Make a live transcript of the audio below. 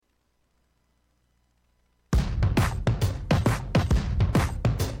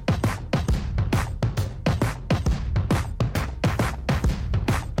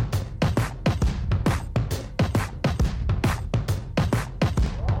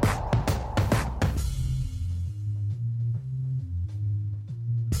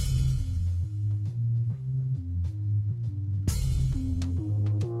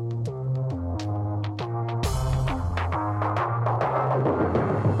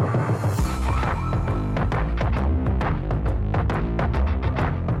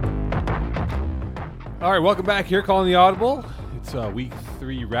All right, welcome back here, calling the audible. It's week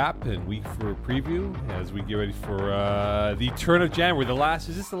 3 wrap and week 4 preview as we get ready for the turn of January. Is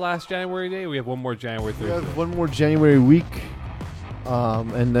this the last January day? We have one more January Thursday. We have one more January week,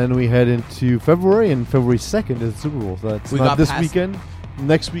 and then we head into February, and February 2nd is the Super Bowl. So that's not this weekend.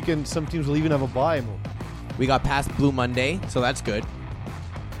 Next weekend, some teams will even have a bye. We got past Blue Monday, so that's good.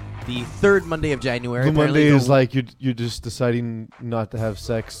 The third Monday of January. Blue Monday is like you're just deciding not to have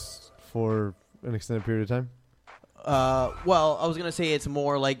sex for an extended period of time. Well, I was gonna say it's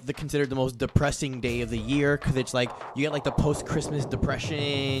more like considered the most depressing day of the year because it's like you get like the post-Christmas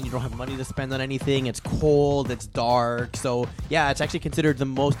depression. You don't have money to spend on anything. It's cold. It's dark. So yeah, it's actually considered the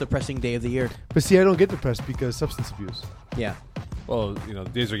most depressing day of the year. But see, I don't get depressed because substance abuse. Yeah. Well, the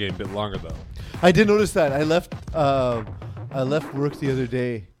days are getting a bit longer though. I did notice that. I left work the other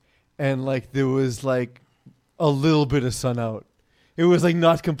day, and there was a little bit of sun out. It was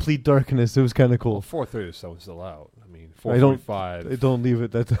not complete darkness. It was kind of cool. Well, 4:30 the sun was still out. I mean, 4:45. I don't leave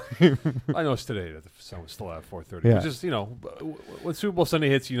it that time. I know it's today that the sun was still out at 4:30. Yeah. It's just when Super Bowl Sunday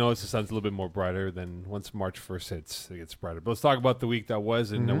hits, the sun's a little bit more brighter than once March 1st hits, it gets brighter. But let's talk about the week that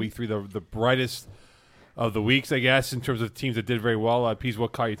was. And week 3, the brightest of the weeks, I guess, in terms of teams that did very well. Pease,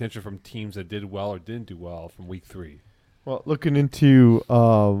 what caught your attention from teams that did well or didn't do well from week 3? Well, looking into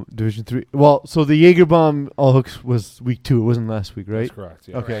Division 3. Well, so the Jaeger Bomb All Hooks was week 2. It wasn't last week, right? That's correct.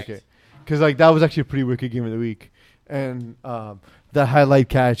 Yeah. Okay. Because that was actually a pretty wicked game of the week. And that highlight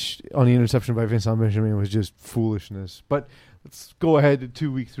catch on the interception by Vincent Benjamin was just foolishness. But let's go ahead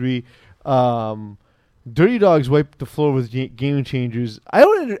to week 3. Dirty Dogs wiped the floor with Game Changers.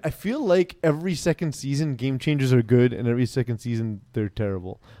 I feel like every second season, Game Changers are good, and every second season, they're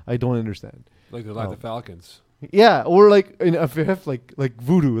terrible. I don't understand. Like the Atlanta Falcons. Yeah, or in FF, like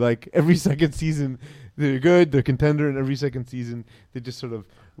Voodoo. Every second season, they're good, they're contender, and every second season, they just sort of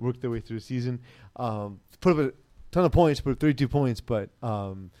work their way through the season. Put up a ton of points, put up 32 points, but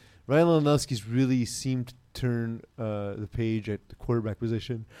Ryan Lewandowski's really seemed to turn the page at the quarterback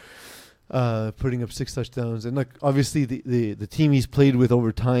position, putting up 6 touchdowns. And obviously, the team he's played with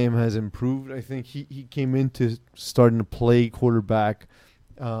over time has improved. I think he came into starting to play quarterback,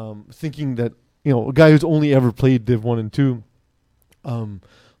 thinking that, a guy who's only ever played Div 1 and 2,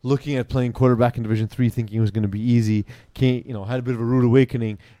 looking at playing quarterback in Division 3, thinking it was going to be easy, had a bit of a rude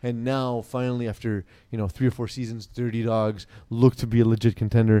awakening, and now finally after 3 or 4 seasons, Dirty Dogs look to be a legit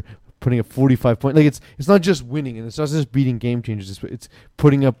contender, putting up 45 points. It's not just winning, and it's not just beating Game Changers. It's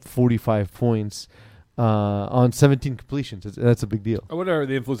putting up 45 points on 17 completions. That's a big deal. I wonder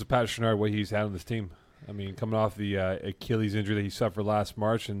the influence of Pat Chenard, what he's had on this team. I mean, coming off the Achilles injury that he suffered last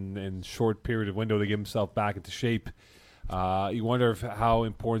March and in short period of window to get himself back into shape, you wonder how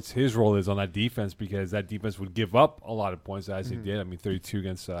important his role is on that defense, because that defense would give up a lot of points as they did. I mean, 32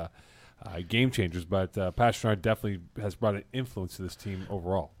 against Game Changers, but Pat Chenard definitely has brought an influence to this team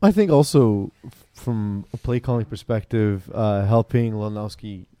overall. I think also from a play calling perspective, helping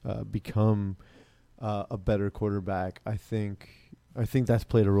Lewandowski become a better quarterback, I think that's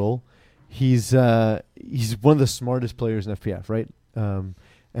played a role. He's one of the smartest players in FPF, right? And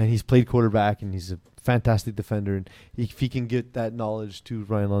he's played quarterback, and he's a fantastic defender. And if he can get that knowledge to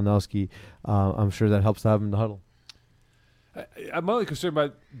Ryan Lewandowski, I'm sure that helps to have him in the huddle. I'm only concerned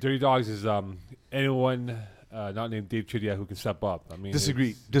about Dirty Dogs is anyone not named Dave Chidia who can step up. I mean,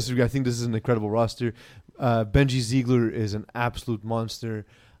 disagree. I think this is an incredible roster. Benji Ziegler is an absolute monster.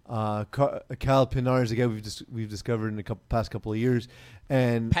 Cal Pinar is a guy we've discovered in the past couple of years,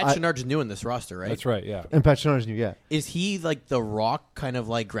 and Pat Chenard's new in this roster, right? That's right, yeah. And Pat Chenard's new, yeah. Is he the rock, kind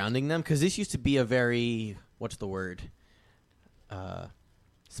of grounding them? Because this used to be a very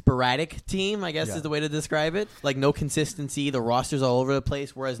sporadic team, I guess is the way to describe it. No consistency, the roster's all over the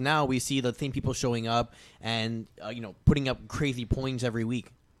place. Whereas now we see the same people showing up and putting up crazy points every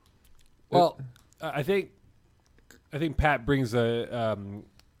week. Well, I think Pat brings a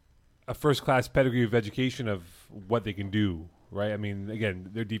first-class pedigree of education of what they can do, right? I mean, again,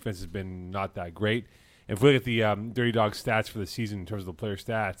 their defense has been not that great. And if we look at the Dirty Dogs stats for the season in terms of the player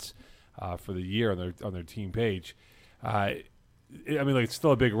stats for the year on their team page, it's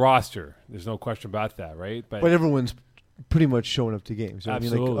still a big roster. There's no question about that, right? But everyone's pretty much showing up to games.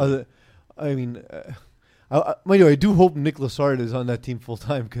 Absolutely. I do hope Nick Lassard is on that team full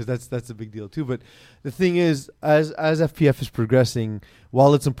time, because that's a big deal too. But the thing is, as FPF is progressing,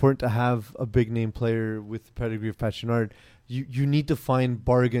 while it's important to have a big name player with the pedigree of Pat Chenard, you need to find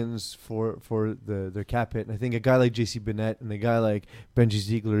bargains for their cap hit. And I think a guy like JC Bennett and a guy like Benji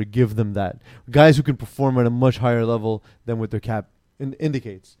Ziegler give them that. Guys who can perform at a much higher level than what their cap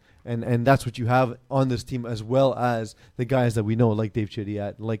indicates. And that's what you have on this team, as well as the guys that we know, like Dave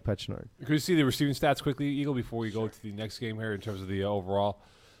Chidiat, like Pat Chenard. Could you see the receiving stats quickly, Eagle, before we go to the next game here in terms of the overall?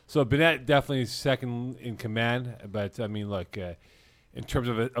 So Bennett definitely second in command, but I mean, look, in terms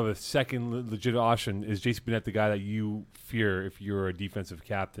of a second legit option, is Jason Bennett the guy that you fear if you're a defensive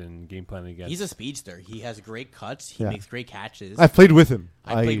captain game planning against? He's a speedster. He has great cuts. He makes great catches. I played with him.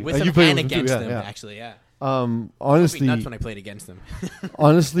 I played with him you played and with against too, him, yeah. actually, yeah. Honestly, Nuts when I played against him.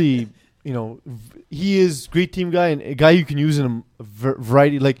 honestly, he is great team guy and a guy you can use in a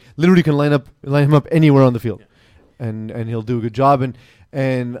variety. Like literally, can line him up anywhere on the field, and he'll do a good job.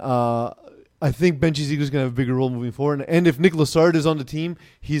 And I think Benji Ziegler's gonna have a bigger role moving forward. And if Nick Lassard is on the team,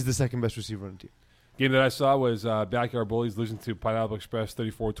 he's the second best receiver on the team. Game that I saw was Backyard Bullies losing to Pineapple Express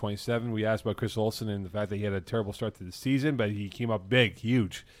 34-27. We asked about Chris Olsen and the fact that he had a terrible start to the season, but he came up big,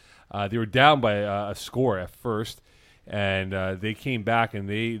 huge. They were down by a score at first, and they came back, and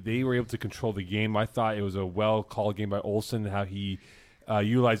they were able to control the game. I thought it was a well-called game by Olsen, how he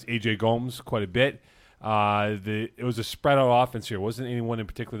utilized A.J. Gomes quite a bit. It was a spread-out offense here. It wasn't anyone in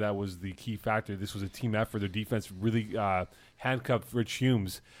particular that was the key factor. This was a team effort. Their defense really handcuffed Rich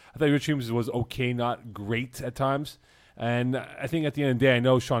Humes. I thought Rich Humes was okay, not great at times. And I think at the end of the day, I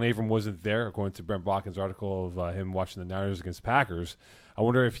know Sean Abram wasn't there, according to Brent Botkin's article of him watching the Niners against Packers. I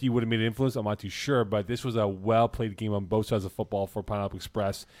wonder if he would have made an influence. I'm not too sure, but this was a well-played game on both sides of football for Pineapple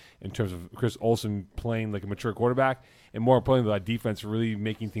Express in terms of Chris Olsen playing like a mature quarterback, and more importantly, that defense really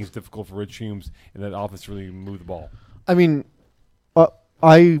making things difficult for Rich Humes and that offense really move the ball. I mean,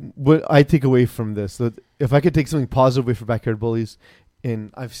 I take away from this that if I could take something positive away for Backyard Bullies,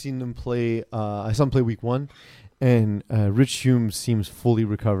 and I've seen them play. I saw them play week 1. And Rich Humes seems fully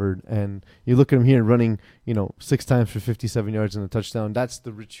recovered. And you look at him here running, 6 times for 57 yards and a touchdown. That's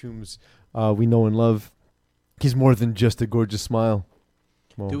the Rich Humes we know and love. He's more than just a gorgeous smile.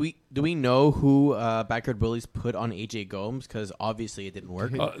 Well, Do we know who Backyard Bullies put on AJ Gomes? Because obviously it didn't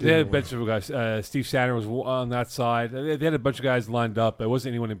work. They had a bunch of guys. Steve Sander was on that side. They had a bunch of guys lined up. There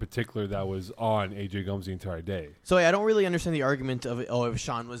wasn't anyone in particular that was on AJ Gomes the entire day. So I don't really understand the argument of if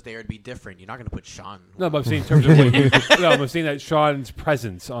Sean was there, it'd be different. You're not going to put Sean. No, but I'm saying in terms of I'm saying that Sean's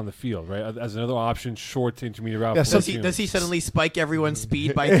presence on the field, right, as another option, short to intermediate route. Yeah, does he suddenly spike everyone's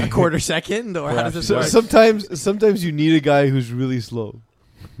speed by a quarter second, or how does this work? Sometimes you need a guy who's really slow.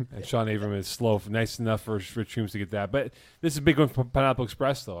 And Sean Abram is slow, nice enough for Rich Humes to get that. But this is a big one for Pineapple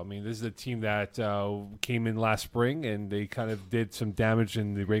Express, though. I mean, this is a team that came in last spring, and they kind of did some damage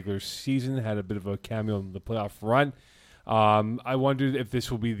in the regular season, had a bit of a cameo in the playoff run. I wondered if this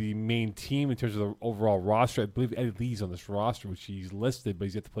will be the main team in terms of the overall roster. I believe Eddie Lee's on this roster, which he's listed, but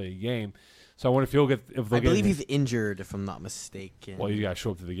he's yet to play a game. So I wonder if he'll get. I believe he's injured, if I'm not mistaken. Well, you got to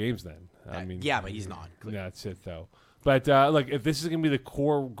show up to the games then. Yeah, but he's not. Yeah, that's it, though. But, look, if this is going to be the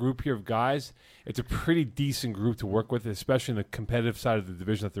core group here of guys, it's a pretty decent group to work with, especially in the competitive side of the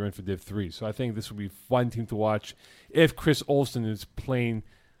division that they're in for Div 3. So I think this will be a fun team to watch if Chris Olsen is playing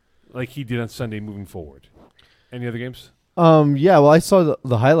like he did on Sunday moving forward. Any other games? Yeah, well, I saw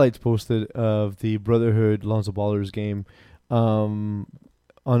the highlights posted of the Brotherhood Lonzo Ballers game on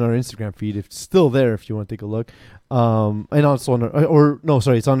our Instagram feed. It's still there if you want to take a look. And also on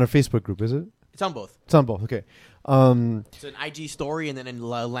it's on our Facebook group, is it? It's on both. It's on both, okay. It's an IG story, and then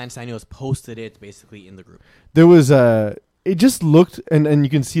Lance Daniels posted it basically in the group. There was it just looked, and you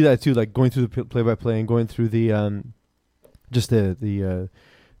can see that too, like going through the play-by-play and going through the just the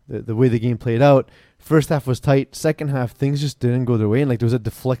way the game played out. First half was tight. Second half, things just didn't go their way, and like there was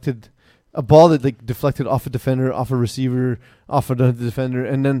a ball that like deflected off a defender, off a receiver, off another defender,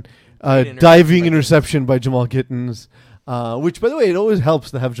 and then diving interception by Jamal Gittens. Which, by the way, it always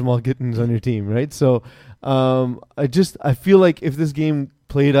helps to have Jamal Gittens on your team, right? So I feel like if this game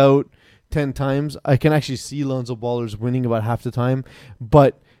played out 10 times, I can actually see Lonzo Ballers winning about half the time.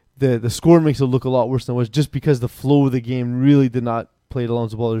 But the score makes it look a lot worse than it was just because the flow of the game really did not play to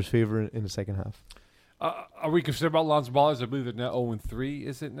Lonzo Ballers' favor in the second half. Are we concerned about Lonzo Ballers? I believe they're now 0-3,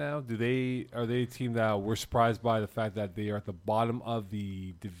 is it now? Are they a team that we're surprised by the fact that they are at the bottom of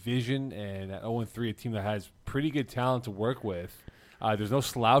the division, and at 0-3, a team that has pretty good talent to work with? There's no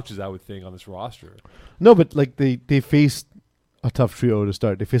slouches, I would think, on this roster. No, but like they faced a tough trio to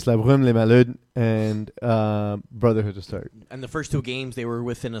start. They faced La Brume, Les Maludes, and Brotherhood to start. And the first 2 games, they were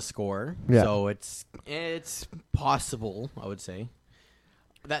within a score. Yeah. So it's possible, I would say.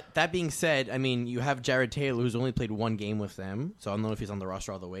 That being said, I mean, you have Jared Taylor, who's only played 1 game with them, so I don't know if he's on the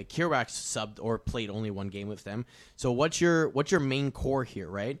roster all the way. Kierak subbed or played only 1 game with them. So what's your main core here,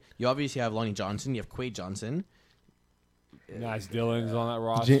 right? You obviously have Lonnie Johnson, you have Quade Johnson. Nas Dillon's on that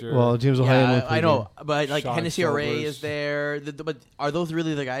roster. James O'Hyan. Yeah, won't play I know, again. but like Sean Hennessy Ray Sobers. is there. But are those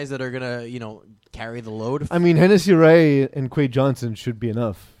really the guys that are gonna, carry the load? I mean, Hennessy Ray and Quade Johnson should be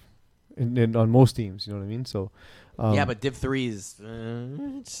enough, on most teams. You know what I mean? So, yeah, but Div 3 is.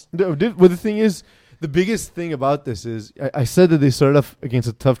 the thing is, the biggest thing about this is I said that they started off against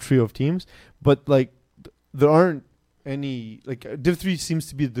a tough trio of teams, but like there aren't any Div 3 seems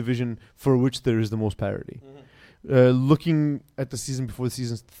to be the division for which there is the most parity. Looking at the season before the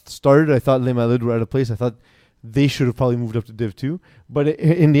season started, I thought Les Malid were out of place. I thought they should have probably moved up to Div 2. But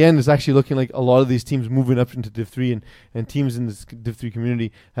in the end, it's actually looking like a lot of these teams moving up into Div 3 and teams in this Div 3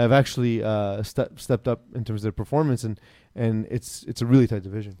 community have actually stepped up in terms of their performance. And it's a really tight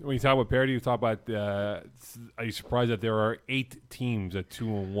division. When you talk about parity, you talk about. Are you surprised that there are 8 teams at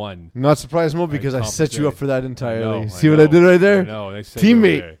 2-1? Not surprised, Mo, because I Top set you three. up for that entirely. I See know. what I did right there? No,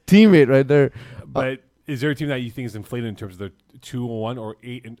 Teammate right there. But is there a team that you think is inflated in terms of their 2-1 or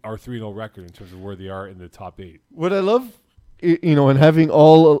 3-0 record in terms of where they are in the top 8? What I love, and having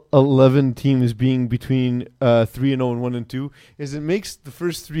all 11 teams being between 3-0 and 1-2, is it makes the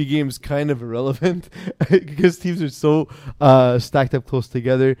first 3 games kind of irrelevant because teams are so stacked up close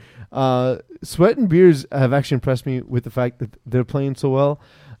together. Sweat and Beers have actually impressed me with the fact that they're playing so well.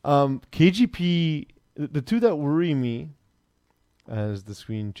 KGP, the two that worry me, as the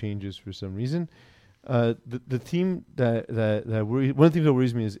screen changes for some reason. The team that worry, one of the things that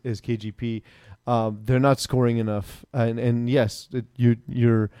worries me is KGP. They're not scoring enough, and yes,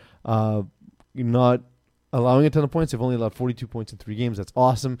 you're not allowing a ton of points. They've only allowed 42 points in 3 games. That's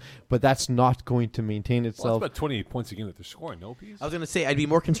awesome, but that's not going to maintain Well, itself. that's about 28 points a game that they're scoring. No, Peas? I was gonna say I'd be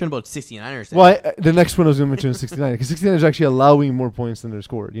more concerned about 69ers. then. Well, the next one I was going to mention is 69 because 69 is actually allowing more points than they're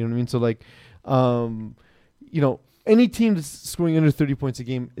scored. You know what I mean? So like, any team that's scoring under 30 points a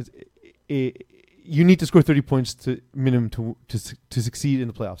game you need to score 30 points to minimum to succeed in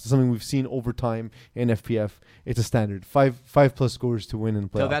the playoffs. It's something we've seen over time in FPF. It's a standard. 5+ scores to win in the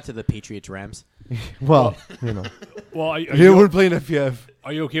playoffs. Tell that to the Patriots Rams. Well, Well, we're playing FPF.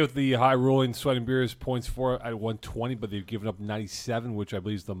 Are you okay with the high rolling Sweat and Beers points for at 120, but they've given up 97, which I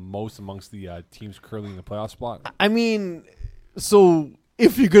believe is the most amongst the teams currently in the playoff spot? I mean, so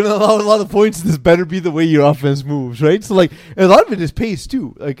if you're going to allow a lot of points, this better be the way your offense moves, right? So like a lot of it is pace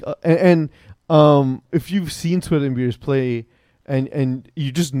too. Like if you've seen Sweat and Beers play and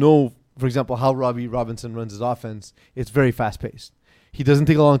you just know, for example, how Robbie Robinson runs his offense, it's very fast paced. He doesn't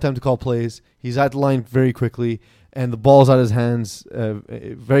take a long time to call plays. He's at the line very quickly, and the ball's out of his hands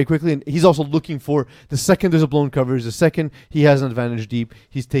very quickly. And he's also looking for the second there's a blown coverage, the second he has an advantage deep,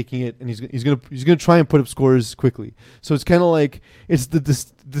 he's taking it and he's gonna try and put up scores quickly. So it's kind of like it's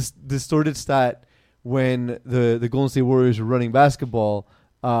this distorted stat when the Golden State Warriors were running basketball.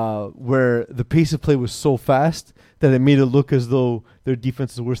 Where the pace of play was so fast that it made it look as though their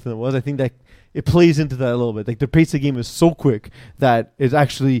defense is worse than it was. I think that it plays into that a little bit. Like their pace of game is so quick that it's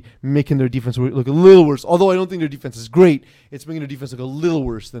actually making their defense look a little worse. Although I don't think their defense is great, it's making their defense look a little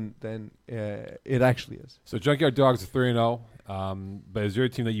worse than it actually is. So Junkyard Dogs are 3-0. But is there a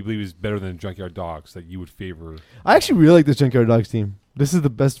team that you believe is better than Junkyard Dogs that you would favor? I actually really like this Junkyard Dogs team. This is the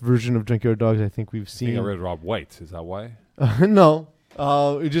best version of Junkyard Dogs I think we've I think seen. I read Rob White. Is that why? No.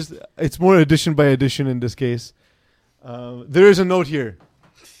 It's more addition by addition in this case. There is a note here.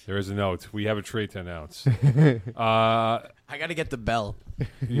 There is a note. We have a trade to announce. I gotta get the bell.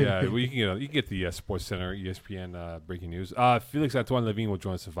 Yeah, well, you can get the Sports Center ESPN breaking news. Felix Antoine Levine will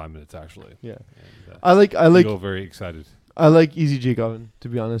join us in 5 minutes. Actually, Yeah, and, I like feel very excited. I like Easy Jake Oven, to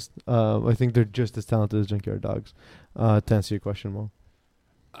be honest. I think they're just as talented as Junkyard Dogs. To answer your question, Mo.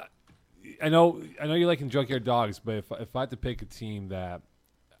 I know you're liking Junkyard Dogs, but if I had to pick a team that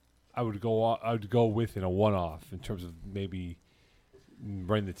I would go with in a one-off in terms of maybe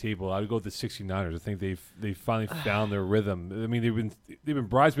running the table, I would go with the 69ers. I think they've finally found their rhythm. I mean, they've been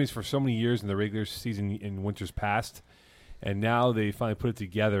bridesmaids for so many years in the regular season in winters past, and now they finally put it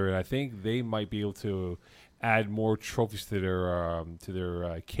together. And I think they might be able to add more trophies to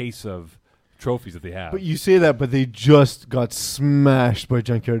their case of trophies that they have. But you say that, but they just got smashed by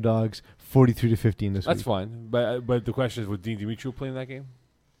Junkyard Dogs, 43-15 this That's week. fine. But the question is, would Dean Dimitri play in that game?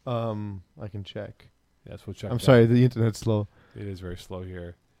 I can check. Yes, we'll check. I'm that. sorry, the internet's slow. It is very slow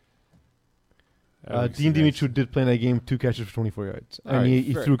here. Dean Dimitri did play in that game, 2 catches for 24 yards, All and right,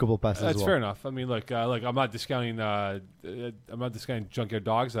 he fair. threw a couple of passes That's as well. fair enough. I mean, look, I'm not discounting. I'm not discounting Junkyard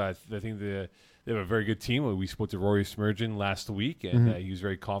Dogs. I think they have a very good team. We spoke to Rory Smergen last week, and he was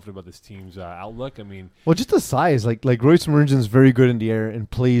very confident about this team's outlook. I mean, Well, just the size, like Royce Mergen's very good in the air and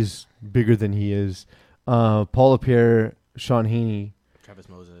plays bigger than he is. Paul LaPierre, Sean Haney. Travis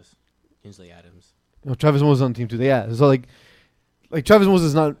Moses, Kinsley Adams. Travis Moses on the team too. Yeah, so like Travis Moses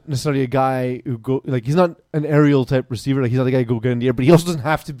is not necessarily a guy who he's not an aerial type receiver. Like he's not a guy who go get in the air, but he also doesn't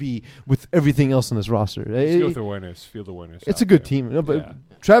have to be with everything else on this roster. Field awareness. It's a good team. No, but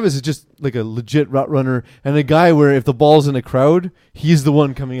Travis is just like a legit route runner and a guy where if the ball's in a crowd, he's the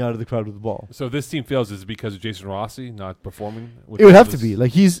one coming out of the crowd with the ball. So if this team fails, is it because of Jason Rossi not performing? It would have to be.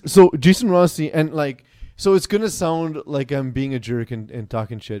 Like Jason Rossi and like, so it's going to sound like I'm being a jerk and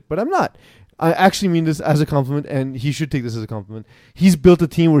talking shit, but I'm not. I actually mean this as a compliment, and he should take this as a compliment. He's built a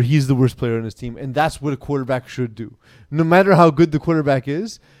team where he's the worst player on his team, and that's what a quarterback should do. No matter how good the quarterback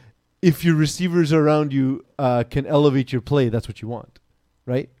is, if your receivers around you can elevate your play, that's what you want,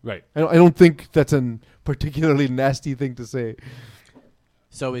 right? Right. I don't think that's a particularly nasty thing to say.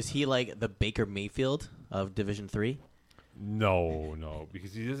 So is he like the Baker Mayfield of Division 3? No,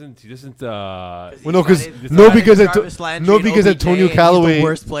 because he doesn't. Because Antonio Callaway, the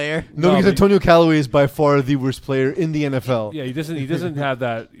worst player. Because Antonio Callaway is by far the worst player in the NFL. Yeah, he doesn't have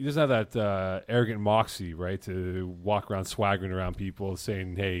that. He doesn't have that arrogant moxie, right? To walk around swaggering around people,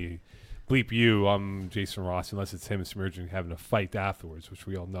 saying, "Hey, bleep you, I'm Jason Ross," unless it's him and Smirgeon having a fight afterwards, which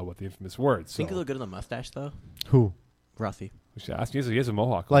we all know what the infamous words. Think he look good in the mustache though. Who? Rossi. We should ask. He has a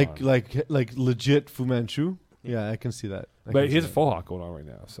mohawk. Like legit Fu Manchu. Yeah, I can see that. But he has a faux hawk going on right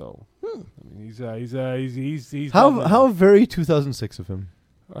now, so I mean, he's how very 2006 of him.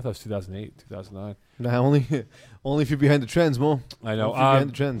 I thought it was 2008, 2009. Nah, only if you're behind the trends, Mo. I know. Behind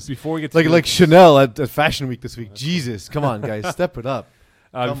the trends. Before we get to like Chanel at Fashion Week this week. Jesus, come on, guys, step it up.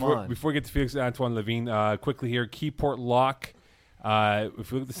 Before we get to Felix Antoine Levine, quickly here, Keyport Lock.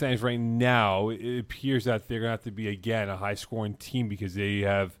 If we look at the standings right now, it appears that they're going to have to be again a high-scoring team because they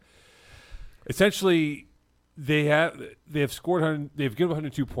have essentially. They've given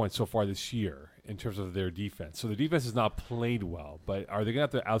 102 points so far this year in terms of their defense. So the defense has not played well, but are they going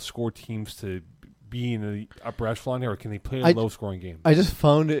to have to outscore teams to be in the upper echelon here, or can they play a low-scoring game? I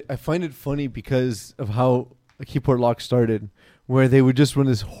find it funny because of how Keyport Lock started, where they would just run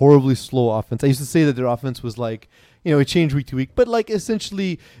this horribly slow offense. I used to say that their offense was like, it changed week to week. But like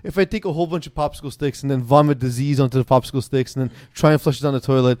essentially, if I take a whole bunch of popsicle sticks and then vomit disease onto the popsicle sticks and then try and flush it down the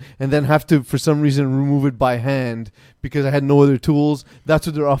toilet and then have to, for some reason, remove it by hand because I had no other tools, that's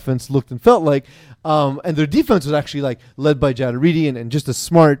what their offense looked and felt like. And their defense was actually like led by Jadaridi and just a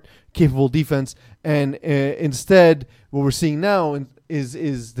smart, capable defense. And instead, what we're seeing now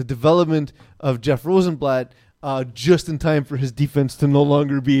is the development of Jeff Rosenblatt just in time for his defense to no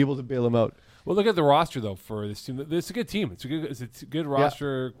longer be able to bail him out. Well, look at the roster though for this team. It's a good team. It's a good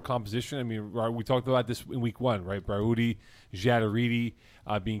roster composition. I mean, we talked about this in week 1, right? Braudi, Jadaridi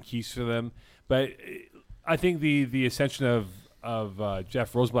being keys for them. But I think the ascension of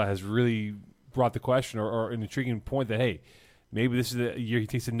Jeff Rosenblatt has really brought the question or an intriguing point that hey, maybe this is the year he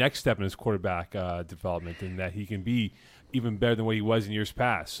takes the next step in his quarterback development, and that he can be even better than what he was in years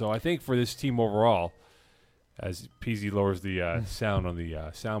past. So I think for this team overall, as PZ lowers the sound on the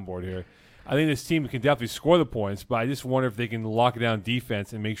soundboard here, I think this team can definitely score the points, but I just wonder if they can lock down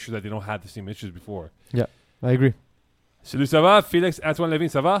defense and make sure that they don't have the same issues before. Yeah, I agree. Salut, ça va? Félix Antoine Levine,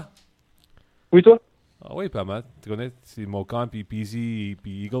 ça va? Oui, toi? Ah oui, pas mal. Tu connais? C'est Mokan, puis PZ,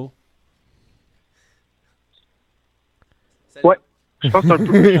 puis Eagle. Ouais, je pense un peu.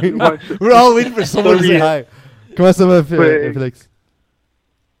 Ouais. We're all waiting for someone to say hi. Comment ça va, Félix?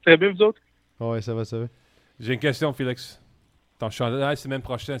 Très bien, vous autres? Oh, ouais, ça va. J'ai une question, Félix. Ton chandail la semaine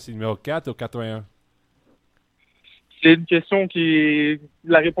prochaine, c'est numéro 4 ou 81? C'est une question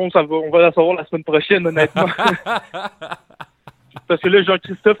la réponse, on va la savoir la semaine prochaine, honnêtement. Parce que là,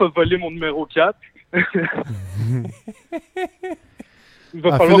 Jean-Christophe a volé mon numéro 4. Il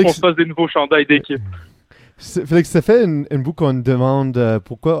va falloir qu'on se fasse des nouveaux chandails d'équipe. Félix, ça fait une bout qu'on demande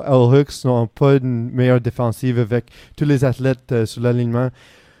pourquoi Hawks n'ont pas une meilleure défensive avec tous les athlètes sur l'alignement.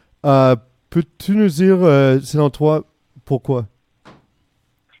 Peux-tu nous dire, selon toi, pourquoi?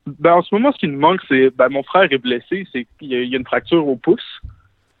 En ce moment, ce qui nous manque, c'est mon frère est blessé, c'est qu'il y a une fracture au pouce.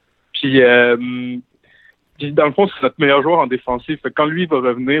 Puis dans le fond, c'est notre meilleur joueur en défensive. Fait que quand lui va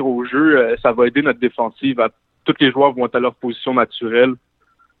revenir au jeu, ça va aider notre défensive. Tous les joueurs vont être à leur position naturelle.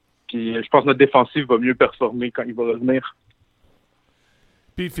 Puis je pense que notre défensive va mieux performer quand il va revenir.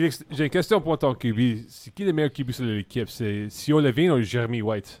 Puis Félix, j'ai une question pour ton QB. C'est qui le meilleur QB sur l'équipe? C'est Sio Levine ou Jeremy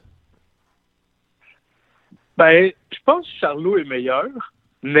White? Je pense que Charlot est meilleur.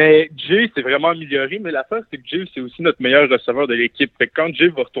 Mais Jay s'est vraiment amélioré, mais l'affaire, c'est que Jay, c'est aussi notre meilleur receveur de l'équipe. Fait que quand Jay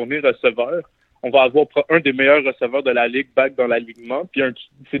va retourner receveur, on va avoir un des meilleurs receveurs de la ligue back dans l'alignement, puis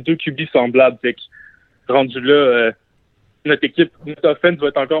c'est 2 QB semblables. Fait que rendu là, notre offense va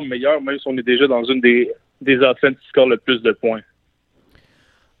être encore meilleure, même si on est déjà dans une des offenses qui score le plus de points.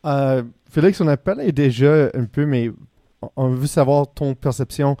 Félix, on a parlé déjà un peu, mais on veut savoir ton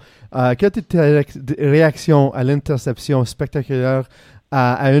perception. Quelle était ta réaction à l'interception spectaculaire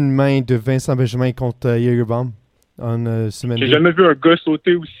à une main de Vincent Benjamin contre Jagerbaum en semaine J'ai 2? jamais vu un gars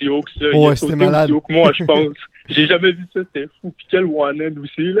sauter aussi haut que ça. Il Ouais, a c'était sauté malade. aussi haut que moi, je pense. J'ai jamais vu ça, c'était fou. Puis quel one-end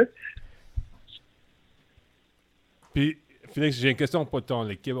aussi, là. Puis, Félix, j'ai une question pour ton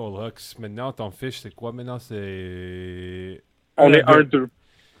équipe All Hawks. Maintenant, ton fiche, c'est quoi maintenant? C'est. On est 1-2.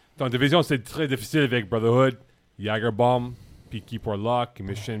 Ton division, c'est très difficile avec Brotherhood, Jagerbomb, puis Keep Lock,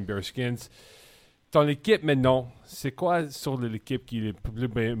 Mission Bearskins. Ton équipe maintenant, c'est quoi sur l'équipe qui est le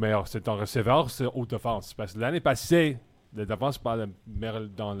plus meilleur? C'est ton receveur, c'est haute défense? Parce que l'année passée, la défense n'est pas la meilleure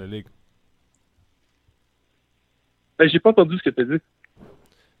dans la ligue. J'ai pas entendu ce que tu as dit.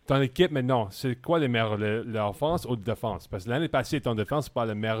 Ton équipe maintenant, c'est quoi le meilleur? L'offense ou la défense? Parce que l'année passée, ton défense n'est pas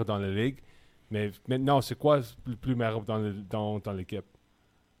le meilleur dans la ligue. Mais maintenant, c'est quoi le plus meilleur dans l'équipe?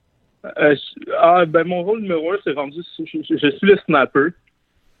 Mon rôle numéro 1, c'est rendu. Je suis le snapper.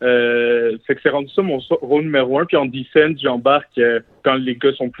 Fait que c'est rendu ça mon rôle numéro 1. Puis en defense, j'embarque quand les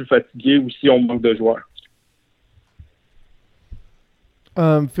gars sont plus fatigués ou si on manque de joueurs.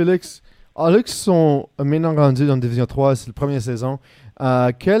 Félix, Alex sont maintenant rendus dans la Division 3, c'est la première saison.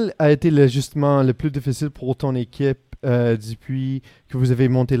 Quel a été l'ajustement le plus difficile pour ton équipe depuis que vous avez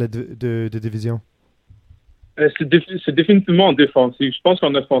monté de division? C'est définitivement en défensive. Je pense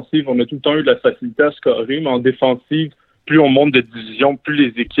qu'en offensive, on a tout le temps eu de la facilité à scorer, mais en défensive, plus on monte de division, plus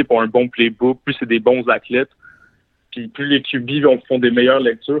les équipes ont un bon playbook, plus c'est des bons athlètes, puis plus les QB font des meilleures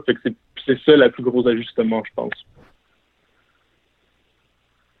lectures. Fait que c'est ça le plus gros ajustement, je pense.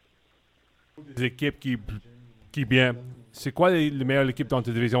 Des équipes qui bien. C'est quoi les meilleures équipes dans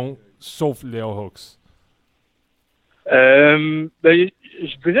ta division, sauf les Hawks?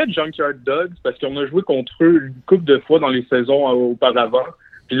 Je dirais Junkyard Dogs parce qu'on a joué contre eux une couple de fois dans les saisons auparavant.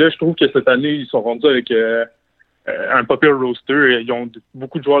 Puis là, je trouve que cette année, ils sont rendus avec un pas pire roster. Ils ont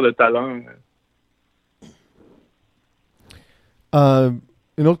beaucoup de joueurs de talent.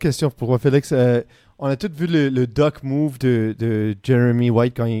 Une autre question pour toi, Félix. On a tous vu le duck move de Jeremy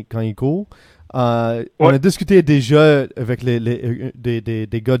White quand il court. On a discuté déjà avec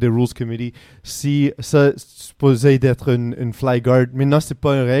des gars de Rules Committee si ça supposait d'être une fly guard. Maintenant, c'est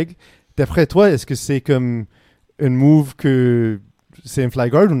pas une règle. D'après toi, est-ce que c'est comme une move que c'est une fly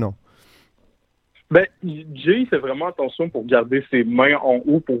guard ou non? Jay fait vraiment attention pour garder ses mains en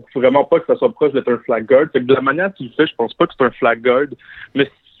haut pour vraiment pas que ça soit proche d'être un flag guard. Fait que de la manière qu'il fait, je pense pas que c'est un flag guard. Mais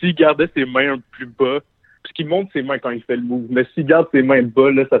s'il gardait ses mains un peu plus bas, parce qu'il monte ses mains quand il fait le move. Mais s'il garde ses mains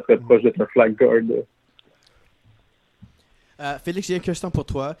bas, là, ça serait proche d'être un flag guard. Félix, j'ai une question pour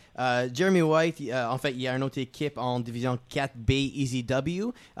toi. Jeremy White, en fait, il y a une autre équipe en division 4B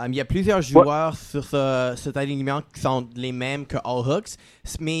EasyW. Il y a plusieurs joueurs sur cet alignement qui sont les mêmes que All Hooks,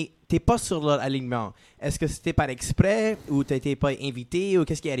 mais tu n'es pas sur leur alignement. Est-ce que c'était par exprès ou tu n'étais pas invité ou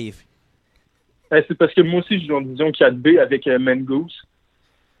qu'est-ce qui arrive? C'est parce que moi aussi, je joue en division 4B avec Mangoose.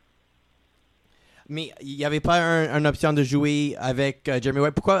 Mais il n'y avait pas une option de jouer avec Jeremy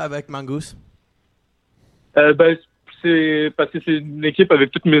White. Pourquoi avec Mangoose? C'est parce que c'est une équipe avec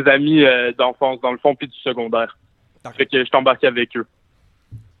tous mes amis d'enfance, dans le fond, puis du secondaire. Fait que je t'embarquais avec eux.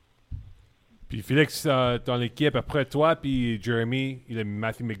 Puis Félix, dans l'équipe, après toi, puis Jeremy, il a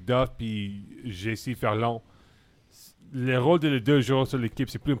Matthew McDuff, puis JC Ferland. Le rôle de les deux joueurs sur l'équipe,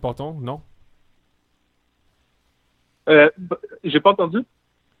 c'est plus important, non? J'ai pas entendu?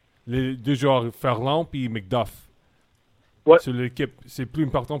 Les deux joueurs, Ferland puis McDuff. Ouais. Sur l'équipe, c'est plus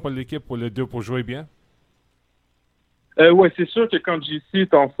important pour l'équipe, pour les deux, pour jouer bien? Ouais, c'est sûr que quand JC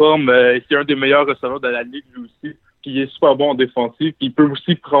est en forme, c'est un des meilleurs receveurs de la ligue, lui aussi. Puis il est super bon en défensive. Puis il peut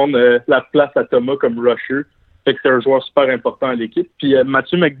aussi prendre la place à Thomas comme rusher. Fait que c'est un joueur super important à l'équipe. Puis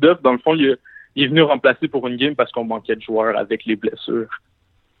Matthew McDuff, dans le fond, il est venu remplacer pour une game parce qu'on manquait de joueurs avec les blessures.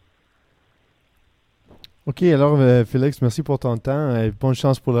 OK, alors Félix, merci pour ton temps. Bonne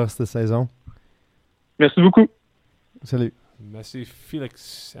chance pour le reste de la saison. Merci beaucoup. Salut. Merci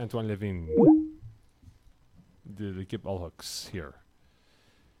Félix Antoine Levine de l'équipe All Hawks here.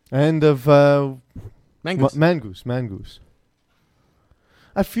 And of Mangoose. Mangoose.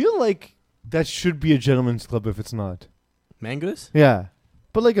 I feel like that should be a gentleman's club if it's not. Mangoose? Yeah,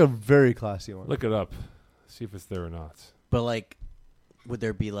 but like a very classy one. Look it up. See if it's there or not. But like, would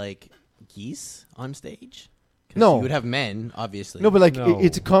there be like geese on stage? 'Cause No. You would have men, obviously. No, but like No.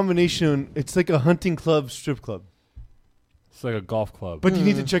 it's a combination. It's like a hunting club, strip club. It's like a golf club. But you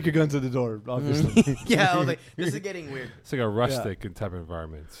need to check your guns at the door, obviously. Yeah, I was like, this is getting weird. It's like a rustic type of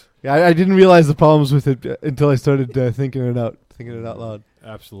environment. Yeah, I didn't realize the problems with it until I started thinking it out loud.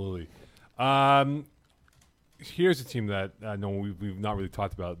 Absolutely. here's a team that I know we've not really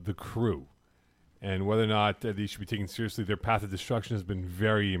talked about, the Crew. And whether or not they should be taken seriously, their path of destruction has been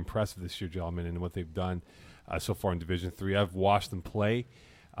very impressive this year, gentlemen, and what they've done so far in Division 3. I've watched them play.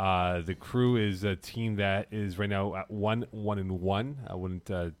 The Crew is a team that is right now at 1-1. I wouldn't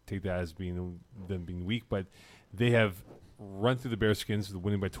take that as being them being weak, but they have run through the Bearskins,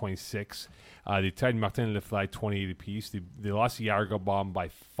 winning by 26. They tied Martin and Lefly 28 apiece. They lost the Jägerbomb by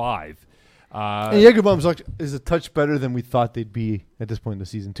 5. And Jägerbomb is a touch better than we thought they'd be at this point in the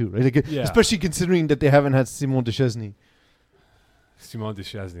season, too, right? Like, Yeah. Especially considering that they haven't had Simon Deschesne. Simon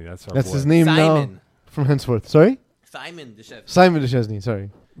Deschesne, that's our That's boy. his name Simon. now from henceforth. Sorry? Simon Deschesne. Simon Deschesne, sorry.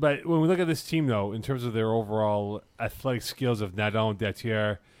 But when we look at this team, though, in terms of their overall athletic skills of Nadon,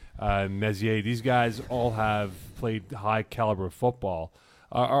 Detier, Mezier, these guys all have played high caliber football.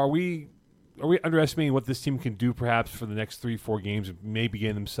 Are we underestimating what this team can do perhaps for the next 3-4 games and maybe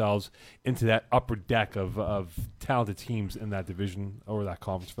getting themselves into that upper deck of talented teams in that division or that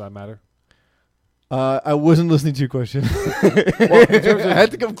conference for that matter? I wasn't listening to your question. Well, in terms of I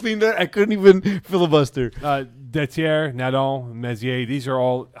had to come clean there. I couldn't even filibuster. Detier, Nadon, Mezier, these are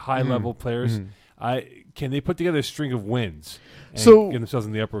all high-level players. Can they put together a string of wins and get themselves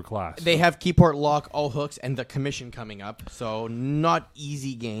in the upper class? They have Keyport, Lock, All Hooks, and the Commission coming up, so not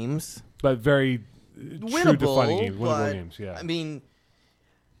easy games. But very true Winnable, defining games, winnable but, games, yeah. I mean,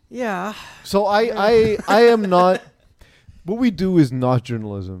 yeah. So I am not. What we do is not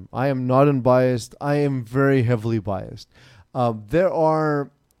journalism. I am not unbiased. I am very heavily biased. There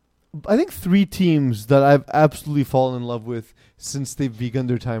are, I think, 3 teams that I've absolutely fallen in love with since they've begun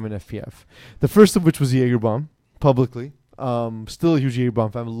their time in FPF. The first of which was the Jägerbomb, publicly. Still a huge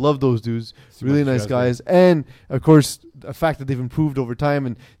Jägerbomb fan. Love those dudes. Really nice guys. And, of course, the fact that they've improved over time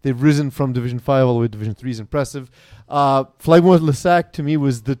and they've risen from Division 5 all the way to Division 3 is impressive. Flagmont Lesac, to me,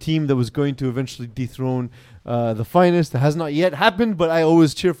 was the team that was going to eventually dethrone the Finest. That has not yet happened, but I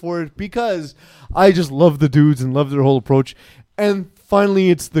always cheer for it because I just love the dudes and love their whole approach. And finally,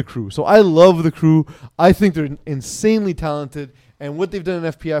 it's the Crew. So I love the Crew. I think they're insanely talented. And what they've done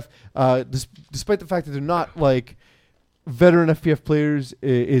in FPF, despite the fact that they're not like veteran FPF players,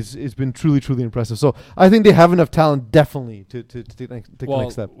 is been truly, truly impressive. So I think they have enough talent, definitely, to take the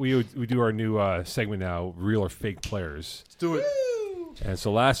next step. We do our new segment now, real or fake players. Let's do it. And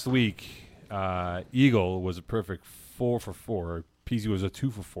so last week, Eagle was a perfect 4 for 4. PZ was a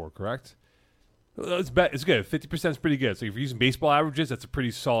 2 for 4, correct? It's good. 50% is pretty good. So if you're using baseball averages, that's a pretty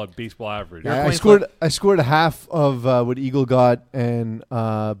solid baseball average. Yeah, I scored half of what Eagle got, and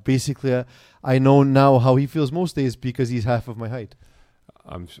basically I know now how he feels most days because he's half of my height.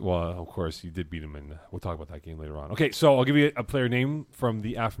 Well, of course, you did beat him, and we'll talk about that game later on. Okay, so I'll give you a player name from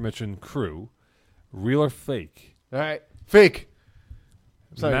the aforementioned Crew. Real or fake? All right. Fake.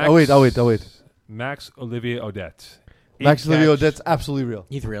 Sorry. I'll wait. Max Olivier Odette. Max Olivier Odette's absolutely real.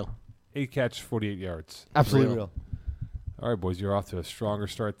 He's real. 8 catch, 48 yards. Absolutely real. All right, boys, you're off to a stronger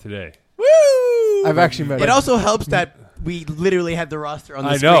start today. Woo! I've actually met It him. also helps that we literally had the roster on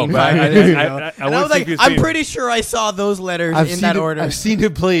the I screen. know, but I And I was like, I'm pretty sure I saw those letters in that order. I've seen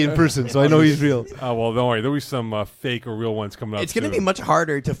him play in person, so I know he's real. Oh, well, don't worry. There'll be some fake or real ones coming up. It's going to be much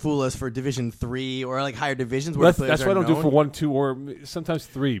harder to fool us for Division 3 or like higher divisions. Where That's players why I are don't do known. for 1, 2, or sometimes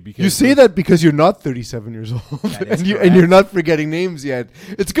 3. Because You say that because you're not 37 years old, That is and you're correct. not forgetting names yet.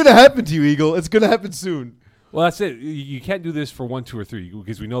 It's going to happen to you, Eagle. It's going to happen soon. Well, that's it. You can't do this for 1, 2, or 3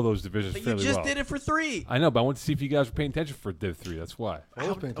 because we know those divisions But you fairly just well. did it for 3. I know, but I want to see if you guys were paying attention for Div 3. That's why. I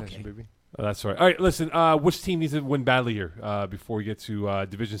was paying attention, baby. Oh, that's all right. All right, listen. Which team needs to win badly here before we get to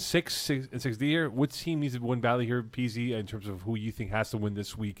Division 6 and 6D here? Which team needs to win badly here, PZ, in terms of who you think has to win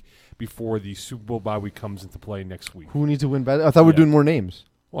this week before the Super Bowl bye week comes into play next week? Who needs to win bad? I thought we were doing more names.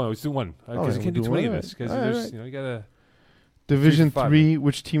 Well, let's do one because yeah, you can't we'll do too do many of one. this because All there's right. you gotta. Division 3-5. 3,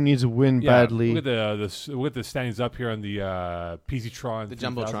 which team needs to win Yeah, badly? Look at the standings up here on the PZtron, The 3000.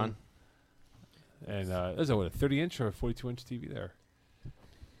 Jumbotron. And is that what, a 30-inch or a 42-inch TV there?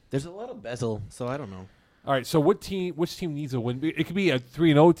 There's a lot of bezel, so I don't know. All right, so which team needs a win? It could be a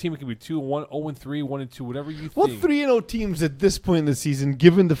 3-0 team. It could be 2-1, 0-3, 1-2, whatever you Well, think. 3-0 teams at this point in the season,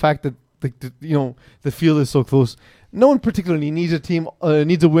 given the fact that the field is so close, no one particularly needs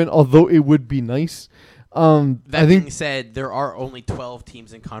a win. Although it would be nice. That I think being said, there are only 12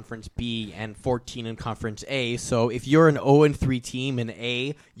 teams in Conference B and 14 in Conference A. So if you're an 0-3 team in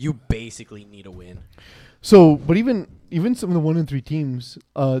A, you basically need a win. so. But even some of the 1-3 teams,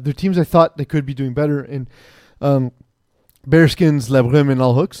 they're teams I thought they could be doing better in. Bearskins, La Brume, and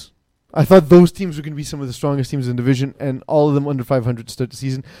All Hooks. I thought those teams were going to be some of the strongest teams in the division, and all of them under 500 to start the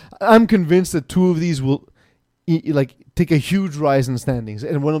season. I'm convinced that 2 of these will take a huge rise in the standings,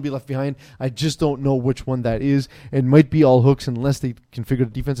 and one will be left behind. I just don't know which one that is. It might be all hooks unless they configure the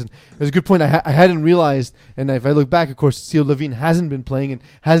defense. And there's a good point I hadn't realized. And if I look back, of course, Theo Levine hasn't been playing and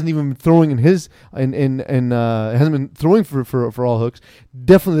hasn't even been throwing hasn't been throwing for all hooks.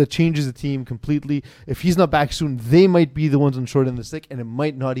 Definitely that changes the team completely. If he's not back soon, they might be the ones on short end of the stick, and it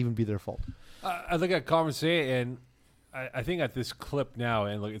might not even be their fault. I look at Conversay, and I think at this clip now,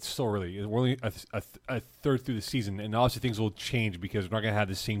 and it's still early. We're only a third through the season, and obviously things will change because we're not going to have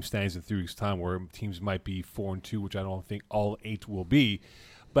the same standings in 3 weeks' time where teams might be 4-2, which I don't think all 8 will be.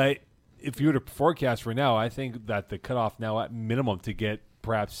 But if you were to forecast right now, I think that the cutoff now at minimum to get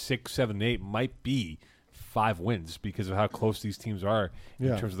perhaps 6, 7, 8 might be 5 wins because of how close these teams are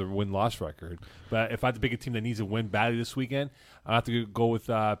in terms of the win-loss record. But if I have to pick a team that needs a win badly this weekend, I have to go with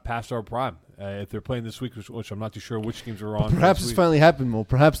Pastor Prime. If they're playing this week, which I'm not too sure which games are on. But perhaps it's finally happened, Mo.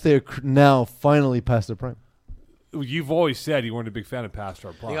 Perhaps they're now finally past their prime. You've always said you weren't a big fan of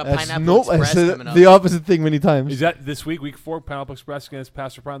Pastor Prime. They got That's Pineapple I Express said coming up. the opposite thing many times. Is that this week, week 4, Pineapple Express against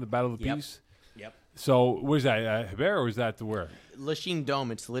Pastor Prime, the Battle of the Yep. Peace? Yep. So where's that? Hebert, or is that the where? Lachine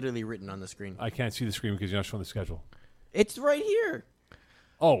Dome. It's literally written on the screen. I can't see the screen because you're not showing the schedule. It's right here.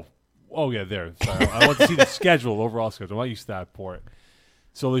 Oh yeah, there. Sorry. I want to see the schedule, overall schedule. I'm not used to that port.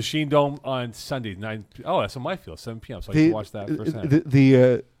 So Lachine Dome on Sunday, 9. Oh, that's on my field, 7 p.m. So I can watch that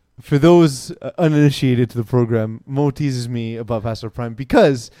firsthand. For those uninitiated to the program, Mo teases me about Pastor Prime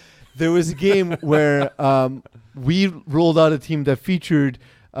because there was a game where we rolled out a team that featured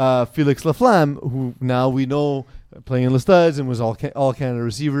Felix Laflamme, who now we know playing in the Studs and was all Canada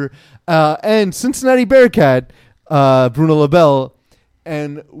receiver, and Cincinnati Bearcat, Bruno Labelle,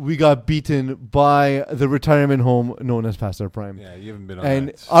 and we got beaten by the retirement home known as Pastor Prime. Yeah, you haven't been on And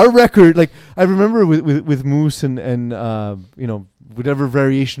that. our record, I remember with Moose and whatever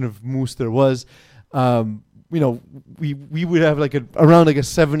variation of Moose there was, we would have around a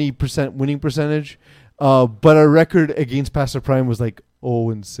 70% winning percentage, but our record against Pastor Prime was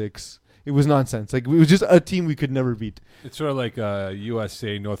 0-6. It was nonsense. It was just a team we could never beat. It's sort of like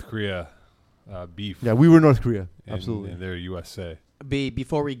USA North Korea beef. Yeah, we were North Korea. And, Absolutely. and they're USA.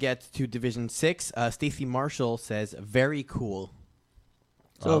 Before we get to Division 6, Stacey Marshall says, very cool.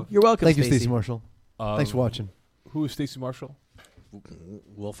 So you're welcome, Thank you, Stacey. Stacey Marshall. Thanks for watching. Who is Stacey Marshall?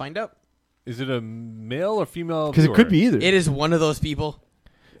 We'll find out. Is it a male or female? Because it viewer? could be either. It is one of those people.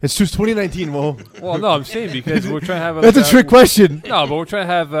 It's just 2019, Mo. Well, no, I'm saying because we're trying to have That's a trick question. No, but we're trying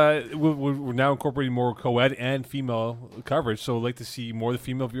to have we're now incorporating more co-ed and female coverage, so we'd like to see more of the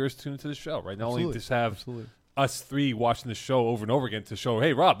female viewers tune into the show, right? Not only just have us 3 watching the show over and over again to show,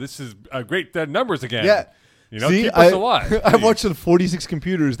 hey, Rob, this is great numbers again. Yeah. See, keep us alive. I watched on 46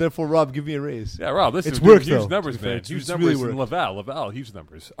 computers, therefore, Rob, give me a raise. Yeah, Rob, listen, It's worked, huge though, numbers, to be fair. man. Huge It's numbers really in Laval, huge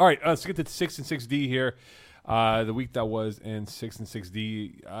numbers. All right, let's get to 6 and 6D here. The week that was in 6 and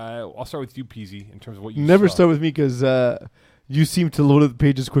 6D. I'll start with you, Peasy, in terms of what you Never saw. start with me because you seem to load up the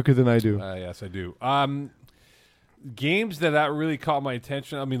pages quicker than I do. Yes, I do. Games that really caught my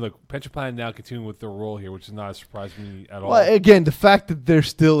attention. I mean, look, Petropan now continuing with their role here, which is not a surprise to me at all. Well, again, the fact that they're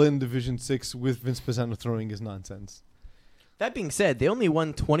still in Division 6 with Vince Pisano throwing is nonsense. That being said, they only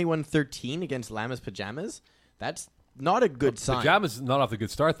won 21-13 against Llamas Pajamas. That's not a good sign. Pajamas not off the good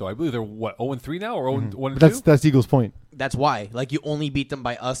start, though. I believe they're, 0-3 now or 0-1-2? But that's Eagles' point. That's why. You only beat them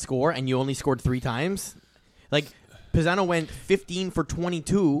by a score, and you only scored 3 times. Pisano went 15 for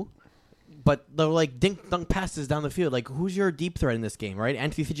 22, but they're dink-dunk passes down the field. Who's your deep threat in this game, right?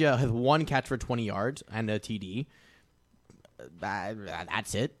 Anthony Fijia has 1 catch for 20 yards and a TD.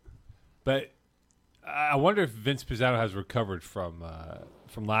 That's it. But I wonder if Vince Pisano has recovered from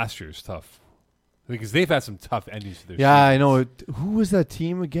last year's tough. Because they've had some tough endings to their Yeah, I seasons. know. Who was that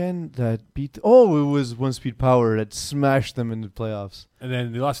team again that beat? Oh, it was One Speed Power that smashed them in the playoffs. And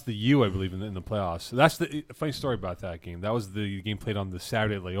then they lost to U, I believe, in the playoffs. So that's the funny story about that game. That was the game played on the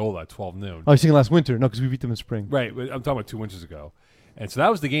Saturday at Loyola at 12 noon. Oh, I was thinking last winter. No, because we beat them in spring. Right, but I'm talking about 2 winters ago. And so that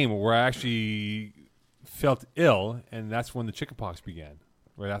was the game where I actually felt ill, and that's when the chickenpox began,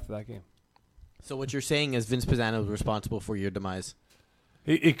 right after that game. So what you're saying is Vince Pisano is responsible for your demise.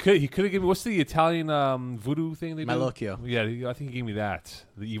 He could have given me, what's the Italian voodoo thing they do? Malocchio. Yeah, I think he gave me that,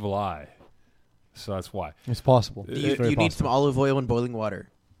 the evil eye. So that's why. It's possible. Do you It's very need possible. some olive oil and boiling water?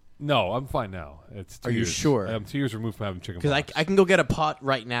 No, I'm fine now. It's 2 Are you years. sure? I'm 2 years removed from having chicken Because pox. I can go get a pot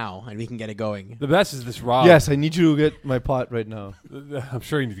right now, and we can get it going. The best is this Rob. Yes, I need you to get my pot right now. I'm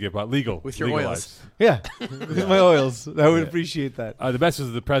sure you need to get legal. With your legalized. Yeah, with my oils. I would Yeah. appreciate that. The best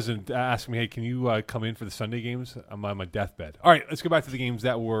is the president asking me, hey, can you come in for the Sunday games? I'm on my deathbed. All right, let's go back to the games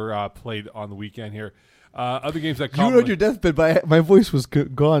that were played on the weekend here. Other games that You were on your deathbed, but my voice was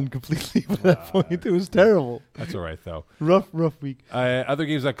gone completely by that point. It was terrible. That's all right, though. Rough week. Other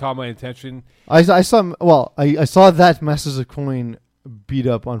games that caught my attention. I saw that Masters of Coin beat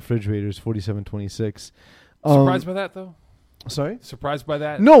up on Fridge Raiders 47-26. Surprised by that, though? Sorry? Surprised by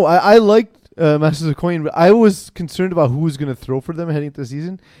that? No, I liked Masters of Coin, but I was concerned about who was going to throw for them heading into the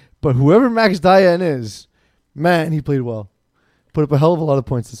season. But whoever Max Diane is, man, he played well. Put up a hell of a lot of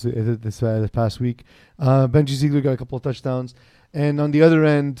points this past week. Benji Ziegler got a couple of touchdowns. And on the other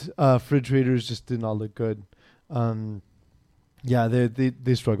end, Fridge Raiders just did not look good.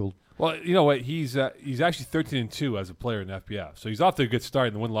 They struggled. Well, you know what? He's actually 13-2 as a player in FPF, so he's off to a good start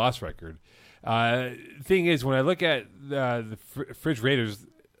in the win-loss record. Thing is, when I look at the Fridge Raiders,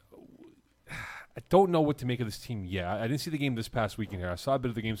 I don't know what to make of this team yet. I didn't see the game this past weekend here. I saw a bit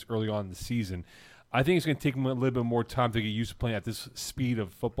of the games early on in the season. I think it's going to take him a little bit more time to get used to playing at this speed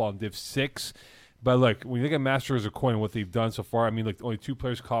of football in Div 6. But look, when you look at Masters of Coin and what they've done so far, I mean, like only 2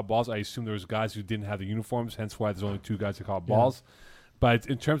 players caught balls. I assume there was guys who didn't have the uniforms, hence why there's only 2 guys who caught balls. But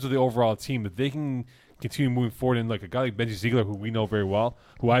in terms of the overall team, if they can continue moving forward, and like a guy like Benji Ziegler, who we know very well,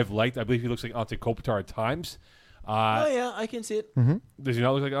 who I've liked, I believe he looks like Ante Kopitar at times. I can see it. Mm-hmm. Does he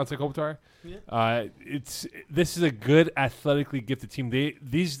not look like Ante Kopitar? Yeah. This is a good athletically gifted team.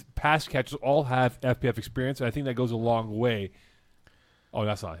 These pass catchers all have FPF experience, and I think that goes a long way. Oh,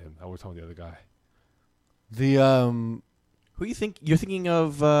 that's not him. We're talking the other guy. Who you think you're thinking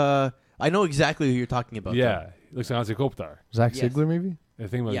of? I know exactly who you're talking about. Yeah, he looks like Ante Kopitar. Zach Yes. Sigler, maybe? I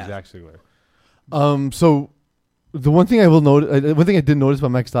think about Yeah. Zach Sigler. So the one thing I will note, one thing I did notice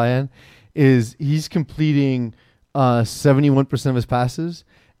about Max Diane is he's completing 71% of his passes,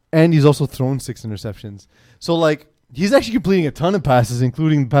 and he's also thrown 6 interceptions. So like he's actually completing a ton of passes,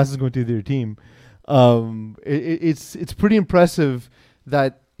 including passes going to their team. It's pretty impressive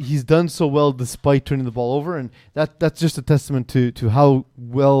that he's done so well despite turning the ball over, and that's just a testament to how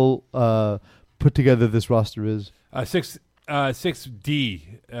well put together this roster is.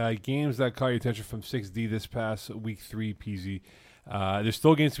 6D games that caught your attention from 6D this past week 3 PZ. There's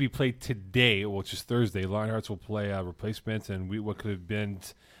still games to be played today, which is Thursday. Lionhearts will play replacements, and what could have been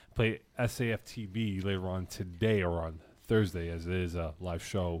play SAFTB later on today or on Thursday, as it is a live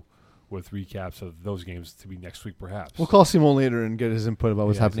show with recaps of those games to be next week, perhaps. We'll call Simon later and get his input about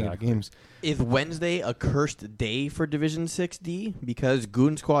what's happening exactly. at the games. Is Wednesday a cursed day for Division 6D? Because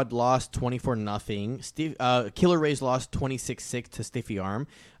Goon Squad lost 24-0. Killer Rays lost 26-6 to Stiffy Arm.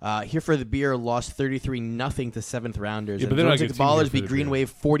 Here for the Beer lost 33-0 to 7th Rounders. Yeah, but and they're not a Six good team Ballers here for beat the Green Beer.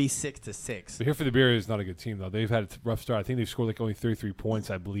 Wave 46-6. But here for the Beer is not a good team, though. They've had a rough start. I think they've scored like only 33 points,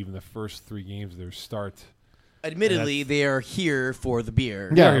 I believe, in the first 3 games of their start. Admittedly, they are here for the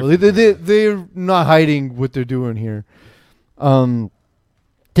Beer. Yeah, well, they're not hiding what they're doing here. It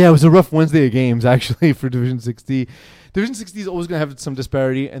was a rough Wednesday of games, actually, for Division 6D. Division 6D is always going to have some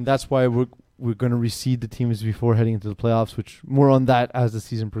disparity, and that's why we're going to reseed the teams before heading into the playoffs, which more on that as the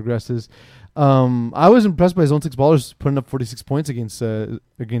season progresses. I was impressed by Zone 6 Ballers putting up 46 points against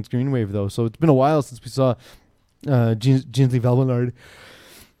Green Wave, though. So it's been a while since we saw Ginsley Valbenard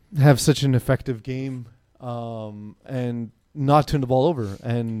have such an effective game. And not turn the ball over.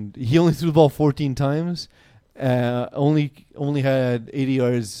 And he only threw the ball 14 times. Only had 80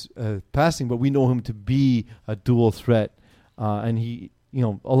 yards passing, but we know him to be a dual threat. And he,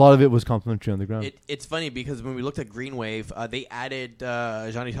 a lot of it was complimentary on the ground. It's funny because when we looked at Green Wave, they added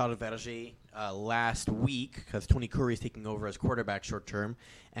Jean-Charles Verger last week because Tony Curry is taking over as quarterback short term.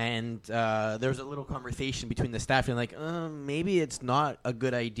 And there was a little conversation between the staff and like, maybe it's not a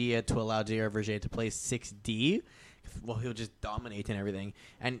good idea to allow J.R. Verger to play 6D. Well, he'll just dominate and everything.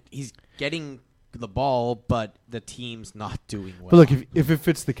 And he's getting the ball, but the team's not doing well. But look, if it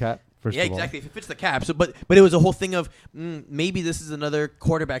fits the cap, first yeah, of all. exactly. If it fits the cap. So, but it was a whole thing of maybe this is another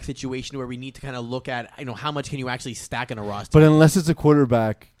quarterback situation where we need to kind of look at, how much can you actually stack in a roster. But unless it's a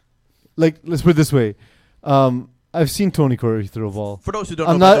quarterback, like, let's put it this way. I've seen Tony Curry throw a ball. For those who don't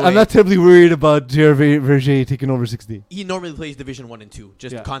I'm know, by the I'm way, not terribly worried about J.R. Verger taking over 6D. he normally plays Division 1 and 2.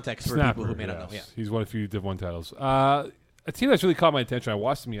 Just Yeah. context for Snapper, people who may not know. Yeah. He's won a few Div 1 titles. A team that's really caught my attention, I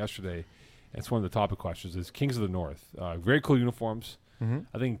watched them yesterday. It's one of the topic questions, is Kings of the North. Very cool uniforms. Mm-hmm.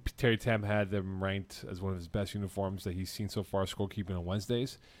 I think Terry Tam had them ranked as one of his best uniforms that he's seen so far scorekeeping on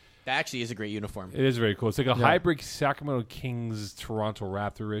Wednesdays. That actually is a great uniform. It is very cool. It's like a hybrid Sacramento Kings, Toronto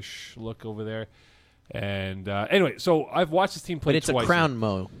Raptor-ish look over there. And anyway, so I've watched this team play But it's twice. a crown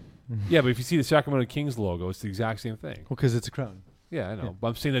mo. Yeah, but if you see the Sacramento Kings logo, it's the exact same thing. Well, because it's a crown. Yeah, I know. Yeah. But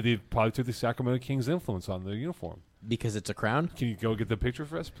I'm saying that they probably took the Sacramento Kings influence on the uniform. because it's a crown, Can you go get the picture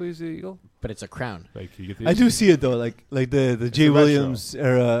for us, please, Eagle? but it's a crown. Like, can you get the I do see it though, like the Jay a retro. Williams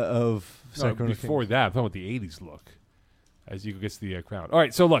era of No, Sacramento before Kings. that, I'm talking about the 80s look. As Eagle gets the crown. All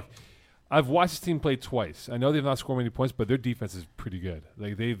right, so look, I've watched this team play twice. I know they've not scored many points, but their defense is pretty good.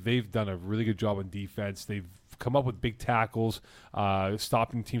 Like they've done a really good job on defense. They've come up with big tackles,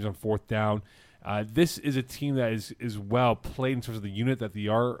 stopping teams on fourth down. This is a team that is well played in terms of the unit that they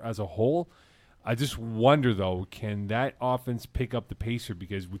are as a whole. I just wonder, though, can that offense pick up the pace here?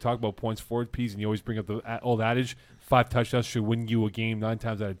 Because we talk about points forward, P's, and you always bring up the old adage, 5 touchdowns should win you a game 9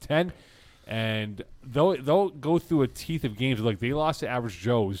 times out of 10. And they'll go through a teeth of games. Like, they lost to Average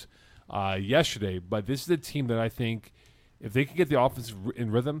Joe's yesterday, but this is a team that I think if they can get the offense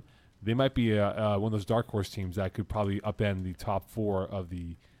in rhythm, they might be one of those dark horse teams that could probably upend the top 4 of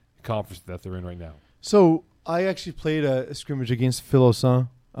the conference that they're in right now. So I actually played a scrimmage against Phil Ossan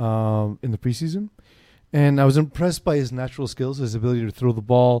in the preseason, and I was impressed by his natural skills, his ability to throw the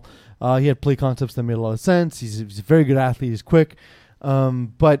ball. He had play concepts that made a lot of sense. He's a very good athlete. He's quick,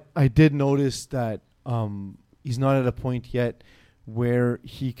 but I did notice that he's not at a point yet where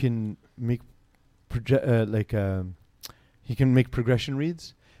he can make he can make progression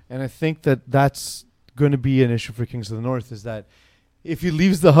reads, and I think that that's going to be an issue for Kings of the North. Is that if he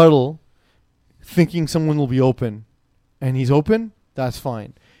leaves the huddle thinking someone will be open, and he's open, that's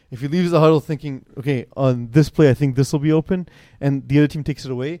fine. If he leaves the huddle thinking, okay, on this play I think this will be open, and the other team takes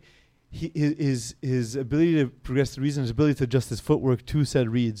it away, his ability to progress the reads and his ability to adjust his footwork to said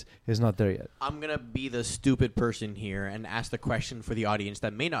reads is not there yet. I'm going to be the stupid person here and ask the question for the audience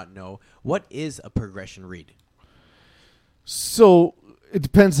that may not know. What is a progression read? So it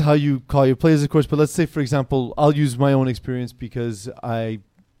depends how you call your plays, of course, but let's say, for example, I'll use my own experience because I'm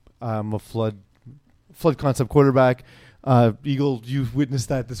a flood concept quarterback. Eagle, you've witnessed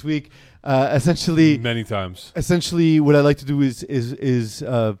that this week. Essentially, Many times. Essentially, what I like to do is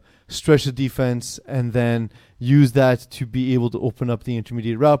stretch the defense and then use that to be able to open up the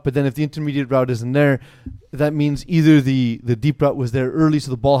intermediate route. But then if the intermediate route isn't there, that means either the deep route was there early,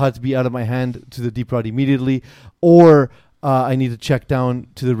 so the ball had to be out of my hand to the deep route immediately, or I need to check down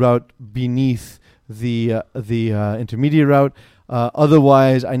to the route beneath the intermediate route.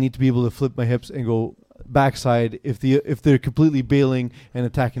 Otherwise, I need to be able to flip my hips and go backside. If they're completely bailing and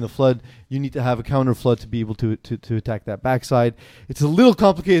attacking the flood, you need to have a counter flood to be able to attack that backside. It's a little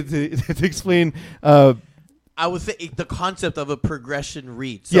complicated to explain. I would think the concept of a progression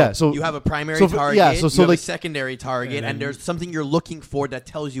read. So you have a primary so target, you have a secondary target, and there's something you're looking for that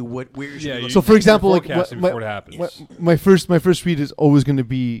tells you where you should be looking. So for example, like before it happens. my first read is always going to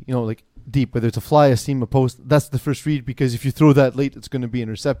be, like deep, whether it's a fly, a seam, a post. That's the first read, because if you throw that late, it's going to be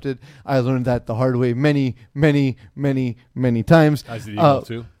intercepted. I learned that the hard way many times. As the Eagle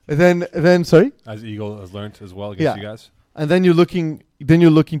too. And then sorry. As the Eagle has learned as well against you guys. And then you're looking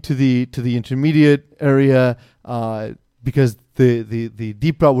to the intermediate area because the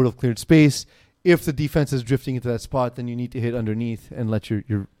deep route would have cleared space. If the defense is drifting into that spot, then you need to hit underneath and let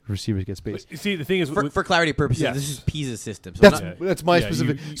your receivers get space. But you see, the thing is, for clarity purposes, yes. this is Pisa's system. So That's my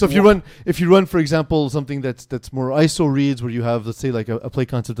specific. So if you run, for example, something that's more ISO reads, where you have, let's say, like a play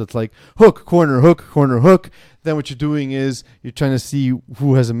concept that's like hook, corner, hook. Then what you're doing is you're trying to see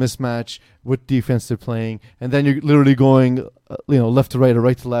who has a mismatch, what defense they're playing, and then you're literally going, left to right or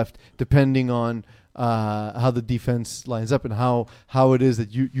right to left, depending on how the defense lines up and how it is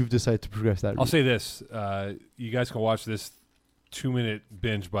that you've decided to progress that. I'll say this: you guys can watch this 2-minute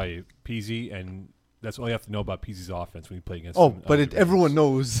binge by PZ, and that's all you have to know about PZ's offense when you play against. But everyone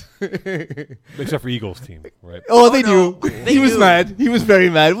knows, except for Eagles team, right? They do. He was mad. He was very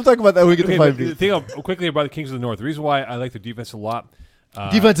mad. We'll talk about that when we get to 5 The thing quickly about the Kings of the North. The reason why I like their defense a lot.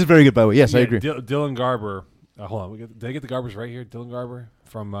 Defense is very good, by the way. Yes, I agree. Dylan Garber. Hold on. Did I get the Garbers right here? Dylan Garber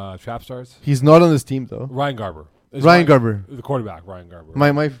from Trap Stars. He's not on this team though. Ryan Garber. Garber, the quarterback. Ryan Garber.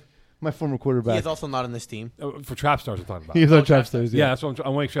 My former quarterback. He is also not on this team. For Trap Stars, we're talking about. He's on Trap Stars. Yeah, that's what I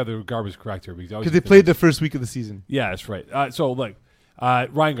want to make sure the Garber's correct here because they played the first week of the season. Yeah, that's right. So look,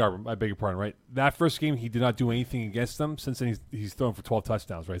 Ryan Garber, I beg your pardon, right? That first game, he did not do anything against them. Since then, he's thrown for 12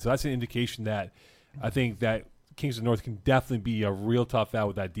 touchdowns, right? So that's an indication that I think that Kings of the North can definitely be a real tough out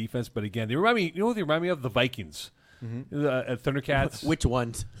with that defense. But again, they remind me. You know what they remind me of? The Vikings. Mm-hmm. Thundercats. Which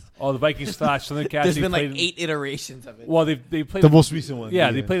ones? Oh, the Vikings / Thundercats. There's been like 8 iterations of it. Well, they played the most recent one.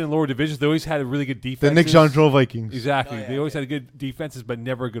 Yeah, they played in lower divisions. They always had a really good defense. The Nick Jean-Jean Vikings. Exactly. They always had good defenses, but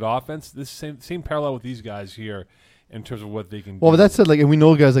never a good offense. This same parallel with these guys here in terms of what they can do. Well, but that said, and we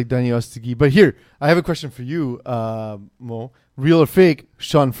know guys like Danny Ostigi. But here, I have a question for you, Mo. Real or fake?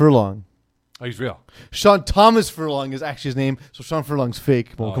 Sean Furlong. Oh, he's real. Sean Thomas Furlong is actually his name, so Sean Furlong's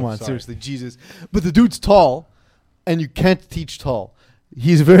fake. Well, come on, sorry. seriously, Jesus. But the dude's tall. and you can't teach tall.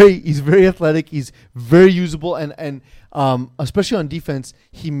 He's very athletic. He's very usable, and especially on defense,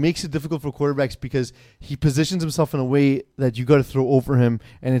 he makes it difficult for quarterbacks because he positions himself in a way that you got to throw over him,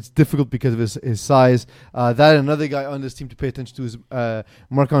 and it's difficult because of his size. That another guy on this team to pay attention to is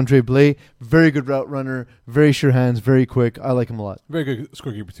Marc-Andre Blais. Very good route runner, very sure hands, very quick. I like him a lot. Very good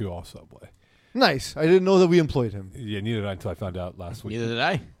scorekeeper too, also. Blais. Nice. I didn't know that we employed him. Yeah, neither did I until I found out last week. Neither did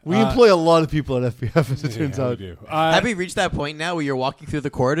I. We employ a lot of people at FBF, as it turns Yeah, we out. do. Have we reached that point now where you're walking through the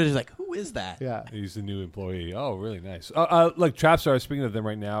corridor? It's like, who is that? Yeah. He's the new employee. Oh, really nice. Look, Trapstar, speaking of them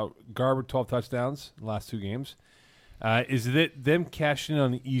right now, Garber 12 touchdowns in the last 2 games. Is it them cashing in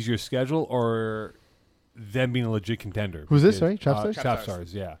on the easier schedule or them being a legit contender? Who's this, Because, sorry? Trapstars?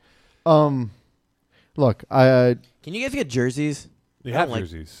 Trapstars, yeah. Look, I Can you guys get jerseys? They I have don't like-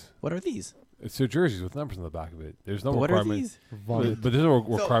 jerseys. What are these? It's their jerseys with numbers on the back of it. There's no What are requirement. these? vomit. But there's no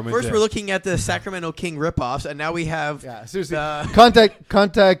So requirement. first, yeah. we're looking at the Sacramento King ripoffs, and now we have Yeah, seriously. the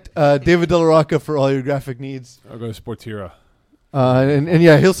Contact David De La Rocca for all your graphic needs. I'll go to Sportira. And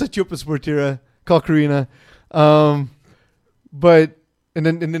yeah, he'll set you up with Sportira. Call Karina. But and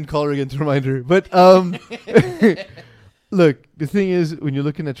then call her again to remind her. But look, the thing is, when you're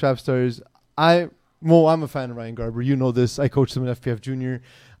looking at Trapstars, I'm a fan of Ryan Garber. You know this. I coached him in FPF Junior.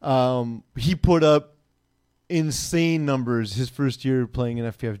 He put up insane numbers his first year playing in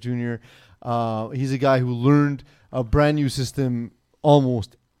FPF Junior. He's a guy who learned a brand new system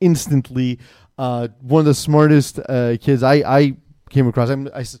almost instantly. One of the smartest kids I came across.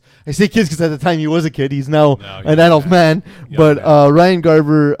 I say kids because at the time he was a kid. He's now an adult man. But Ryan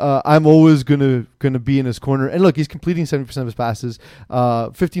Garber, I'm always gonna be in his corner. And look, he's completing 70% of his passes,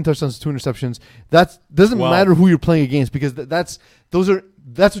 15 touchdowns, 2 interceptions. That doesn't matter who you're playing against because that's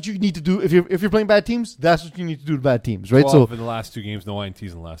what you need to do if you're playing bad teams. That's what you need to do to bad teams, right? 12 Oh. in the last 2 games, no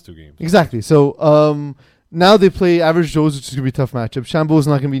INTs in the last 2 games. Exactly. So now they play Average Joe's, which is going to be a tough matchup. Shambo is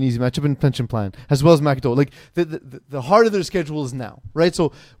not going to be an easy matchup, and Pension Plan, as well as McDowell. Like, the heart of their schedule is now, right?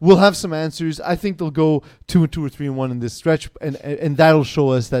 So we'll have some answers. I think they'll go 2-2 or 3-1 in this stretch, and that'll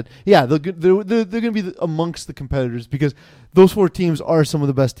show us that, yeah, they're going to be amongst the competitors because those 4 teams are some of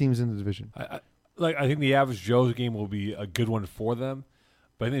the best teams in the division. I think the Average Joe's game will be a good one for them.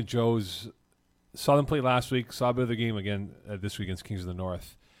 But I think Joe's saw them play last week, saw a bit of the game again this week against Kings of the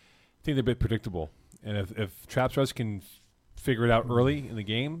North. I think they're a bit predictable. And if Trapstars can figure it out early in the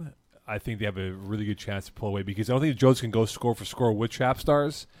game, I think they have a really good chance to pull away because I don't think the Joes can go score for score with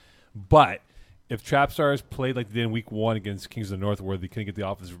Trapstars. But if Trapstars played like they did in week 1 against Kings of the North where they couldn't get the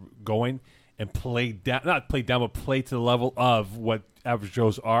offense going and play down, not play down, but play to the level of what Average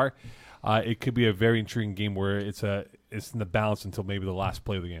Joes are, it could be a very intriguing game where it's in the balance until maybe the last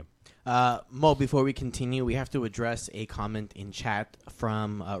play of the game. Mo, before we continue, we have to address a comment in chat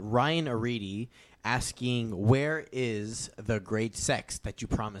from Ryan Aridi asking, where is the great sex that you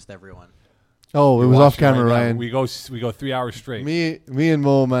promised everyone? Oh, it was off camera, Ryan. We go 3 hours straight. Me and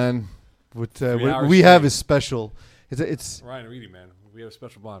Mo, man, what 3 hours we have straight. is special. It's Ryan Reedy, man. We have a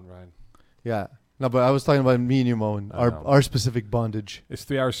special bond, Ryan. yeah. No, but I was talking about me and you, Mo, and I know. our specific bondage. It's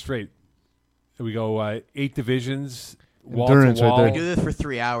 3 hours straight. We go 8 divisions, wall Endurance to right wall. there. We do this for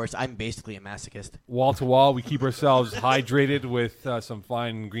 3 hours. I'm basically a masochist. Wall to wall. We keep ourselves hydrated with some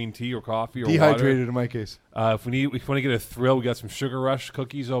fine green tea or coffee or Dehydrated in my case. water. If we want to get a thrill, we got some Sugar Rush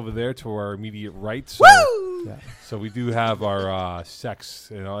cookies over there to our immediate right. So, Woo! Yeah. so we do have our sex.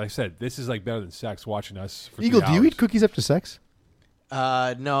 You know, like I said, this is like better than sex. Watching us for Eagle, 3 do you hours. eat cookies after sex?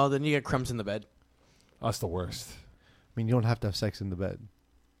 No, then you get crumbs in the bed. That's the worst. I mean, you don't have to have sex in the bed.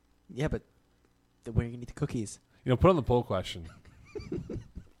 Yeah, but where are you going to eat the cookies? You know, put on the poll question.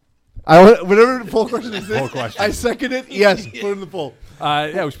 Whatever the poll question is, Poll question. I second it. Yes, put it in the poll.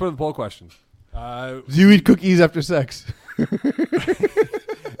 Yeah, we should put on the poll question. Do you eat cookies after sex?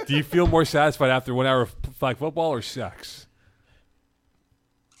 Do you feel more satisfied after 1 hour of flag football or sex?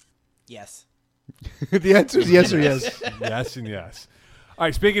 Yes. The answer is yes or yes. Yes and yes. All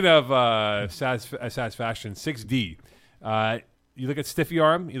right, speaking of satisfaction, 6D. You look at Stiffy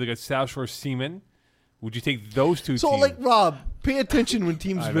Arm, you look at South Shore Seaman. Would you take those two So, teams? like, Rob, pay attention when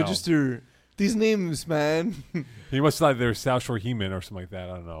teams I know. register these names, man. He must have thought they were South Shore He-Man or something like that.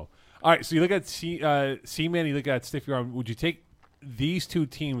 I don't know. All right, so you look at Seaman, you look at Stiffy Arm. Would you take these 2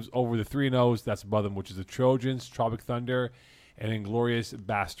 teams over the 3-0s that's above them, which is the Trojans, Tropic Thunder, and Inglorious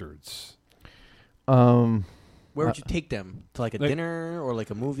Bastards? Where would you take them? To like a Like- dinner or like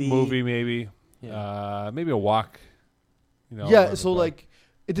a movie? Movie, maybe. Yeah. Maybe a walk. You know, Yeah, whatever, so, but- like,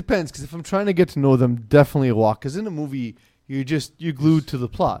 it depends. Because if I'm trying to get to know them, definitely a walk. Because in a movie, you're glued to the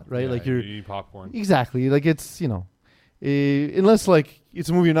plot, right? Yeah, like, you you're... eat popcorn. Exactly. Like, it's, unless like it's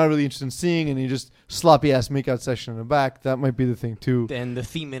a movie you're not really interested in seeing and you just sloppy ass makeout session in the back, that might be the thing too. Then the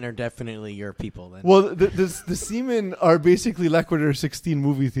Seamen are definitely your people. Then. Well, the Seamen are basically L'Equateur 16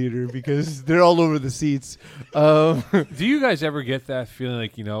 movie theater because they're all over the seats. Do you guys ever get that feeling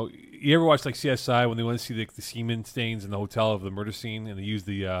like, you know, you ever watch like CSI when they want to see the semen stains in the hotel of the murder scene and they use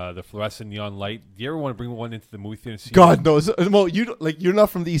the fluorescent neon light? Do you ever want to bring one into the movie theater and see God it? knows. Well, you're not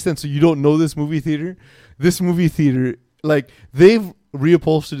from the East End, so you don't know this movie theater. This movie theater, like they've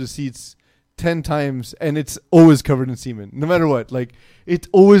reupholstered the seats 10 times and it's always covered in semen, no matter what. Like it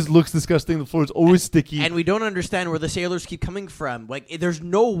always looks disgusting. The floor is always sticky. And we don't understand where the sailors keep coming from. Like there's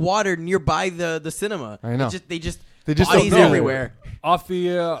no water nearby the cinema. I know. They just don't bodies know. everywhere. Off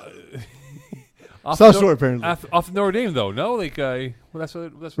the South Shore, apparently. off Notre Dame though, no, like well, that's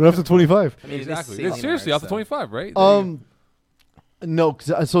what Right after 25. I mean, it is exactly. Safety Seriously, Mart, off the so. 25, right? No,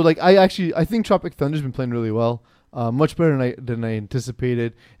 so like I think Tropic Thunder's been playing really well, much better than I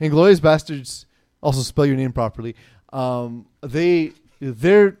anticipated. Inglourious Bastards, also spell your name properly.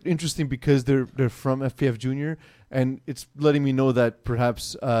 They're interesting because they're from FPF Junior, and it's letting me know that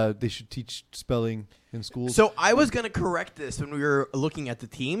perhaps they should teach spelling in schools. So I was gonna correct this when we were looking at the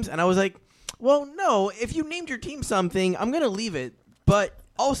teams, and I was like, "Well, no. If you named your team something, I'm gonna leave it, but."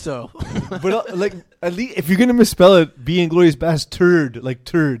 Also, But like at least if you're gonna misspell it, be Inglourious Bastard, like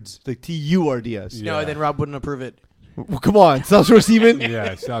turds, like TURDS. Yeah. no, then Rob wouldn't approve it. Well, come on, South Shore Seaman.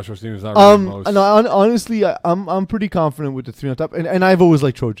 Yeah, South Shore Steam is not really the most. No, honestly, I'm pretty confident with the three on top, and I've always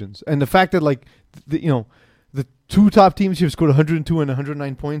liked Trojans, and the fact that like the two top teams here have scored 102 and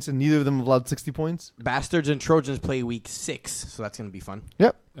 109 points, and neither of them have allowed 60 points. Bastards and Trojans play week 6, so that's gonna be fun.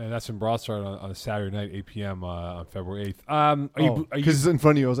 Yep. And that's in Broadside on a Saturday night, 8 p.m. On February 8th. Are you? Because it's in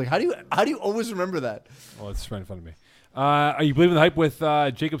front of you. I was like, how do you always remember that? Well, it's right in front of me. Are you believing the hype with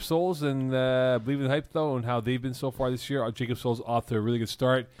Jacob Souls and believing the hype though and how they've been so far this year? Jacob Souls off to a really good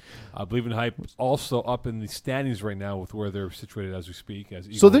start. Believing the hype also up in the standings right now with where they're situated as we speak. As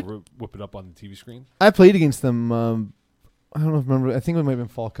So Eagle whip it up on the TV screen. I played against them. I don't know if I remember. I think it might have been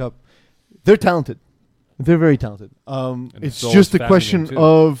Fall Cup. They're talented. They're very talented. It's Souls just a fapping question them, too.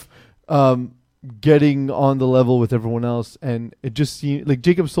 of getting on the level with everyone else, and it just seems like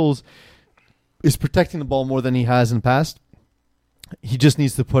Jacob Souls is protecting the ball more than he has in the past. He just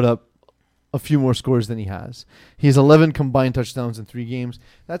needs to put up a few more scores than he has. He has 11 combined touchdowns in 3 games.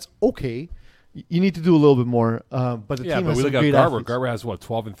 That's okay. You need to do a little bit more. But the team But has we some look at great Garber. athletes. Garber has what,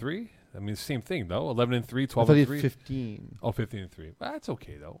 12-3? I mean, same thing though. 11-3, I 12-3. thought he had 15. Oh, 15-3. Well, that's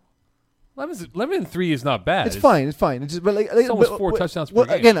okay though. 11-3 is not bad. It's fine. It's fine. It's just, but like, It's almost but- 4 but- touchdowns per Well,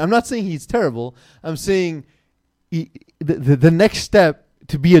 game. again, I'm not saying he's terrible. I'm saying the next step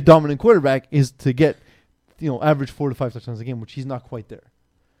to be a dominant quarterback is to get average 4 to 5 touchdowns a game, which he's not quite there,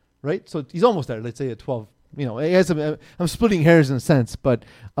 right? So he's almost there. Let's say at 12. He has I'm splitting hairs in a sense, but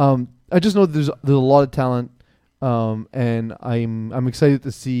I just know that there's a lot of talent, and I'm excited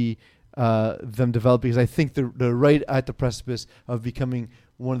to see them develop because I think they're right at the precipice of becoming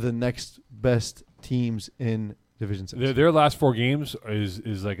one of the next best teams in Division 6. Their last 4 games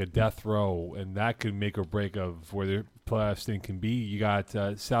is like a death row, and that could make or break of where their playoff thing can be. You got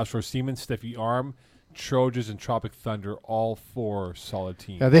South Shore Seaman, Steffi Arm, Trojans, and Tropic Thunder, all 4 solid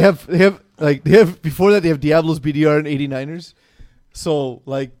teams. Yeah, they have before that they have Diablos, BDR, and 89ers. So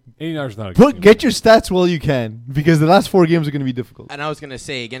 89ers not a good team. get your stats while you can because the last 4 games are going to be difficult. And I was gonna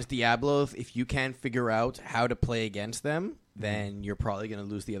say against Diablos, if you can't figure out how to play against them, then you're probably gonna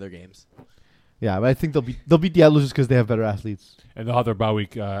lose the other games. Yeah, but I think they'll beat Diablos just because they have better athletes. And they'll have their bye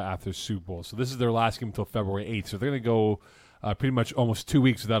week after Super Bowl. So this is their last game until February 8th. So they're going to go pretty much almost 2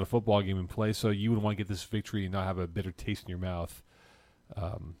 weeks without a football game in play. So you would want to get this victory and not have a bitter taste in your mouth,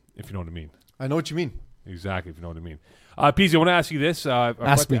 if you know what I mean. I know what you mean. Exactly, if you know what I mean. PZ, I want to ask you this. I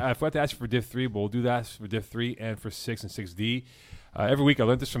Ask me. forgot to ask you for Div 3, but we'll do that for Div 3 and for 6 and 6D. Every week, I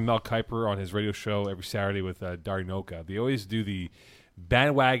learned this from Mel Kiper on his radio show every Saturday with Dari Noka. They always do the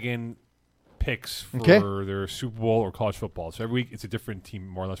bandwagon picks for their Super Bowl or college football. So every week, it's a different team,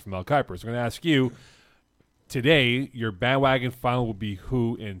 more or less, from Mel Kiper. So I'm going to ask you, today, your bandwagon final will be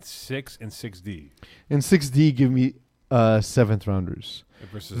who in 6 and 6D? In 6D, give me 7th rounders.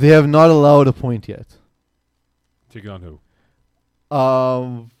 Versus They have not allowed a point yet. taking on who?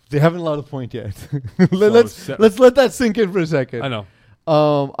 They haven't allowed a point yet. So let's let that sink in for a second. I know.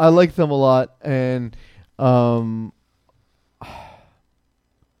 I like them a lot, and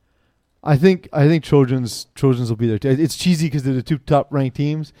I think Trojans will be there too. It's cheesy because they're the 2 top ranked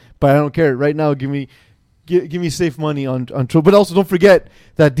teams, but I don't care. Right now, give me safe money on Trojans. But also, don't forget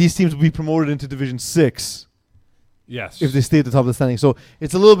that these teams will be promoted into Division 6 Yes. if they stay at the top of the standing. So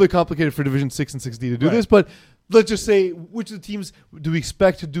it's a little bit complicated for Division 6 and 6D to do Right. this, but let's just say, which of the teams do we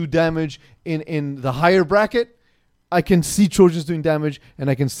expect to do damage in the higher bracket? I can see Trojans doing damage, and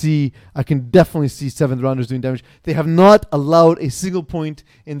I can definitely see 7th rounders doing damage. They have not allowed a single point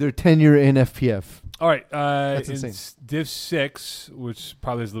in their tenure in FPF. All right. That's in insane. Div 6, which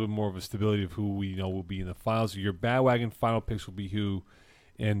probably has a little bit more of a stability of who we know will be in the finals, your bandwagon final picks will be who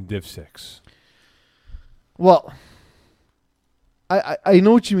in Div 6? Well, I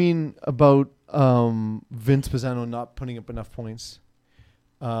know what you mean about Vince Pisano not putting up enough points,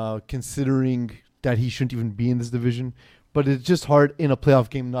 considering that he shouldn't even be in this division. But it's just hard in a playoff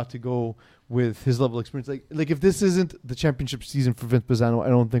game not to go with his level of experience. Like if this isn't the championship season for Vince Pisano, I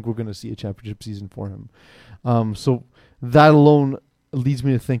don't think we're going to see a championship season for him. So that alone leads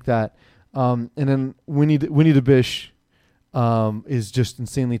me to think that. And then Winnie the Bish is just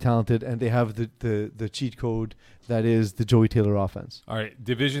insanely talented, and they have the cheat code that is the Joey Taylor offense. All right,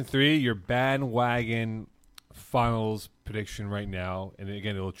 Division 3, your bandwagon finals prediction right now, and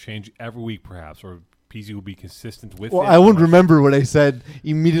again, it'll change every week perhaps, or PZ will be consistent with Well, it. I won't remember what I said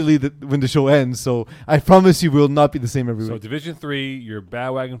immediately when the show ends, so I promise you will not be the same every So week. Division 3, your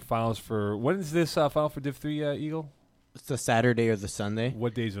bandwagon finals for, when is this final for Div 3, Eagle? It's the Saturday or the Sunday,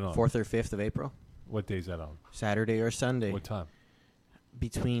 What day is it on? 4th or 5th of April. What day is that on? Saturday or Sunday, What time?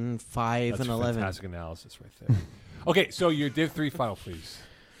 between 5 That's and 11. fantastic analysis right there. Okay, so your Div 3 final, please.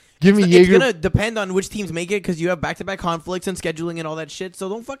 Give me It's Jaeger. gonna depend on which teams make it because you have back-to-back conflicts and scheduling and all that shit. So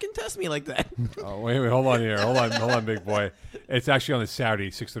don't fucking test me like that. Oh, wait, hold on here. Hold on, big boy. It's actually on a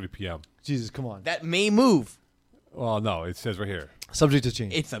Saturday, 6:30 p.m. Jesus, come on. That may move. Well, no, it says right here. Subject to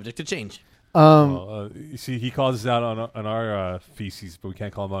change. It's subject to change. Well, you see, he calls us out on our feces, but we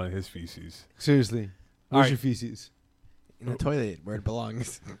can't call him out on his feces. Seriously. All Where's right. your feces? In the toilet where it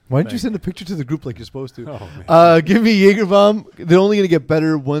belongs. Why didn't you Thank send a picture to the group like you're supposed to? Oh, man. Give me Jaegerbomb. They're only going to get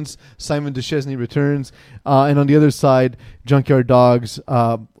better once Simon DeChesney returns. And on the other side, Junkyard Dogs.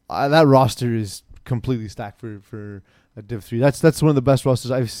 That roster is completely stacked for a Div 3. That's one of the best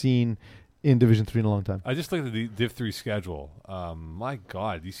rosters I've seen in Division 3 in a long time. I just looked at the Div 3 schedule. My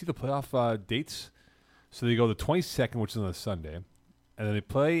God, do you see the playoff dates? So they go the 22nd, which is on a Sunday, and then they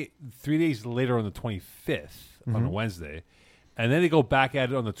play 3 days later on the 25th on a Wednesday, and then they go back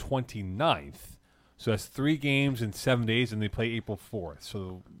at it on the 29th. So that's 3 games in 7 days, and they play April 4th.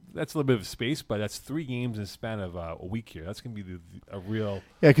 So that's a little bit of space, but that's 3 games in the span of a week here. That's going to be a real...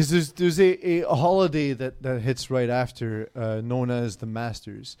 Yeah, because there's a holiday that hits right after, known as the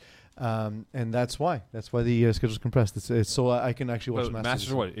Masters. And that's why the schedule's compressed. It's so I can actually watch the Masters.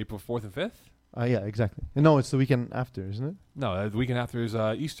 Masters are what, April 4th and 5th? Yeah, exactly. And no, it's the weekend after, isn't it? No, the weekend after is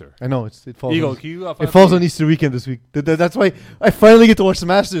Easter. I know it falls. Eagle, on, can you, it falls on Easter weekend this week. That's why I finally get to watch the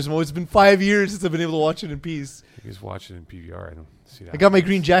Masters. Mo. It's been 5 years since I've been able to watch it in peace. You guys watch it in PVR. I don't see that. I got my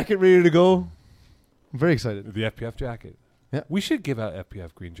green jacket ready to go. I'm very excited. The FPF jacket. Yeah. We should give out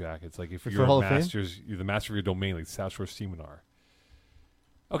FPF green jackets. Like if For you're Hall a of Fame? masters, you're the master of your domain, like South Shore Seminar.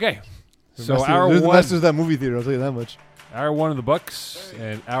 Okay. The So Masters- hour they're the one, Masters of that movie theater. I'll tell you that much. hour 1 of the books,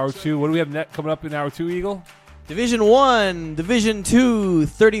 and hour 2. What do we have coming up in hour 2, Eagle? Division 1, Division 2,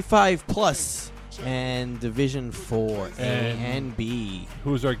 35 plus, and Division 4, A and B.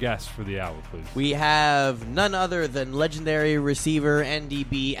 Who's our guest for the hour, please? We have none other than legendary receiver,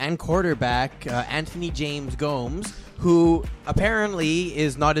 NDB, and quarterback Anthony James Gomes, who apparently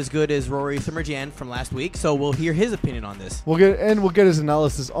is not as good as Rory Thimmerjan from last week, so we'll hear his opinion on this. We'll get his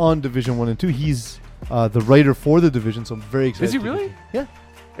analysis on Division 1 and 2. He's the writer for the division, so I'm very excited. Is he to really? get- Yeah.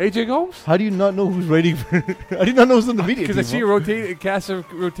 AJ Gomes? How do you not know who's writing for? How do you not know who's on the media? Because I team, see Mo? a cast of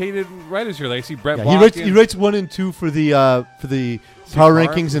rotated writers here. Like I see Brett Yeah, Block. he writes 1 and 2 for the power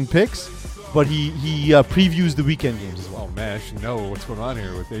rankings and picks, but he previews the weekend games as well. Oh, man, I should know what's going on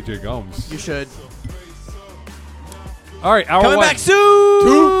here with AJ Gomes. You should. All right, hour Coming 1. back soon!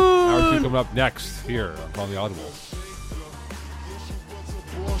 Hour 2 coming up next here on the Audible.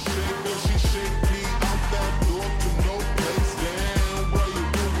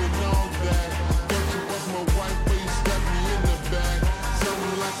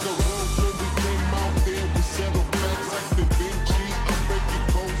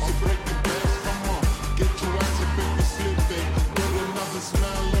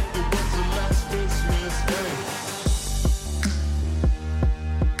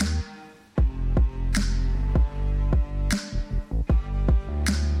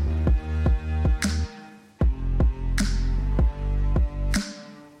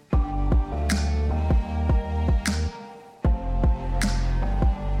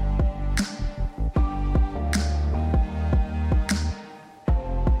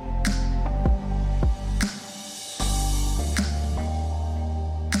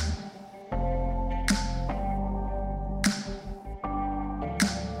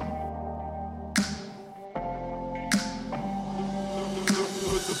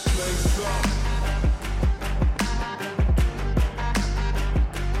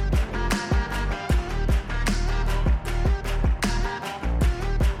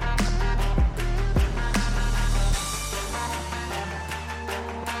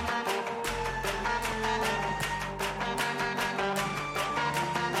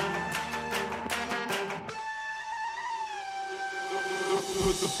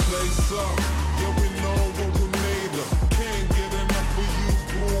 the place up. Yeah, we know what we made of. Can't get enough of you,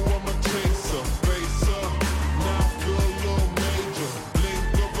 boo. I'm a chaser. Face up, now I feel a little major.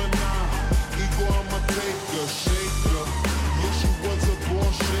 Blink of an eye, ego I'ma take her. Shaker, yeah, she was a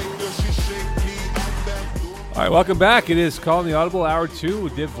born shaker. She shake me out that door. All right, welcome back. It is Calling the Audible, Hour 2,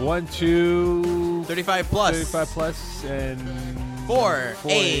 Div 1 to 35 plus. 35 plus, and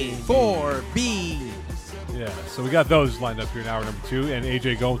 4A, 4B. Yeah, so we got those lined up here in hour number 2, and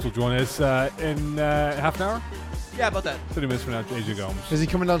AJ Gomes will join us in half an hour? Yeah, about that. 30 minutes from now, AJ Gomes. Is he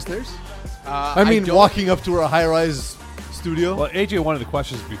coming downstairs? I mean, don't- walking up to our high-rise studio. Well, AJ wanted the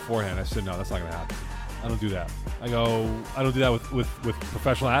questions beforehand. I said, no, that's not going to happen. I don't do that. I don't do that with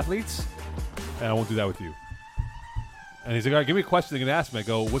professional athletes, and I won't do that with you. And he's like, all right, give me a question they're going to ask me. I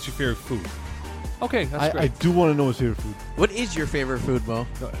go, what's your favorite food? Okay, that's I great. do want to know his favorite food. What is your favorite food, Mo?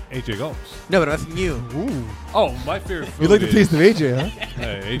 No, AJ Gomes. No, but I'm asking you. Ooh. Oh, my favorite food You like the is- taste of AJ, huh?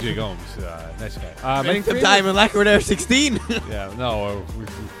 Hey, AJ Gomes, nice guy. My Spending some favorite- time in Lacquer Air 16. Yeah, no,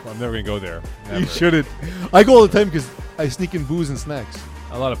 I'm never going to go there. You Never. shouldn't. I go all the time because I sneak in booze and snacks.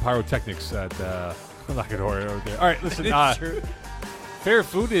 A lot of pyrotechnics at Lacador over there. All right, listen. It's true. Favorite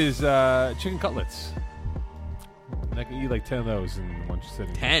food is chicken cutlets. And I can eat like 10 of those in one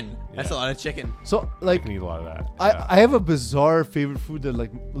sitting. 10. That's Yeah. a lot of chicken. So, I like, can eat a lot of that. I have a bizarre favorite food that,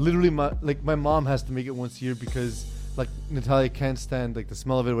 like, literally my mom has to make it once a year because, like, Natalia can't stand, like, the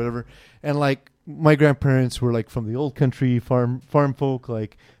smell of it or whatever. And, like, my grandparents were, like, from the old country, farm folk.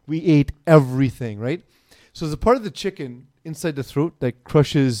 Like, we ate everything, right? So there's a part of the chicken inside the throat that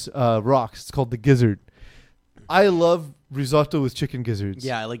crushes rocks. It's called the gizzard. I love risotto with chicken gizzards.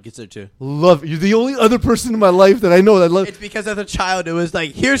 Yeah, I like gizzard too. Love it. You're the only other person in my life that I know that love. It's because as a child, it was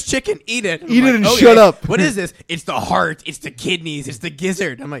like, here's chicken, eat it. Eat I'm it and like, shut up. What is this? It's the heart. It's the kidneys. It's the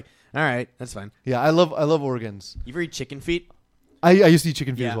gizzard. I'm like, all right, that's fine. Yeah, I love organs. You ever eat chicken feet? I used to eat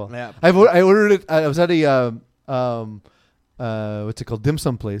chicken feet Yeah, as well. yeah. I ordered it. I was at a what's it called, dim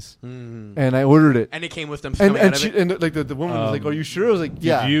sum place, Mm. and I ordered it. And it came with them And coming out of she, it. and like the woman was like, "Are you sure?" I was like,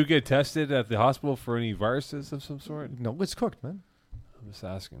 "Yeah." Did you get tested at the hospital for any viruses of some sort? No, it's cooked, man. I'm just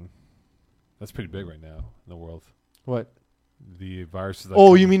asking. That's pretty big right now in the world. What? The viruses. That Oh,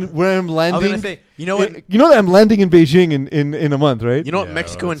 come- you mean where I'm I was landing? gonna say, you know what? You know that I'm landing in Beijing in a month, right? You know what Yeah,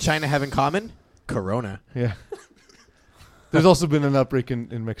 Mexico and that's- China have in common? Corona. Yeah. There's also been an outbreak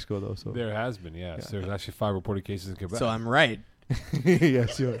in Mexico though. So There has been, yes. Yeah. There's actually 5 reported cases in Quebec. So I'm right.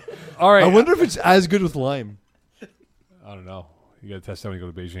 yes, you are. All right. I wonder if it's as good with lime. I don't know. You got to test that when you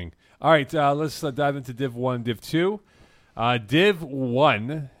go to Beijing. All right, let's dive into Div 1, Div 2. Div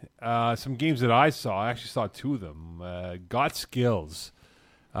 1, some games that I saw. I actually saw 2 of them. Got Skills.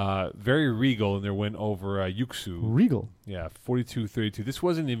 Very regal in their win over Yuxu. Regal. Yeah, 42-32. This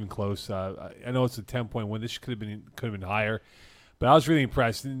wasn't even close. I know it's a 10-point win. This could have been higher. But I was really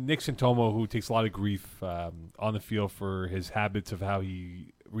impressed. Nick Santomo, who takes a lot of grief on the field for his habits of how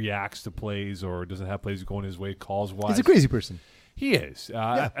he reacts to plays or doesn't have plays going his way calls-wise. He's a crazy person. He is.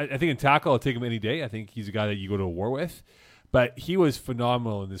 I think in tackle, I'll take him any day. I think he's a guy that you go to war with. But he was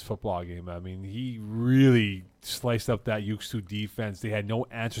phenomenal in this football game. I mean, he really sliced up that Yuxu defense. They had no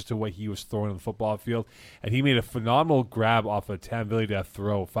answers to what he was throwing on the football field. And he made a phenomenal grab off a Tam Vilideath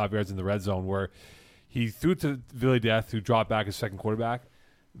throw 5 yards in the red zone where he threw to Vilideath, who dropped back as second quarterback.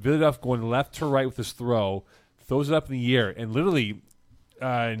 Vilideath going left to right with his throw, throws it up in the air, and literally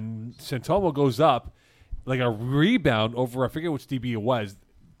Santomo goes up like a rebound over, I forget which DB it was.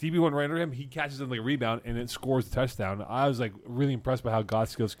 DB went right under him. He catches him like a rebound, and it scores the touchdown. I was like really impressed by how God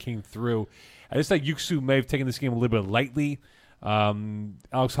Skills came through. I just like Yuxu may have taken this game a little bit lightly.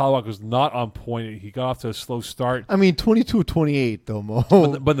 Alex Holloway was not on point. He got off to a slow start. I mean, 22-28 though, Mo.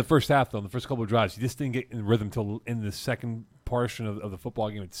 But in the first half, though, in the first couple of drives, he just didn't get in rhythm until in the second portion of the football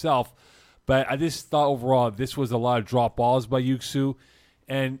game itself. But I just thought overall this was a lot of drop balls by Yuxu,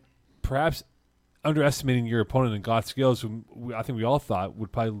 and perhaps underestimating your opponent in God Skills, who I think we all thought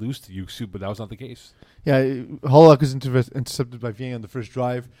would probably lose to Yuxu, but that was not the case. Yeah, Holloway was intercepted by Vieng on the first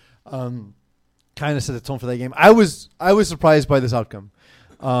drive. Kind of set the tone for that game. I was surprised by this outcome.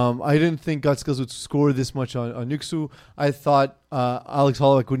 I didn't think God Skills would score this much on Yuxu. I thought Alex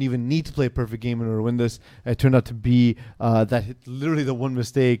Holloway wouldn't even need to play a perfect game in order to win this. It turned out to be that literally the one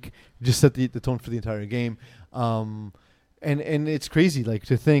mistake just set the tone for the entire game. And it's crazy, like,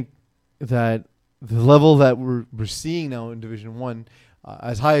 to think that the level that we're seeing now in Division 1,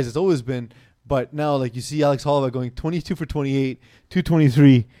 as high as it's always been, but now, like, you see Alex Holloway going 22 for 28,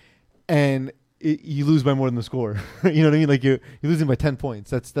 223, and you lose by more than the score. You know what I mean? Like, you're losing by 10 points.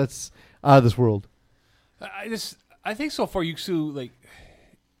 That's out of this world. I think so far Yuxu, like,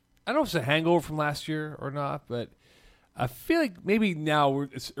 I don't know if it's a hangover from last year or not, but I feel like maybe now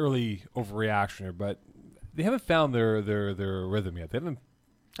it's early overreaction here, but they haven't found their rhythm yet. They haven't.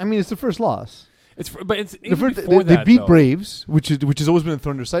 I mean, it's the first loss. But it's The even first, before they that, beat though. Braves, which has always been a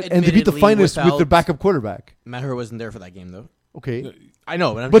thorn in their side, and they beat the Admittedly, finalists with their without- backup quarterback. Matt Hur wasn't there for that game, though. Okay, I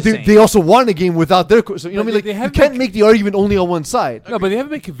know, but I'm but just saying. they also won a game without their. So you know But what I mean? they Like you haven't can't been- make the argument only on one side. No, but they haven't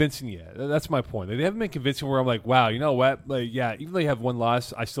been convincing yet. That's my point. They haven't been convincing where I'm like, wow, you know what? Like, yeah, even though they have one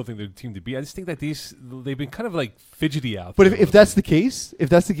loss, I still think they're the team to beat. I just think that they've been kind of like fidgety out But there. if that's the case,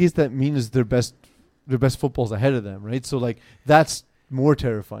 that means their best football's ahead of them, right? So like that's more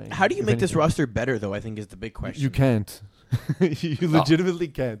terrifying. How do you if make this anything. roster better, though? I think is the big question. You can't. You legitimately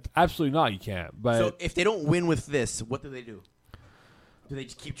can't. Absolutely not. You can't. But So if they don't win with this, what do they do? Do they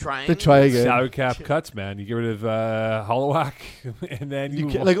just keep trying? They try again. salary cap cuts, man. You get rid of Hollowak, and then You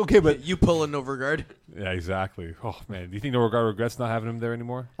can't, like okay, but You pull a Novergaard. yeah, exactly. Oh man, do you think Norgard regrets not having him there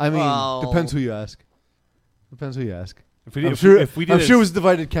anymore? I mean, Well- depends who you ask. Depends who you ask. If we I'm did, sure. if we did I'm a- sure it was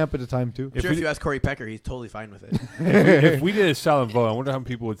divided camp at the time too. if Sure, we if you ask Corey Pecker, he's totally fine with it. if we did a silent vote, I wonder how many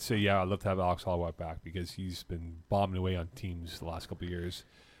people would say, "Yeah, I'd love to have Alex Holloway back," because he's been bombing away on teams the last couple of years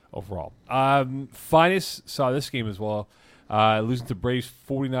overall. Finest saw this game as well, losing to Braves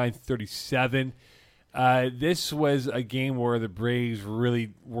 49-37. This was a game where the Braves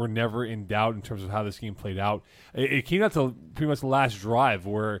really were never in doubt in terms of how this game played out. It came out to pretty much the last drive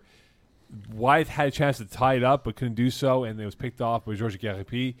where Wyeth had a chance to tie it up but couldn't do so, and it was picked off by Georges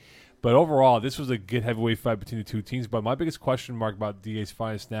Garipi. But overall, this was a good heavyweight fight between the two teams. But my biggest question mark about DA's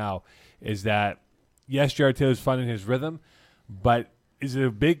Finest now is that, yes, Jared Taylor's finding his rhythm, but is it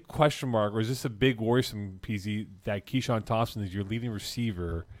a big question mark, or is this a big worrisome, PZ, that Keyshawn Thompson is your leading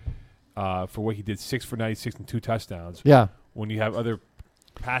receiver for what he did, 6 for 96 and 2 touchdowns, Yeah. when you have other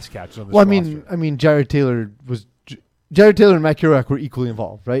pass catches on this Well, roster? I mean, Jared Taylor and Matt Kerouac were equally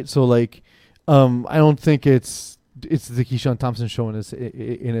involved, right? So like, I don't think it's the Keyshawn Thompson show in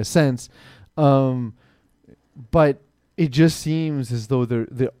a sense, but it just seems as though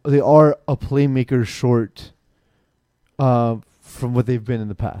they are a playmaker short from what they've been in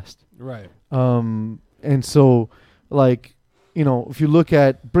the past. Right. And so, like, you know, if you look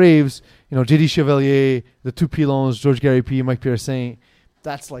at Braves, you know, JD Chevalier, the two Pilons, George Gary P, Mike Pierre Saint,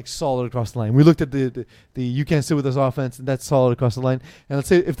 that's like solid across the line. We looked at the You Can't Sit With Us offense, and that's solid across the line. And let's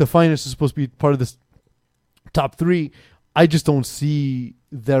say if the Finest is supposed to be part of this top three, I just don't see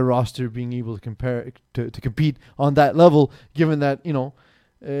their roster being able to compete on that level, given that, you know,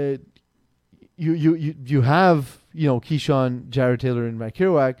 you have, you know, Keyshawn, Jared Taylor, and Matt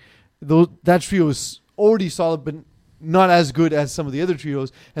Kerouac. That trio is already solid, but not as good as some of the other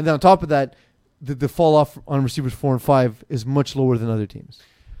trios. And then on top of that, the fall off on receivers 4 and 5 is much lower than other teams.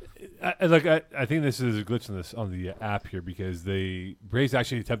 I think this is a glitch on the app here, because the Braves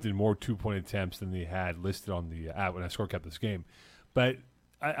actually attempted more 2-point attempts than they had listed on the app when I score kept this game. But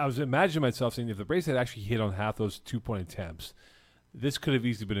I was imagining myself saying, if the Braves had actually hit on half those 2-point attempts, this could have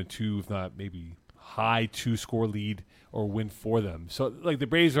easily been a 2, if not maybe high 2-score lead or win for them. So like the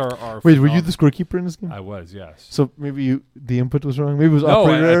Braves are Wait, were you the scorekeeper in this game? I was, yes. So maybe the input was wrong. Maybe it was No,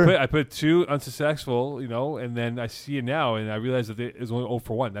 operator error. I put 2 unsuccessful, you know, and then I see it now, and I realize that it was only 0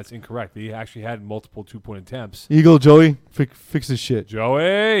 for 1. That's incorrect. They actually had multiple 2-point attempts. Eagle Joey, fix his shit.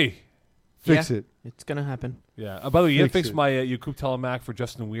 Joey! Fix Yeah. it. It's gonna happen. Yeah. By the way, you Fix fix it. my Yakub Telemac for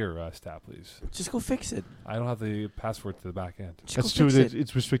Justin Weir stat, please. Just go fix it. I don't have the password to the back end. Just That's go true. fix That it.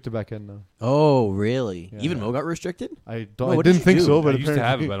 it's restricted back end now. Oh, really? Yeah. Even Mo got restricted? I Well, I what did didn't you think do? so, but I used to have it,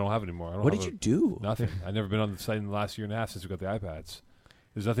 apparently- but I don't have it anymore. I don't What have did you do? Nothing. I've never been on the site in the last year and a half since we got the iPads.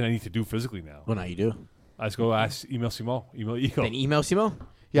 There's nothing I need to do physically now. Well, now you do. I just go email Simon, email Eco. Then email Simo.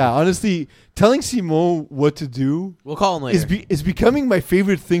 Yeah, honestly, telling Simon what to do We'll call him later. is becoming my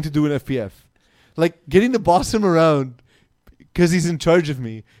favorite thing to do in FPF. Like getting to boss him around because he's in charge of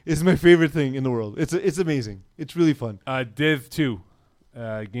me is my favorite thing in the world. It's amazing. It's really fun. Div 2.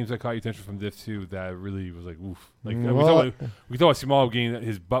 Games that caught your attention from Div 2 that really was like, oof. Like Well- we thought Simon getting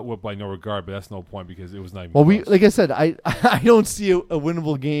his butt whipped by no regard, but that's no point because it was not even Well, close. like I said, I don't see a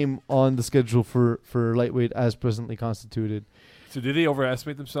winnable game on the schedule for lightweight as presently constituted. So did they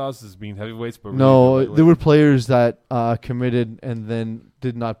overestimate themselves as being heavyweights? But really No, they're there were lightweight? players that committed and then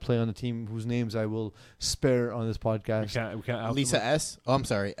did not play on the team whose names I will spare on this We podcast. can't out Lisa them. S. Oh, I'm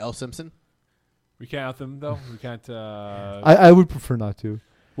sorry. L. Simpson. We can't out them though. We can't. I would prefer not to.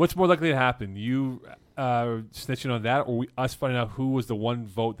 What's more likely to happen? You snitching on that, or us finding out who was the one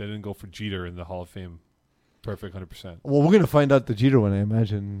vote that didn't go for Jeter in the Hall of Fame? Perfect, 100%. Well, we're gonna find out the Jeter one, I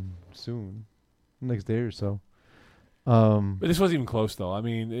imagine, soon, next day or so. But this wasn't even close, though. I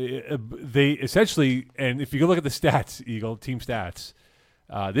mean, they essentially, and if you go look at the stats, Eagle team stats,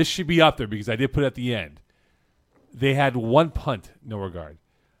 this should be up there because I did put it at the end. They had one punt, no regard.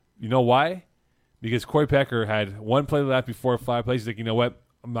 You know why? Because Corey Pecker had one play left before 5 plays. He's like, you know what?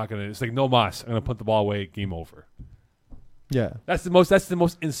 I'm not gonna. It's like no mas. I'm gonna punt the ball away. Game over. Yeah. That's the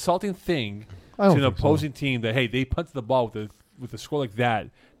most insulting thing I don't to an think so. opposing team. That hey, they punted the ball with a score like that,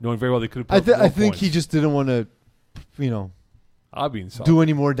 knowing very well they could have. I think he just didn't want to, I'll be insulted. do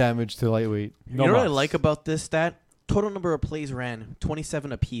any more damage to lightweight. No you know what I mas. like about this stat? Total number of plays ran,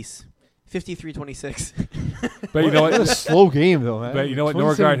 27 apiece. 53-26. But you know What a what? slow game though, man. But you know what?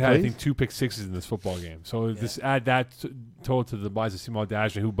 27 Norgard had, I plays? think, 2 pick sixes in this football game. So just add that total to the demise of Simon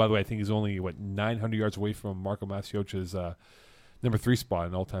Dajna, who, by the way, I think is only 900 yards away from Marco Masiocha's number 3 spot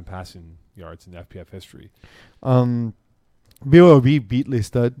in all-time passing yards in FPF history. BYOB beat Les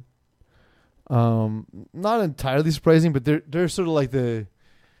Stud. Not entirely surprising, but they're sort of like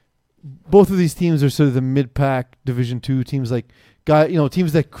both of these teams are sort of the mid-pack Division 2 teams, like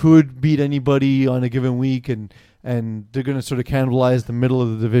teams that could beat anybody on a given week, and they're going to sort of cannibalize the middle of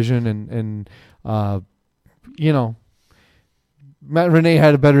the division, and Matt Rene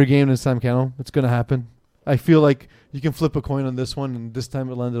had a better game than Sam Cannell. It's going to happen. I feel like you can flip a coin on this one, and this time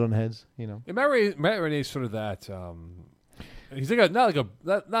it landed on heads. Yeah, Matt Rene is sort of that. He's like not a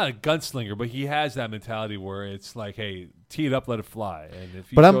gunslinger, but he has that mentality where it's like, hey, tee it up, let it fly. And if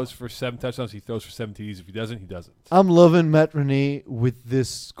he throws for 7 touchdowns, he throws for 7 TDs. If he doesn't, he doesn't. I'm loving Matt Rene with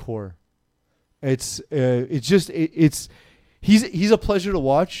this core. He's a pleasure to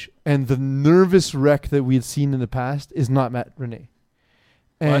watch, and the nervous wreck that we had seen in the past is not Matt Rene.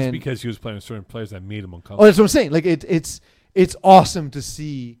 Well, that's And because he was playing with certain players that made him uncomfortable. that's what I'm saying. Like it's awesome to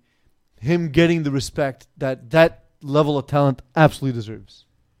see him getting the respect that level of talent absolutely deserves.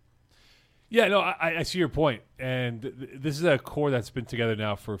 Yeah, no, I see your point. And this is a core that's been together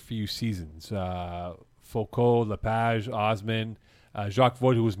now for a few seasons. Foucault, Lepage, Osman, Jacques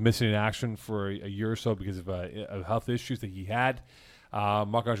Voigt, who was missing in action for a year or so because of health issues that he had.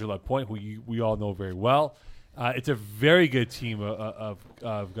 Marc-Andre Lapointe, who we all know very well. It's a very good team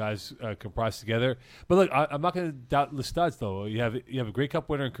of guys comprised together. But look, I'm not going to doubt the studs though. You have a Grey Cup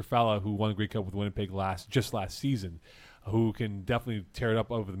winner in Kerfella who won a Grey Cup with Winnipeg last season, who can definitely tear it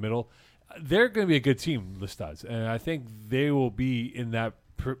up over the middle. They're going to be a good team, the studs, and I think they will be in that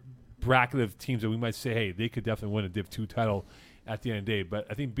bracket of teams that we might say, hey, they could definitely win a Div 2 title at the end of the day. But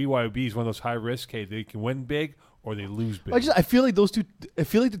I think BYOB is one of those high risk. Hey, they can win big or they lose big. I feel like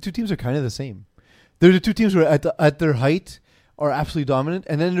the two teams are kind of the same. They're the two teams who are at their height are absolutely dominant,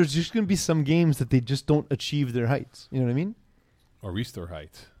 and then there's just going to be some games that they just don't achieve their heights. You know what I mean? Or reach their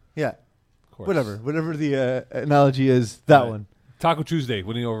height. Yeah. Of course. Whatever the analogy is, that Right. one. Taco Tuesday,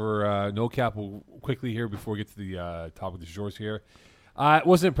 winning over No Cap. We'll quickly here before we get to the topic du jour here. I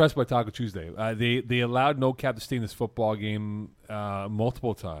wasn't impressed by Taco Tuesday. They allowed No Cap to stay in this football game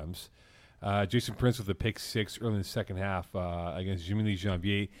multiple times. Jason Prince with a pick 6 early in the second half against Jimmy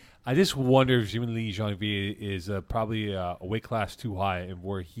Janvier. I just wonder if Jimmy Janvier is probably a weight class too high and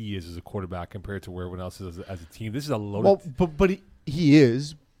where he is as a quarterback compared to where everyone else is as a team. This is a loaded. Well, but he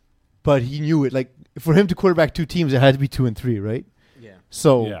is, but he knew it. Like for him to quarterback 2 teams, it had to be 2 and 3, right? Yeah.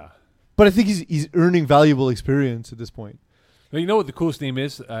 So, Yeah. but I think he's earning valuable experience at this point. Now, you know what the coolest name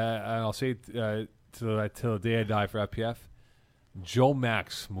is? And I'll say it till the day I die for FPF. Joe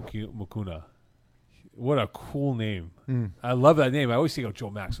Max Mukuna. What a cool name. I love that name. I always think of Joe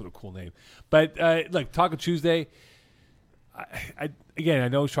Max. What a cool name. But like Taco Tuesday, I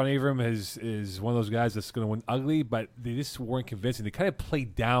know Sean Avram is one of those guys that's going to win ugly, but they just weren't convincing. They kind of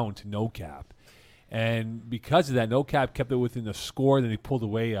played down to No Cap. And because of that, No Cap kept it within the score. Then they pulled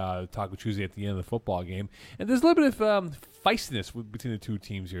away Taco Tuesday at the end of the football game. And there's a little bit of feistiness between the two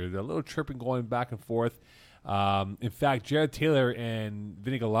teams here. There's a little chirping going back and forth. In fact, Jared Taylor and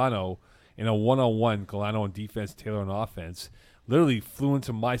Vinny Galano in a one-on-one, Galano on defense, Taylor on offense, literally flew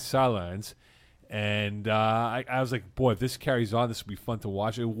into my sidelines. And I was like, boy, if this carries on, this will be fun to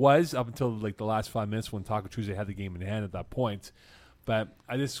watch. It was up until like the last 5 minutes when Taco Tuesday had the game in hand at that point. But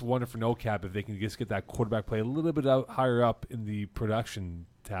I just wonder for No Cap if they can just get that quarterback play a little bit higher up in the production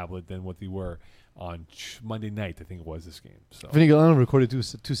tablet than what they were on Monday night, I think it was this game. So Vinny Galano recorded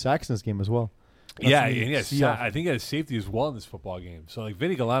two sacks in this game as well. yeah, That's and the- yes, I think he had safety as well in this football game. So like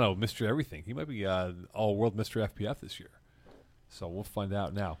Vinny Galano, Mr. Everything, he might be all-world Mr. FPF this year. So we'll find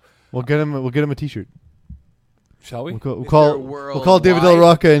out now. We'll get him a T-shirt. Shall we? We'll Mr. call David Del Worldwide.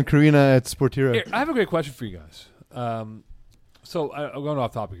 Rocca and Karina at Sportira. Here, I have a great question for you guys. So I'm going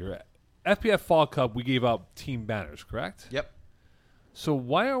off topic here. FPF Fall Cup, we gave out team banners, correct? Yep. So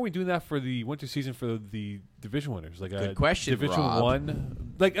why aren't we doing that for the winter season for the division winners? Like Good question, Division Rob.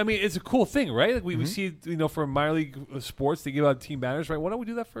 1. Like I mean, it's a cool thing, right? Like we see, for minor league sports, they give out team banners, right? Why don't we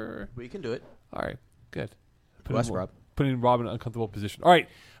do that for? We can do it. All right, good. Putting Rob in an uncomfortable position. All right.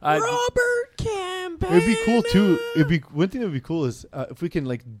 Robert Campbell. It'd be cool too. One thing that would be cool is if we can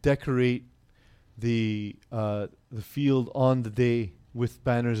like decorate the field on the day with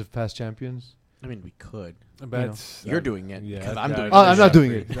banners of past champions. I mean, we could. But You're doing it. Yeah, Because I'm yeah, doing it. I'm not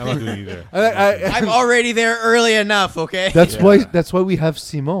doing it. I'm not doing it either. I'm already there early enough, okay? That's Yeah. why. That's why we have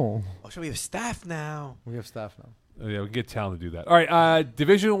Simon. Oh, so we have staff now. We have staff now. Oh, yeah, we can get talent to do that. All right,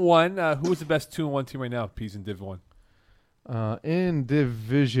 Division 1. Who is the best 2-1 team right now? P's in Div 1. In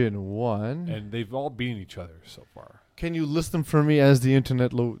Division 1. And they've all beaten each other so far. Can you list them for me as the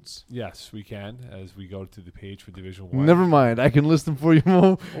internet loads? Yes, we can, as we go to the page for Division 1. Never mind. I can list them for you,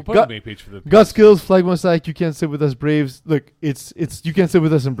 Mo. We'll put Got- the main page for the Got skills, Flag One Sack, You Can't Sit With Us, Braves. Look, it's You Can't Sit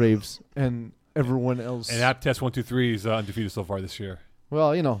With Us and Braves and everyone else. And App Test 123 is undefeated so far this year.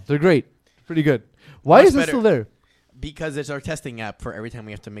 Well, they're great. Pretty good. Why Much is it better. still there? Because it's our testing app for every time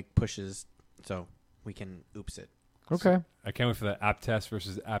we have to make pushes, so we can oops it. Okay. I can't wait for the App Test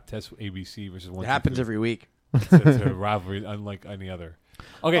versus App Test ABC versus 123. It happens every week. It's a rivalry unlike any other.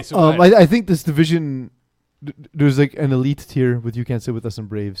 Okay, so I think this division, there's like an elite tier with You Can't Sit With Us and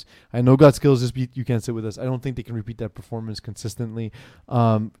Braves. I know God Skills just beat You Can't Sit With Us. I don't think they can repeat that performance consistently.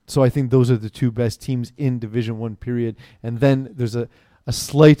 So I think those are the two best teams in Division 1, period. And then there's a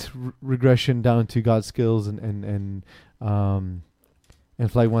slight regression down to God Skills and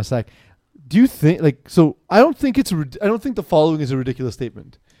Flag One Sack. Do you think so? I don't think the following is a ridiculous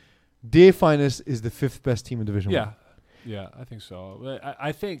statement. DA Finest is the 5th best team in Division 1. yeah, I think so.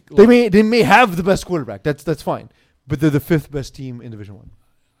 I think They may have the best quarterback. That's fine, but they're the 5th best team in Division 1.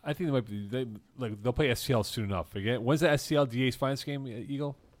 I think they might be. They'll play SCL soon enough. Again, when's the SCL DA's finest game,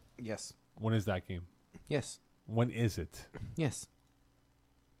 Eagle? Yes. When is that game? Yes. When is it? Yes.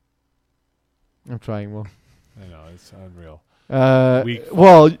 I'm trying. Well, I know it's unreal. Week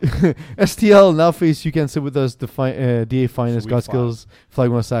well, STL now face You Can't Sit With Us. The DA Finest, Week God 5. Skills, Flag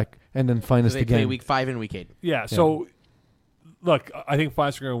One Sack, and then So Finest they play again. week 5 and week 8. Yeah. So, look, I think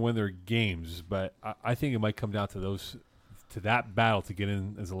Finest are going to win their games, but I think it might come down to that battle to get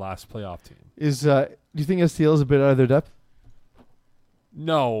in as the last playoff team. Do you think STL is a bit out of their depth?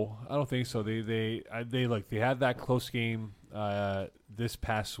 No, I don't think so. They had that close game this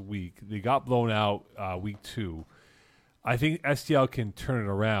past week. They got blown out week 2. I think STL can turn it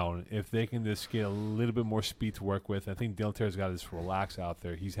around if they can just get a little bit more speed to work with. I think Dylan Taylor's got to just relax out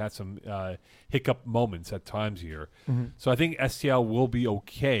there. He's had some hiccup moments at times here. Mm-hmm. So I think STL will be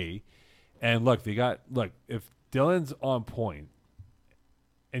okay. And look, if Dylan's on point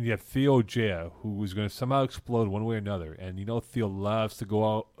and you have Theo Jaya, who is going to somehow explode one way or another, and Theo loves to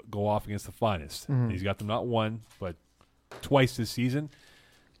go off against the finest. Mm-hmm. He's got them not one, but twice this season.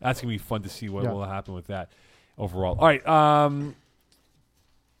 That's going to be fun to see what will happen with that. Overall. All right.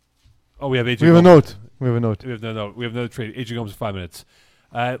 We have AJ. We have a note. We have another trade. AJ Gomes in 5 minutes.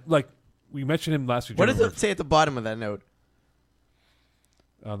 We mentioned him last week. What does it say at the bottom of that note?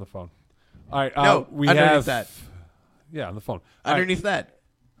 On the phone. All right. No, we underneath have that. Yeah, on the phone. All right, Underneath that.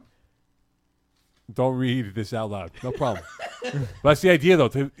 don't read this out loud. No problem. But that's the idea, though.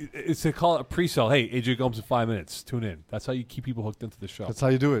 It's to call it a pre-sale. Hey, AJ Gomes in 5 minutes. Tune in. That's how you keep people hooked into the show. That's how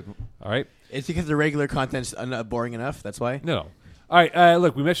you do it. All right. It's because the regular content's boring enough. That's why. No. All right.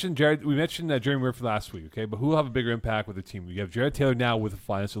 Look, we mentioned Jared. We mentioned Jeremy Murphy last week. Okay, but who will have a bigger impact with the team? We have Jared Taylor now with the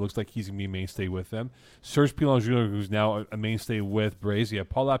Finest. So it looks like he's gonna be a mainstay with them. Serge Pilon Jr., who's now a mainstay with Braves. You have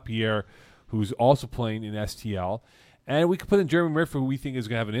Paul Lapierre, who's also playing in STL, and we could put in Jeremy Murphy, who we think is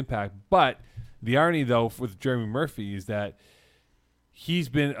gonna have an impact. But the irony, though, with Jeremy Murphy is that he's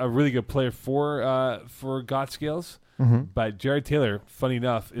been a really good player for God Skills. Mm-hmm. But Jared Taylor, funny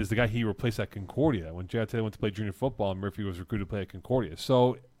enough, is the guy he replaced at Concordia. When Jared Taylor went to play junior football, Murphy was recruited to play at Concordia.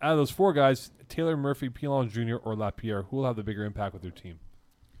 So out of those 4 guys, Taylor, Murphy, Pilon Jr., or Lapierre, who will have the bigger impact with their team?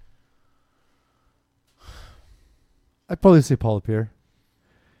 I'd probably say Paul Lapierre.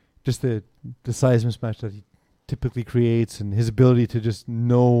 Just the size mismatch that he typically creates and his ability to just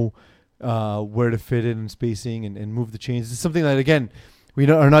know where to fit in and spacing and move the chains. It's something that, again, we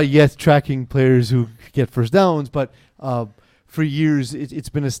are not yet tracking players who get first downs, but for years it's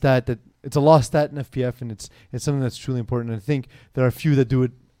been a stat that it's a lost stat in FPF, and it's something that's truly important. And I think there are a few that do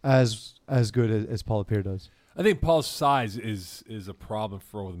it as good as Paul Lapierre does. I think Paul's size is a problem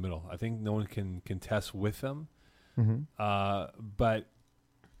for over the middle. I think no one can contest with him. Mm-hmm. But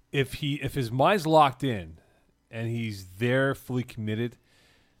if his mind's locked in and he's there fully committed,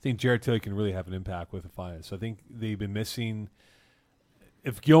 I think Jared Taylor can really have an impact with the Finest. So I think they've been missing.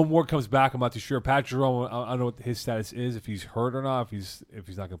 If Gilmore comes back, I'm not too sure. Pat Jerome, I don't know what his status is, if he's hurt or not, if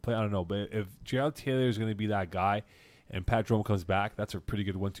he's not going to play, I don't know. But if Jared Taylor is going to be that guy and Pat Jerome comes back, that's a pretty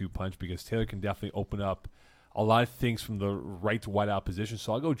good 1-2 punch because Taylor can definitely open up a lot of things from the right to wide out position.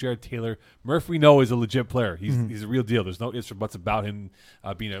 So I'll go Jared Taylor. Murphy, is a legit player. He's a real deal. There's no ifs or buts about him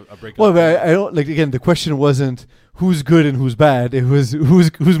being a breakout. Well, player. but I don't like. Again, the question wasn't who's good and who's bad. It was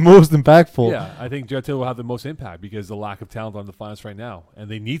who's most impactful. Yeah, I think Jared Taylor will have the most impact because the lack of talent on the finals right now, and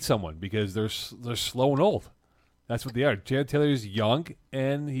they need someone because they're slow and old. That's what they are. Jared Taylor is young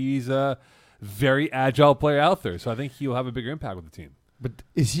and he's a very agile player out there, so I think he'll have a bigger impact with the team. But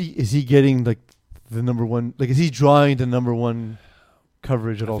is he getting like the number one? Like, is he drawing the number one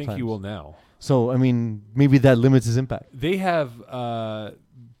coverage at all I think times? he will now. So I mean, maybe that limits his impact. They have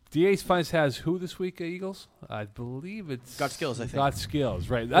DA's Finest has who this week, Eagles? I believe it's Got Skills, I think. Got Skills,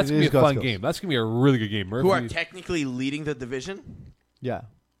 right? That's It gonna be is a Got fun Skills. game. That's gonna be a really good game. Murphy, Who are technically leading the division? Yeah,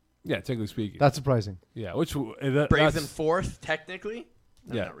 yeah, technically speaking, that's surprising. yeah. Which Braves that's, in fourth, technically.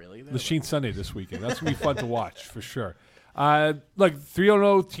 No, yeah, not really. the Sheen Sunday this weekend. That's gonna be fun to watch for sure. Like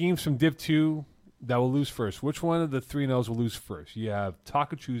 3-0 teams from Div 2 that will lose first. Which one of the 3-0s will lose first? You have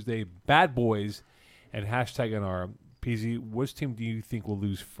Taco Tuesday, Bad Boys, and #NR. PZ, which team do you think will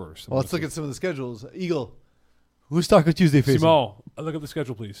lose first? Well, let's look at some of the schedules. Eagle, who's Taco Tuesday facing? Simone, look at the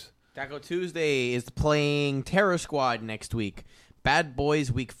schedule, please. Taco Tuesday is playing Terror Squad next week. Bad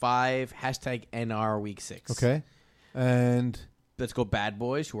Boys week 5, #NR week 6. Okay, and Let's go Bad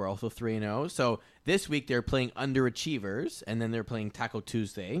Boys, who are also 3-0. So this week they're playing Underachievers, and then they're playing Taco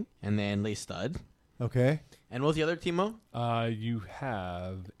Tuesday, and then Les Stud. okay, And what's the other team, Mo? You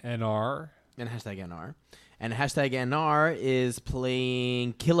have NR. And #NR. And #NR is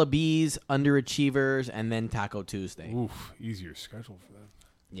playing Killa Bees, Underachievers, and then Taco Tuesday. Oof, easier schedule for them.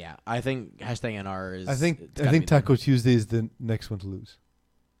 Yeah, I think #NR is. I think it's gotta be them. Taco Tuesday is the next one to lose.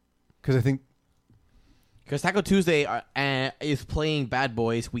 Because I think Because Taco Tuesday is playing Bad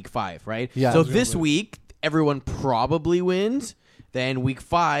Boys week 5, right? Yeah. So Everyone this week, everyone probably wins. Then week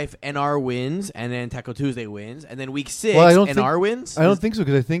 5, NR wins, and then Taco Tuesday wins, and then week 6, Well, I don't NR wins. I don't think so.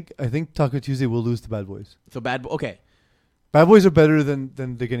 Because I think Taco Tuesday will lose to Bad Boys. So okay. Bad Boys are better than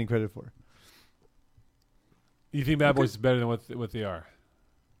they're getting credit for. You think Bad Boys is better than what they are?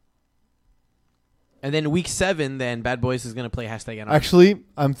 And then week 7, then Bad Boys is going to play #NR. Actually,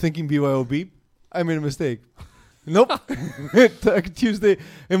 I'm thinking BYOB. I made a mistake. Nope. Taco Tuesday.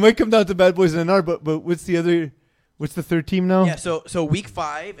 It might come down to Bad Boys and NR, but what's the other? What's the third team now? Yeah, so week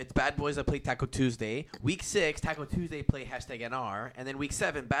 5, it's Bad Boys that play Taco Tuesday. Week 6, Taco Tuesday play #NR. And then week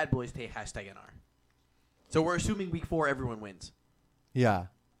 7, Bad Boys play #NR. So we're assuming week 4, everyone wins. Yeah.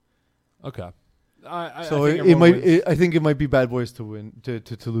 Okay. So I think it everyone might. wins. I think it might be Bad Boys to win to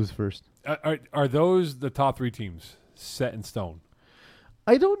lose first. Are those the top 3 teams set in stone?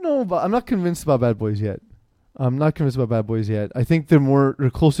 I don't know, but I'm not convinced about Bad Boys yet. I think they're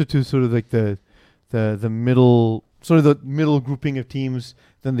closer to sort of like the middle, sort of the middle grouping of teams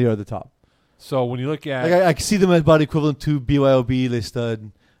than they are the top. So when you look at Like I see them as about equivalent to BYOB, Les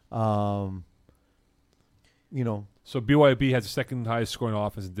Stud. so BYB has the second highest scoring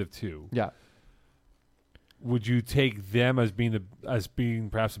offense in Div 2. Yeah. Would you take them as being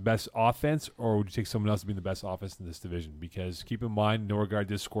perhaps the best offense, or would you take someone else as being the best offense in this division? Because keep in mind, Norgard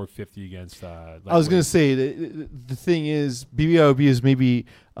did score 50 against. I was going to say the thing is BYOB is maybe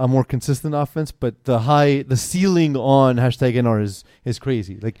a more consistent offense, but the ceiling on #NR is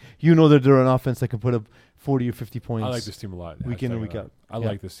crazy. Like that they're an offense that can put up 40 or 50 points. I like this team a lot. Week in and week out. I Yeah.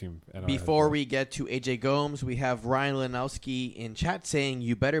 like this team. Before we get to AJ Gomes, we have Ryan Lenowski in chat saying,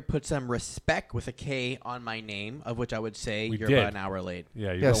 "You better put some respect with a K on my name," of which I would say We you're did. about an hour late.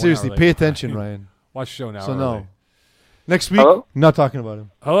 Yeah, Yeah, seriously, pay attention, Ryan. Watch the show now. So no. Next week, Hello? not talking about him.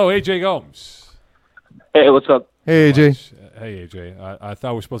 Hello, AJ Gomes. Hey, what's up? Hey, AJ. Hey, AJ. I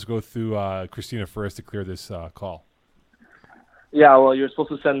thought we were supposed to go through Christina first to clear this call. Yeah, well, you're supposed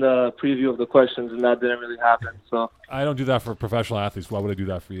to send a preview of the questions, and that didn't really happen. So, I don't do that for professional athletes. Why would I do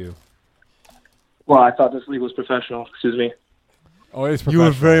that for you? well, I thought this league was professional. Excuse me. Oh, it's You professional.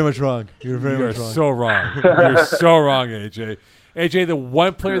 were very much wrong. You were very You're much wrong. so wrong. You're so wrong, AJ. AJ, the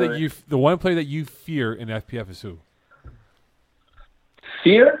one player that you fear in FPF is who?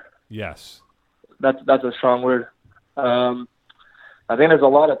 Fear? Yes. That's a strong word. I think there's a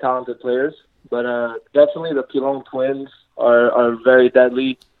lot of talented players, but definitely the Pilon twins are very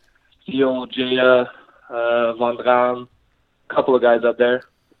deadly. Theo, Jaya, Vandram, a couple of guys up there.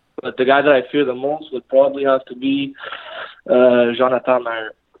 But the guy that I fear the most would probably have to be Jonathan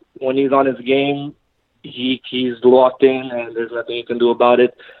Maher. When he's on his game, he's locked in, and there's nothing you can do about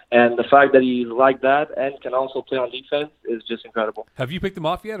it. And the fact that he's like that and can also play on defense is just incredible. Have you picked him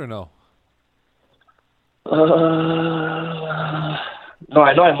off yet or no? No,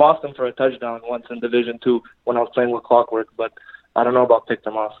 I know I mossed him for a touchdown once in Division 2 when I was playing with Clockwork, but I don't know about picked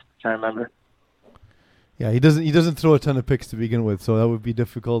him off. Can't remember. Yeah, he doesn't throw a ton of picks to begin with, so that would be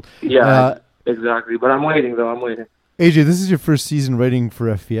difficult. Yeah, exactly. But I'm waiting, though. I'm waiting. AJ, this is your first season writing for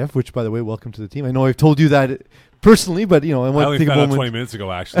FPF, which, by the way, welcome to the team. I know I've told you that personally, but I I want to only take a found out moment. 20 minutes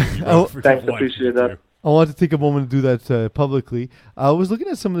ago, actually. You Oh, wrote for thanks, Team One. appreciate that. I want to take a moment to do that publicly. I was looking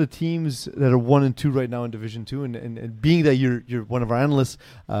at some of the teams that are 1 and 2 right now in Division 2, and being that you're one of our analysts,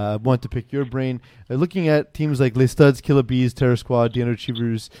 I want to pick your brain. Looking at teams like Les Studs, Killer Bees, Terror Squad, The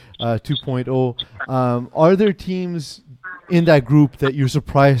Underachievers 2.0, are there teams in that group that you're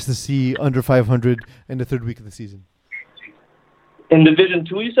surprised to see under 500 in the third week of the season? In Division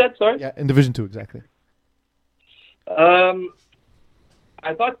 2, you said? Sorry? Yeah, in Division 2, exactly.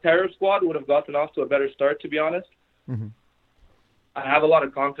 I thought Terror Squad would have gotten off to a better start, to be honest. Mm-hmm. I have a lot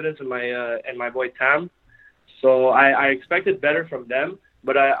of confidence in my boy Tam, so I expected better from them.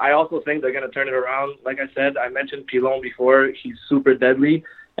 But I also think they're going to turn it around. Like I said, I mentioned Pilon before. He's super deadly,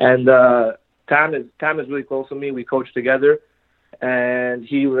 and Tam is really close to me. We coach together, and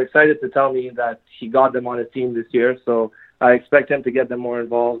he was excited to tell me that he got them on his team this year. So I expect him to get them more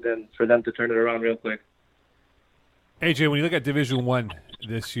involved and for them to turn it around real quick. AJ, when you look at Division 1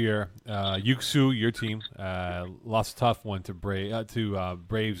 this year, Yuxu, your team, lost a tough one to Braves.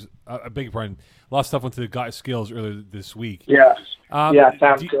 I beg your pardon, lost a tough one to the Got Skills earlier this week. Yeah.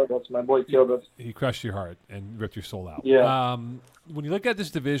 Tam do- killed us. My boy killed us. He crushed your heart and ripped your soul out. Yeah. When you look at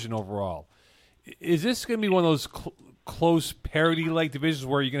this division overall, is this going to be one of those close parity-like divisions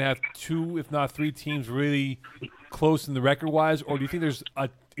where you're going to have 2, if not 3 teams really close in the record-wise, or do you think there's a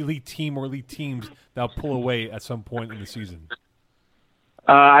elite team or elite teams that'll pull away at some point in the season?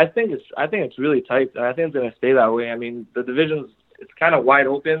 I think it's really tight. I think it's going to stay that way. I mean, the division's it's kind of wide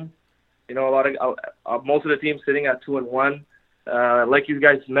open. A lot of most of the teams sitting at 2 and 1. Like you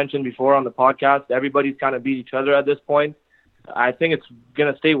guys mentioned before on the podcast, everybody's kind of beat each other at this point. I think it's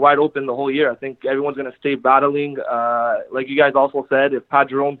going to stay wide open the whole year. I think everyone's going to stay battling. Like you guys also said, if Pat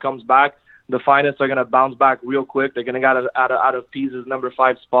Jerome comes back, the finest are going to bounce back real quick. They're going to get out of Pease's number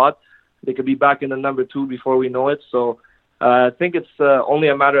 5 spot. They could be back in the number 2 before we know it. So I think it's only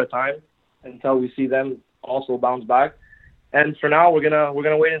a matter of time until we see them also bounce back. And for now, we're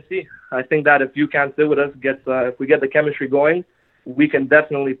gonna wait and see. I think that if you can sit with us, if we get the chemistry going, we can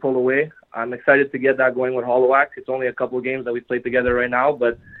definitely pull away. I'm excited to get that going with Hollowak. It's only a couple of games that we played together right now,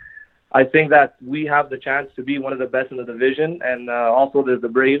 but I think that we have the chance to be one of the best in the division. And also there's the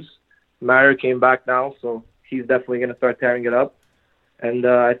Braves. Mayer came back now, so he's definitely going to start tearing it up. And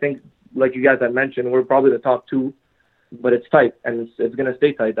I think, like you guys had mentioned, we're probably the top 2, but it's tight, and it's going to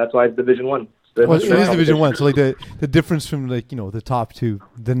stay tight. That's why it's Division 1. Well, it is Division 1, so like the difference from the top 2,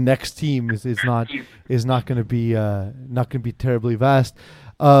 the next team is not going to be terribly vast.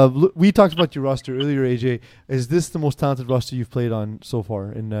 We talked about your roster earlier, AJ. Is this the most talented roster you've played on so far?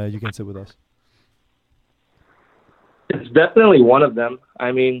 And you can sit with us. It's definitely one of them.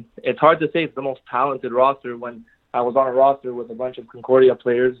 I mean, it's hard to say it's the most talented roster when I was on a roster with a bunch of Concordia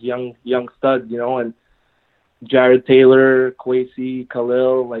players, young studs, and Jared Taylor, Kwesi,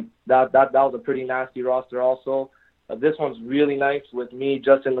 Khalil, like that was a pretty nasty roster also. This one's really nice with me,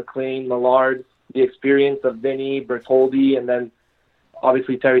 Justin McLean, Millard, the experience of Vinny, Bertoldi, and then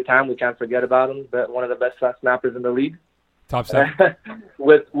obviously Terry Tam, we can't forget about him, but one of the best snappers in the league. Top 7.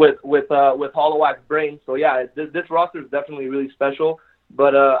 with Hollowak's brain. So yeah, this roster is definitely really special.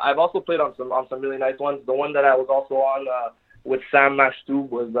 But I've also played on some really nice ones. The one that I was also on with Sam Mashtub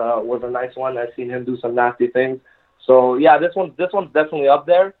was a nice one. I've seen him do some nasty things. So yeah, this one's definitely up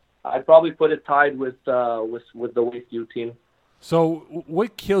there. I'd probably put it tied with the Wakeview team. So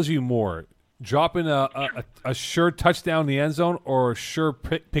what kills you more? Dropping a sure touchdown in the end zone or a sure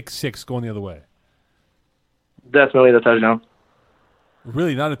pick 6 going the other way? Definitely the touchdown.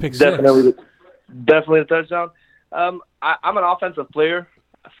 Really, not a pick 6? Definitely the touchdown. I'm an offensive player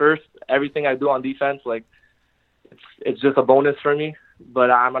first. Everything I do on defense, like it's just a bonus for me.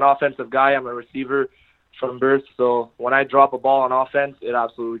 But I'm an offensive guy. I'm a receiver from birth. So when I drop a ball on offense, it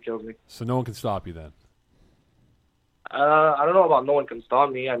absolutely kills me. So no one can stop you then? I don't know about no one can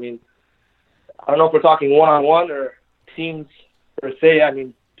stop me. I mean, I don't know if we're talking one-on-one or teams per se. I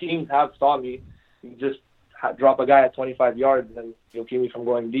mean, teams have stopped me. You just drop a guy at 25 yards and you'll keep me from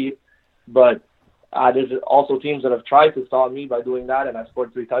going deep. But there's also teams that have tried to stop me by doing that, and I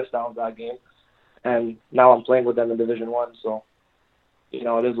scored 3 touchdowns that game. And now I'm playing with them in Division 1, so, it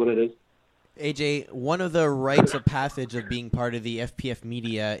is what it is. AJ, one of the rites of passage of being part of the FPF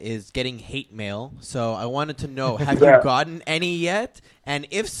media is getting hate mail. So I wanted to know, have you gotten any yet? And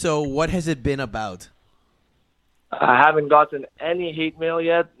if so, what has it been about? I haven't gotten any hate mail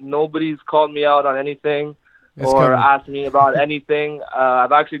yet. Nobody's called me out on anything It's or coming. asked me about anything.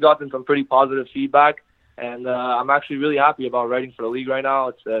 I've actually gotten some pretty positive feedback, and I'm actually really happy about writing for the league right now.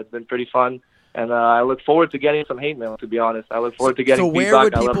 It's been pretty fun, and I look forward to getting some hate mail. To be honest, I look forward to getting. So where feedback.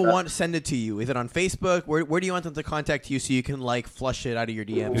 would I love people that. want to send it to you? Is it on Facebook? Where do you want them to contact you so you can like flush it out of your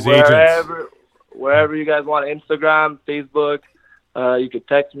DMs? His agents. Wherever you guys want, Instagram, Facebook, you could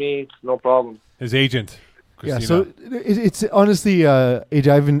text me. It's no problem. His agent. Yeah, Christina. so it's honestly,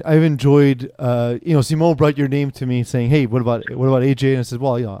 AJ, I've enjoyed. Simone brought your name to me, saying, "Hey, what about AJ?" And I said,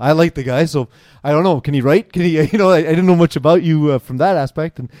 "Well, I like the guy, so I don't know. Can he write? Can he? I didn't know much about you from that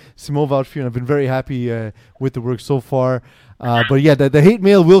aspect." And Simone vouched for you, and I've been very happy with the work so far. But yeah, the hate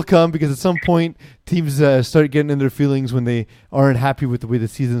mail will come because at some point teams start getting in their feelings when they aren't happy with the way the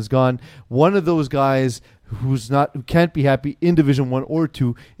season's gone. One of those guys who can't be happy in Division 1 or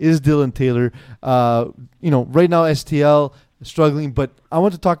 2 is Dylan Taylor. Right now STL struggling, but I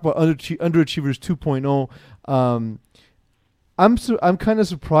want to talk about Underachievers 2.0. I'm kind of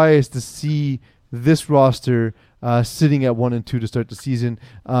surprised to see this roster sitting at 1 and 2 to start the season.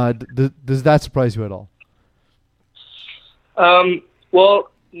 Does that surprise you at all? Well,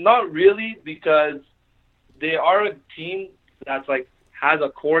 not really, because they are a team that's has a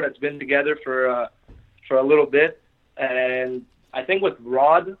core that's been together for a little bit, and I think with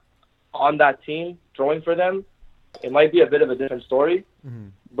Rod on that team throwing for them, it might be a bit of a different story. Mm-hmm.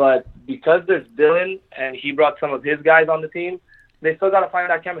 But because there's Dylan and he brought some of his guys on the team, they still got to find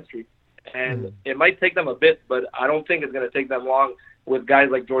that chemistry, and it might take them a bit, but I don't think it's going to take them long with guys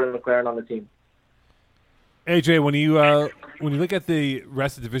like Jordan McLaren on the team. AJ, when you look at the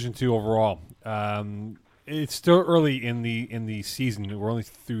rest of Division 2 overall, it's still early in the season. We're only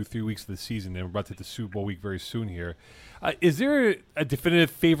through 3 weeks of the season, and we're about to hit the Super Bowl week very soon here. Is there a definitive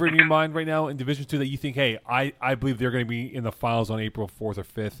favorite in your mind right now in Division 2 that you think, hey, I believe they're going to be in the finals on April 4th or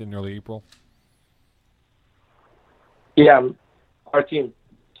 5th in early April? Yeah, our team,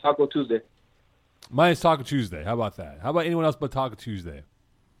 Taco Tuesday. Mine is Taco Tuesday. How about that? How about anyone else but Taco Tuesday?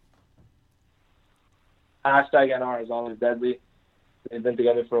 #NR is always deadly. They've been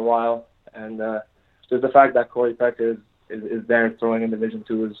together for a while, and just the fact that Corey Pecker is there throwing in Division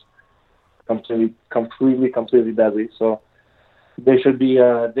 2 is completely deadly. So they should be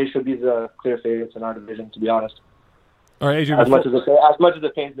the clear favorites in our division, to be honest. All right, AJ. As much as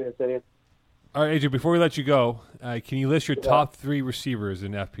it pains me to say it. All right, AJ. Before we let you go, can you list your top 3 receivers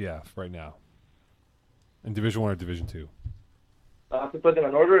in FPF right now, in Division 1 or Division 2? I have to put them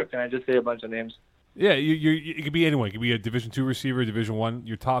in order, or can I just say a bunch of names? Yeah, it could be anyone. It could be a Division 2 receiver, Division 1.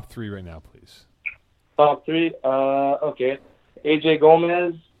 Your top 3 right now, please. Top 3, okay. AJ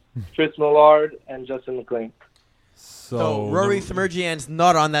Gomez, Chris Millard, and Justin McLean. So Rory Thmergian's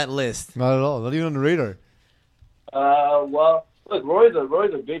not on that list. Not at all. Not even on the radar. Well, look, Roy's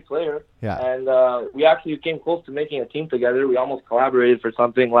a great player. Yeah. And we actually came close to making a team together. We almost collaborated for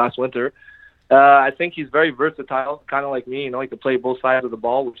something last winter. I think he's very versatile, kind of like me. He can play both sides of the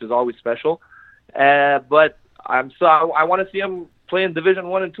ball, which is always special. But I want to see him play in Division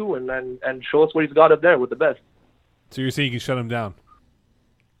 1 and 2 and show us what he's got up there with the best. So you're saying you can shut him down?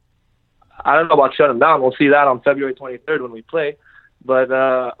 I don't know about shut him down. We'll see that on February 23rd when we play. But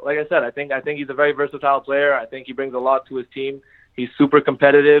like I said, I think he's a very versatile player. I think he brings a lot to his team. He's super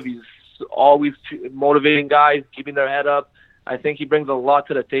competitive. He's always motivating guys, keeping their head up. I think he brings a lot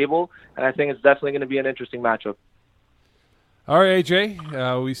to the table, and I think it's definitely going to be an interesting matchup. All right,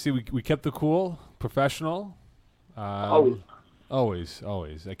 AJ. We kept the cool, professional. Always.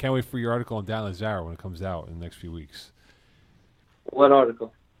 I can't wait for your article on Dan Lazaro when it comes out in the next few weeks. What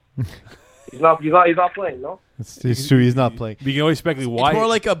article? He's not playing, no? It's true. He's not playing. We can always speculate why. It's more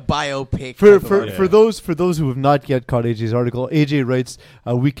like a biopic. For those who have not yet caught AJ's article, AJ writes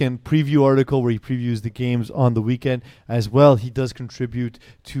a weekend preview article where he previews the games on the weekend as well. He does contribute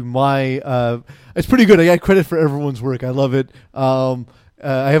to my. It's pretty good. I got credit for everyone's work. I love it.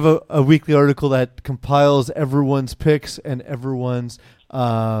 I have a weekly article that compiles everyone's picks and everyone's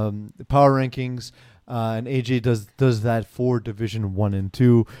power rankings. And AJ does that for Division 1 and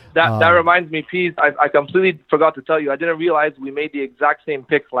 2. That reminds me, Pease, I completely forgot to tell you. I didn't realize we made the exact same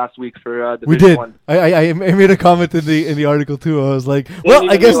picks last week for Division 1. I made a comment in the article too. I was like, well,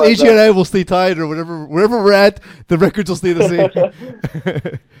 I guess AJ and I will stay tied, or whatever. Wherever we're at, the records will stay the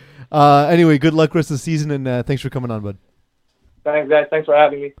same. Anyway, good luck rest of the season, and thanks for coming on, bud. Thanks, guys. Thanks for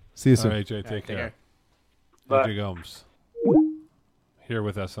having me. See you soon. All right, AJ, take care. Bye. AJ Gomes here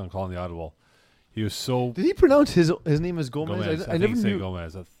with us on Calling the Audible. He was so. Did he pronounce his name as Gomez? Gomez. I never knew.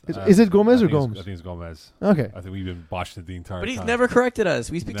 Gomez. Is it Gomez or Gomes? I think it's Gomez. Okay. I think we've been botched it the entire time. But he's never corrected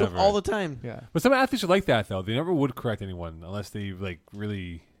us. We speak to him all the time. Yeah. But some athletes are like that, though. They never would correct anyone unless they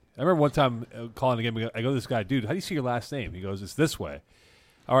really. I remember one time calling a game. I go to this guy, dude. How do you see your last name? He goes, it's this way.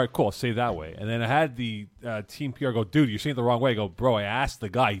 All right, cool. Say it that way. And then I had the team PR go, dude, you're saying it the wrong way. I go, bro, I asked the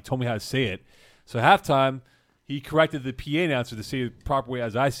guy. He told me how to say it. So halftime, he corrected the PA announcer to say it the proper way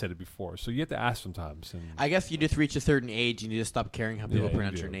as I said it before. So you have to ask sometimes. And I guess you just reach a certain age and you just stop caring how people Yeah, you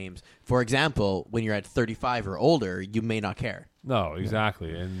pronounce do. your names. For example, when you're at 35 or older, you may not care. no,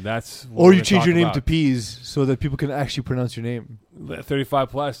 exactly. And that's what Or we're you gonna change talk your name about. to Peas so that people can actually pronounce your name. 35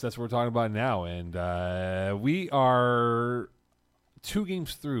 plus, that's what we're talking about now. And we are 2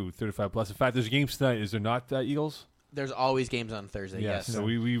 games through 35 plus. In fact, there's games tonight. Is there not, Eagles? There's always games on Thursday, yes. So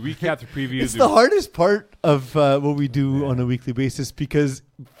we recap the preview. It's the hardest part of what we do on a weekly basis because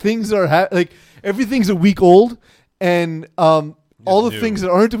things are like everything's a week old, and all the new. things that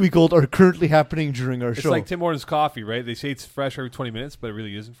aren't a week old are currently happening during our It's show. like Tim Hortons coffee, right? They say it's fresh every 20 minutes, but it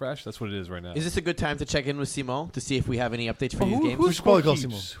really isn't fresh. That's what it is right now. Is this a good time to check in with Simon to see if we have any updates for these who, games? who's We should probably score call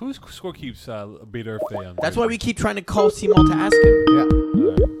keeps? Who's score keeps Beta Earth Day on That's why Thursday? we keep trying to call Simon to ask him.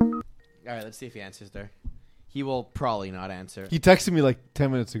 Yeah. All right, let's see if he answers there. He will probably not answer. He texted me like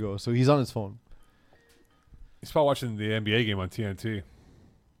 10 minutes ago, so he's on his phone. He's probably watching the NBA game on TNT.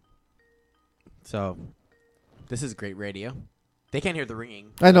 So, this is great radio. They can't hear the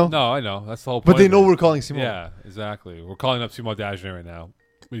ringing. I know, No, I know. That's the whole point. but they of know it. we're calling Simon. Yeah, exactly. We're calling up Simon Dagenet right now.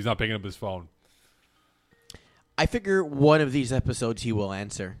 But he's not picking up his phone. I figure one of these episodes he will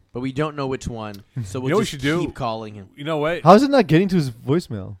answer, but we don't know which one. So we'll know what we just should do? keep calling him. You know what? How is it not getting to his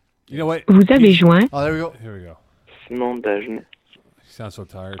voicemail? You know what? Vous avez joint. Oh, there we go. Here we go. Simon Dagenet. He sounds so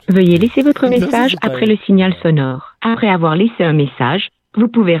tired. Veuillez laisser votre This is message the après le signal sonore. Après avoir laissé un message, vous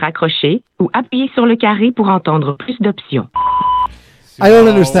pouvez raccrocher ou appuyer sur le carré pour entendre plus d'options. I don't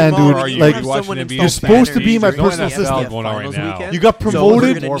understand, Simon, dude. Are you Like, have watching someone NBA? install You're supposed to be my banners during personal the assistant. NFL Going on right finals now. weekend. You got So we're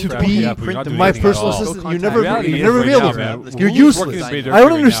promoted gonna to try- be Yeah, but you're not doing my anything at personal all. assistant. No You're contact. never, Reality you're is never right now, available. man, You're we're useless. working in Beta I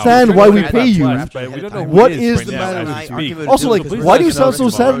don't Earth understand right why now. we We're pay at you. last, But we don't know What who is right the now matter as we with you? speak. Also, like, why do you sound so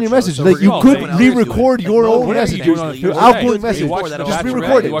sad in your message? Like, you could re-record your own message, your outgoing message. Just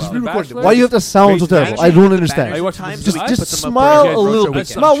re-record it. Just re-record it. Why do you have to sound so terrible? I don't understand. Are you watching the Just, Bachelor? just Put them up smile for a little bit.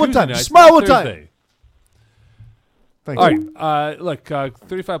 Tuesday. Smile one time. Smile one time. Thank All you. right, look,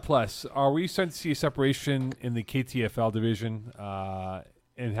 35 plus. Are we starting to see a separation in the KTFL division,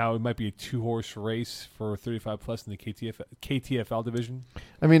 and how it might be a 2-horse race for 35 plus in the KTFL division?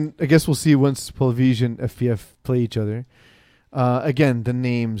 I mean, I guess we'll see once Polvige and FPF play each other. Again, the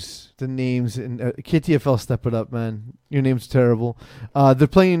names, and KTFL, step it up, man. Your name's terrible. They're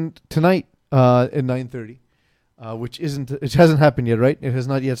playing tonight at 9:30, which hasn't happened yet, right? It has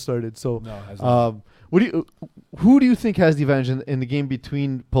not yet started. So, No, it has not. who do you think has the advantage in the game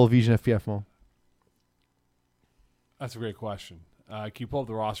between Polvige and FPF, Mo? That's a great question. Can you pull up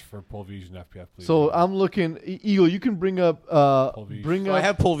the roster for Polvige and FPF, please? So I'm looking. Eagle, you can bring up. Polvige. So I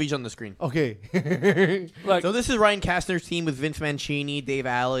have Polvige on the screen. Okay. like, So this is Ryan Kastner's team with Vince Mancini, Dave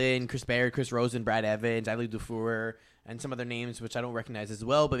Allen, Chris Baird, Chris Rosen, Brad Evans, Ali Dufour, and some other names which I don't recognize as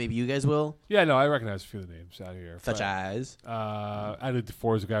well, but maybe you guys will, yeah, no, I recognize a few of the names out here. such as. Ali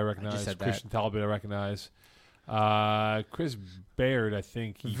DeFore is a guy I recognize. said that. Christian Talbot I recognize. Chris Baird, I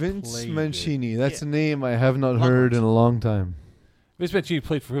think he Vince played Mancini. Yeah. That's a name I have not heard in a long time. Vince Mancini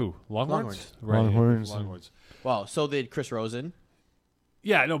played for who? Longhorns? Longhorns. Right, yeah, Longhorns. Longhorns. Well, so did Chris Rosen,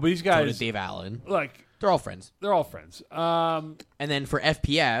 Yeah, no, but these so guys, did Dave Allen. like, They're all friends. they're all friends. And then for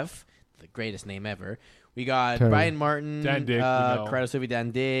FPF, the greatest name ever, we got Terrible. Brian Martin, Dan Dick, we know. Corrado Silva,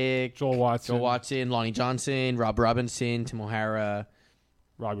 Dan Dick, Joel Watson, Lonnie Johnson, Rob Robinson, Tim O'Hara,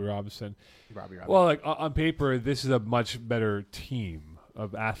 Robbie Robinson. Robbie. Well, like on paper, this is a much better team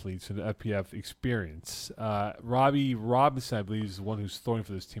of athletes in the FPF experience. Robbie Robinson, I believe, is the one who's throwing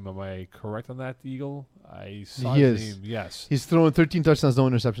for this team. Am I correct on that, Eagle? I saw He his is. name. Yes. He's throwing 13 touchdowns, no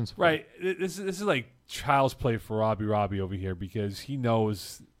interceptions. Right. This is like child's play for Robbie over here because he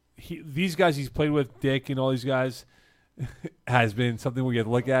knows these guys he's played with, Dick and all these guys, has been something we have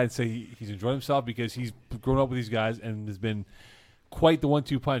to look at and say he's enjoyed himself because he's grown up with these guys and has been quite the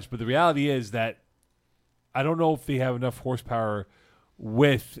 1-2 punch. But the reality is that I don't know if they have enough horsepower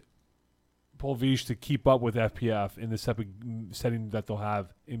with Polvige to keep up with FPF in the setting that they'll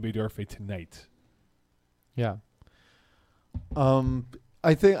have in Baydorfe tonight. Yeah.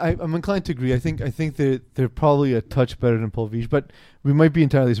 I think I'm inclined to agree. I think they're probably a touch better than Polvige, but we might be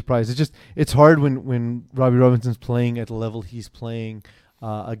entirely surprised. It's hard when Robbie Robinson's playing at the level he's playing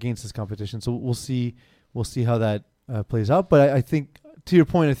against this competition. So we'll see how that plays out. But I think, to your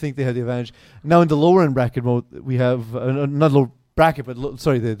point, I think they have the advantage. Now in the lower end bracket mode, we have not low bracket, but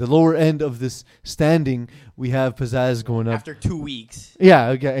the lower end of this standing, we have Pizzazz going up. After 2 weeks. Yeah,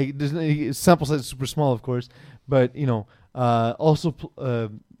 okay. Sample size is super small, of course, but also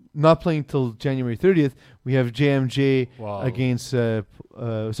not playing till January 30th. We have JMJ Wow. against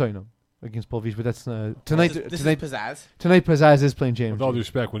against Paul Vish, but that's tonight. This tonight, is pizzazz. tonight, Pizzazz is playing With all due JMJ.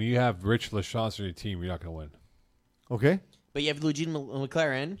 respect, when you have Rich Lachance on your team, you're not going to win. Okay. But you have Eugene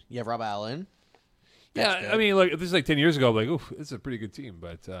McLaren. You have Rob Allen. That's Yeah, good. I mean, like if this is like 10 years ago, I'm like, oof, this is a pretty good team.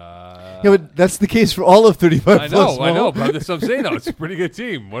 But Yeah, but that's the case for all of 35 I plus. know, I Mo. know. But that's what I'm saying. Though it's a pretty good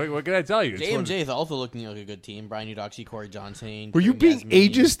team. What can I tell you? It's one of- JMJ is also looking like a good team. Brian Udoxie, Corey Johnson. Were you Kareem being Yasmin.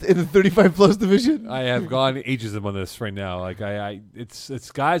 ageist in the 35 plus division? I have gone ageism on this right now. Like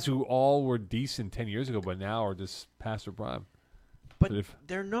it's guys who all were decent 10 years ago, but now are just past their prime. But But if-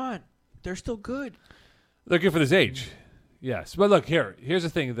 they're not. They're still good. They're good for this age. Yes, but look here's the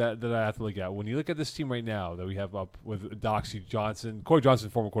thing that I have to look at. When you look at this team right now that we have up with Doxie Johnson, Corey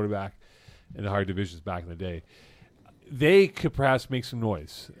Johnson, former quarterback in the higher divisions back in the day, they could perhaps make some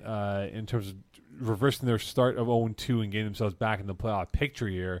noise in terms of reversing their start of 0-2 and getting themselves back in the playoff picture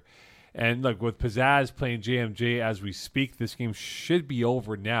here. And look, with Pizzazz playing JMJ as we speak, this game should be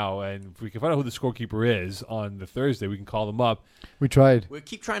over now. And if we can find out who the scorekeeper is on the Thursday, we can call them up. We tried. We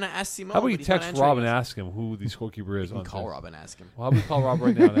keep trying to ask Simone. How about you but he's not text answering Rob and us. ask him who the scorekeeper is You on can call Thursday? Rob and ask him Well, how about we call Rob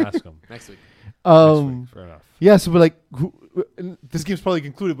right now and ask him? next week. Next week. Fair enough. Yeah, so but like, this game's probably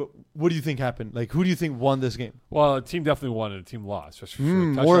concluded. But what do you think happened? Like, who do you think won this game? Well, a team definitely won and a team lost. That's for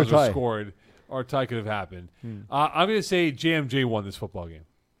sure. or a Touchdowns were tie. scored or a tie could have happened. I'm going to say JMJ won this football game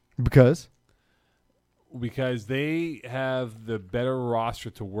Because because they have the better roster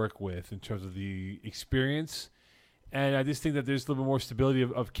to work with in terms of the experience. And I just think that there's a little bit more stability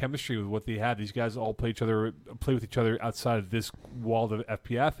of chemistry with what they have. These guys all play with each other outside of this wall of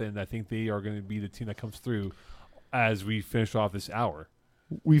FPF, and I think they are going to be the team that comes through as we finish off this hour.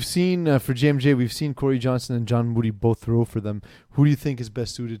 we've seen for JMJ, we've seen Corey Johnson and John Moody both throw for them. Who do you think is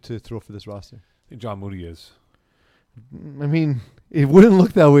best suited to throw for this roster? I think John Moody is. I mean, it wouldn't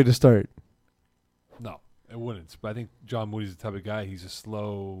look that way to start. No, it wouldn't. But I think John Moody's the type of guy. He's a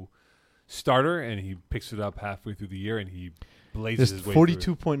slow starter, and he picks it up halfway through the year, and he blazes Just his way through it.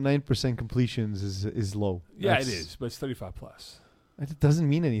 42.9% completions is low. Yeah, That's- it is, but it's 35 plus. It doesn't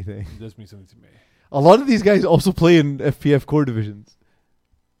mean anything. It does mean something to me. A lot of these guys also play in FPF core divisions.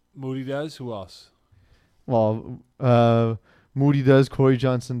 Moody does. Who else? Well, Moody does, Corey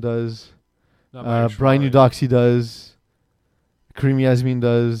Johnson does, Not Myers Brian Schwartz. Udoxie does, Kareem Yasmin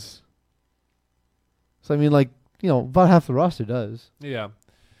does. So I mean, like, about half the roster does. Yeah,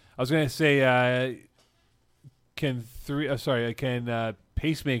 I was gonna say, can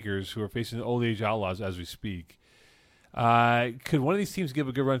pacemakers who are facing the old age outlaws as we speak? Could one of these teams give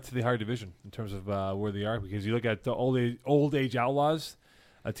a good run to the higher division in terms of where they are? Because you look at the old age outlaws,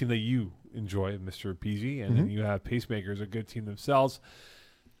 a team that you enjoy, Mr. Peasy, and then you have pacemakers, a good team themselves.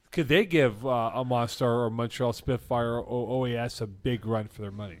 Could they give a Monster or Montreal Spitfire or OAS a big run for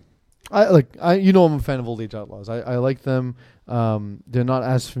their money? I'm a fan of Old Age Outlaws. I like them. They're not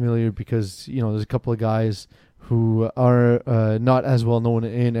as familiar because there's a couple of guys who are not as well known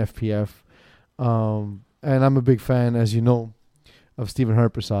in FPF, and I'm a big fan, as you know, of Stephen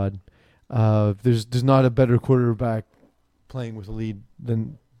Harprasad. There's not a better quarterback playing with a lead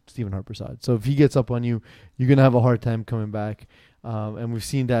than Stephen Harprasad. So if he gets up on you, you're gonna have a hard time coming back, and we've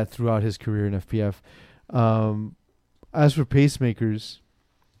seen that throughout his career in FPF. As for pacemakers.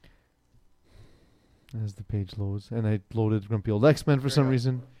 As the page loads, and I loaded Grumpy Old X-Men for some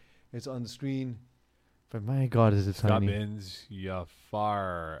reason. It's on the screen. But my God, is it Scott tiny. Binns,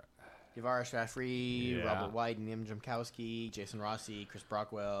 Yafar. Yavara Shafri, Yeah. Robert White, Nim Jimkowski, Jason Rossi, Chris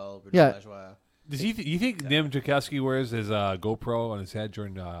Brockwell, Rudy Yeah. Lajoie. Does he? You think Nim Jakowski wears his GoPro on his head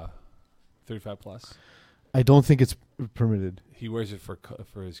during 35 plus? I don't think it's permitted. He wears it for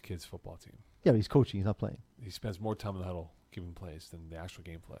his kids' football team. Yeah, but he's coaching. He's not playing. He spends more time in the huddle giving plays than the actual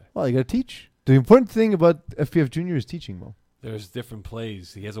gameplay. Well, you got to teach. The important thing about FPF Junior is teaching, Mo. There's different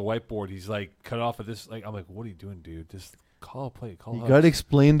plays. He has a whiteboard. He's like cut off at this. Like I'm like, what are you doing, dude? Just call a play. Call. You us. got to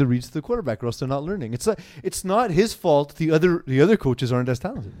explain the reads to the quarterback, or else they're not learning. It's not his fault. The other coaches aren't as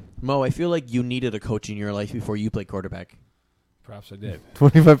talented. Mo, I feel like you needed a coach in your life before you played quarterback. Perhaps I did.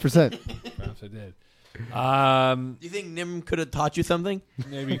 25%. Perhaps I did. Do you think Nim could have taught you something?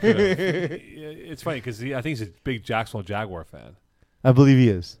 Maybe he could have. It's funny because I think he's a big Jacksonville Jaguar fan. I believe he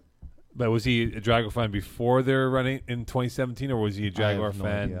is. But was he a Jaguar fan before their running in 2017, or was he a Jaguar have no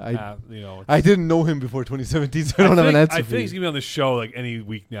fan? idea. I didn't know him before 2017, so I don't have an answer I for think he's you. gonna be on the show like any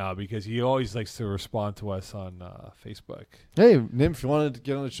week now because he always likes to respond to us on Facebook. Hey, Nim, if you wanted to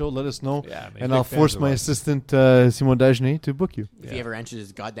get on the show, let us know. Yeah, man, And big I'll fans force of my us. assistant, Simon Dagenet, to book you. If he ever answers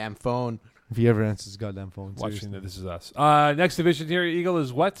his goddamn phone. If he ever answers his goddamn phone. Watching seriously. that This Is Us. Next division here, Eagle,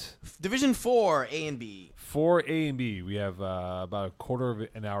 is what? Division 4, A and B. For A and B, we have about a quarter of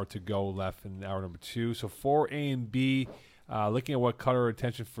an hour to go left in hour number 2. So for A and B, looking at what caught our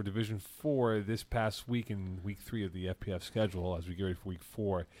attention for Division 4 this past week in Week 3 of the FPF schedule as we get ready for Week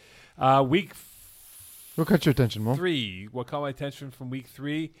 4. Week What caught your attention, Mo? 3, what caught my attention from Week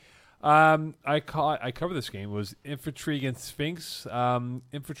 3? I covered this game. It was Infantry against Sphinx.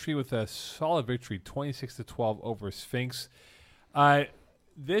 Infantry with a solid victory, 26-12 over Sphinx.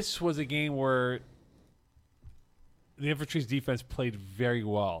 This was a game where the Infantry's defense played very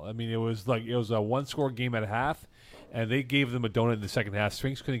well. I mean, it was a one-score game at half, and they gave them a donut in the second half.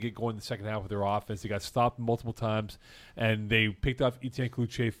 Sphinx couldn't get going in the second half with their offense. They got stopped multiple times, and they picked off Etienne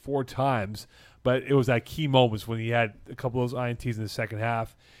Cloutier 4 times. But it was at key moments when he had a couple of those INTs in the second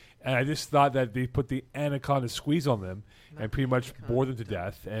half. And I just thought that they put the anaconda squeeze on them and pretty much bored them to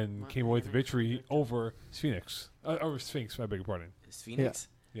death and came away with the victory over Phoenix. Over Sphinx, I beg your pardon. Is Phoenix?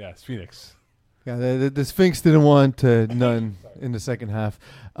 Yeah, it's Phoenix. Yeah, the Sphinx didn't want none in the second half.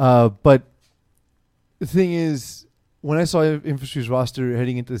 But the thing is, when I saw Infantry's roster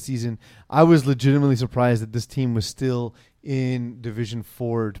heading into the season, I was legitimately surprised that this team was still in Division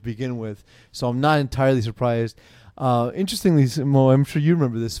 4 to begin with. So I'm not entirely surprised. Interestingly, Mo, I'm sure you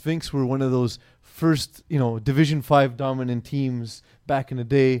remember this. Sphinx were one of those first, Division 5 dominant teams back in the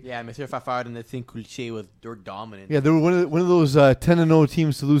day. Yeah, Monsieur Fafard and I think Cloutier were dominant. Yeah, they were one of those 10-0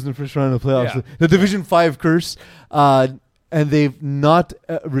 teams to lose in the first round of the playoffs. Yeah. The Division 5 curse. And they've not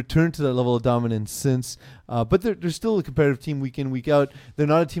returned to that level of dominance since. But they're still a competitive team week in, week out. They're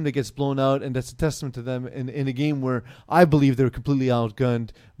not a team that gets blown out, and that's a testament to them in a game where I believe they're completely outgunned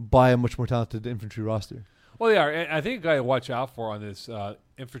by a much more talented Infantry roster. Well, yeah, and I think a guy to watch out for on this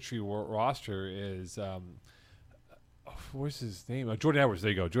Infantry roster is what's his name? Jordan Edwards.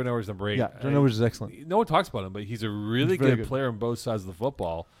 There you go. Jordan Edwards, number 8. Yeah, Jordan Edwards is excellent. No one talks about him, but he's a really He's very good good player on both sides of the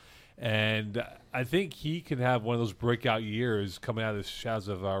football. And I think he can have one of those breakout years coming out of the shadows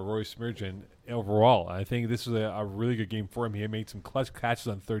of Roy Smirgeon overall. I think this was a really good game for him. He made some clutch catches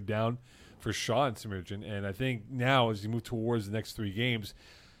on third down for Sean Smirgeon. And I think now, as you move towards the next 3 games,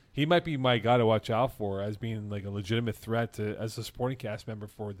 he might be my guy to watch out for as being like a legitimate threat as a supporting cast member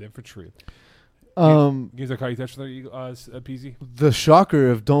for the Infantry. Games that caught your attention there, PZ? The shocker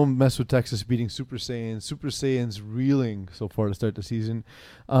of Don't Mess with Texas beating Super Saiyans. Super Saiyans reeling so far to start the season.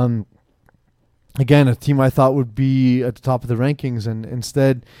 Again, a team I thought would be at the top of the rankings, and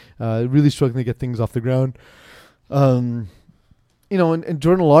instead really struggling to get things off the ground. And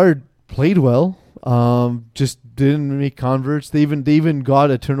Jordan Allard played well. Just didn't make converts. They even got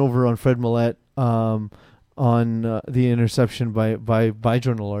a turnover on Fred Millette on the interception by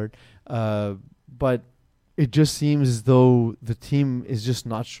Jordan Allard. But it just seems as though the team is just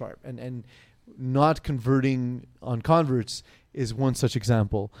not sharp, and not converting on converts is one such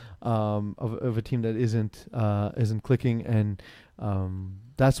example of a team that isn't clicking, and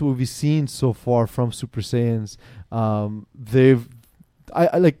that's what we've seen so far from Super Saiyans.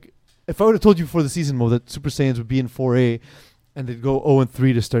 If I would have told you before the season, Mo, that Super Saiyans would be in 4A and they'd go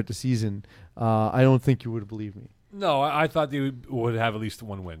 0-3 to start the season, I don't think you would have believed me. No, I thought they would have at least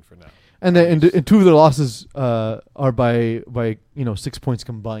one win for now. And 2 of their losses are by 6 points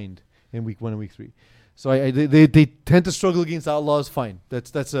combined in week 1 and week 3. So they tend to struggle against Outlaws. Fine,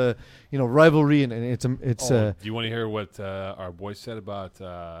 that's a rivalry, and it's do you want to hear what our boy said about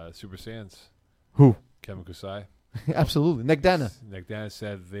Super Saiyans? Who? Kevin Kusai. Absolutely, Negdana. Negdana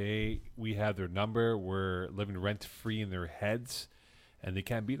said we have their number. We're living rent free in their heads, and they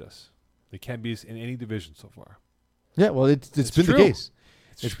can't beat us. They can't beat us in any division so far. Yeah, well, it's been true. the case.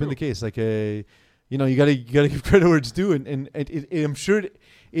 It's been the case. Like you gotta give credit where it's due, and I'm sure it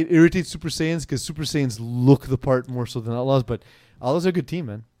irritates Super Saiyans because Super Saiyans look the part more so than Outlaws, but Outlaws are a good team,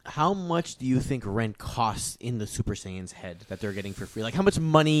 man. How much do you think rent costs in the Super Saiyan's head that they're getting for free? Like, how much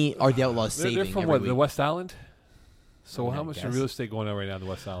money are the Outlaws saving? They're from every week? The West Island. So Yeah, how I much is guess. real estate going on right now in the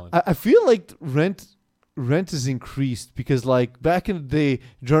West Island? I feel like rent is increased because, like, back in the day,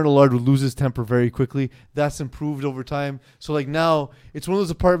 Jordan Allard would lose his temper very quickly. That's improved over time. So, like, now it's one of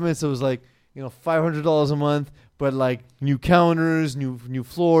those apartments that was like, $500 a month, but like new counters, new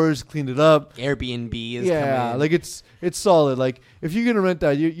floors, cleaned it up. Airbnb is Yeah, coming. like it's solid. Like, if you're gonna rent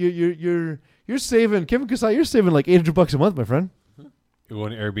that, you're saving, Kevin Kusai, you're saving like $800 a month, my friend, You're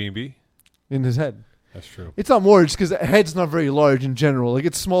going to Airbnb? in his head. That's true. It's not more, just because the head's not very large in general. Like,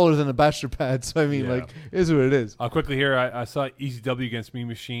 it's smaller than a bachelor pad. So, I mean, Yeah. like, it is what it is. Quickly here, I saw EasyW against Mean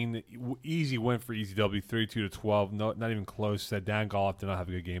Machine. Easy win for EasyW, 32-12. No, not even close. Dan Golloff did not have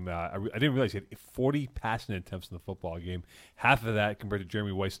a good game. I didn't realize he had 40 passing attempts in the football game. Half of that compared to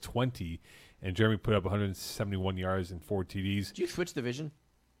Jeremy Weiss, 20. And Jeremy put up 171 yards and 4 TDs. Did you switch division?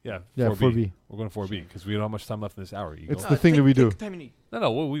 Yeah, 4B. 4B. We're going 4B because we don't have much time left in this hour. Eagle. It's the thing that we do. Take the time you need.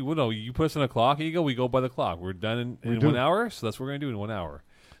 No, we no. You put us on a clock, Eagle. We go by the clock. We're done in do. 1 hour, so that's what we're going to do in 1 hour.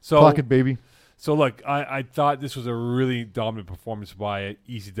 So, Clock it, baby. So look, I thought this was a really dominant performance by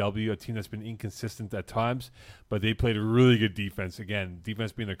ECW, a team that's been inconsistent at times, but they played a really good defense. Again,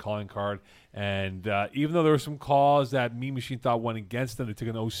 defense being their calling card. And even though there were some calls that Mean Machine thought went against them, they took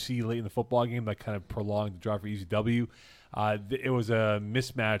an OC late in the football game that kind of prolonged the drive for ECW. It was a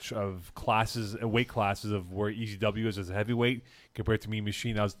mismatch of weight classes of where ECW is as a heavyweight compared to Mean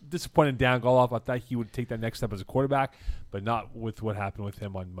Machine. I was disappointed in Dan Golloff. I thought he would take that next step as a quarterback, but not with what happened with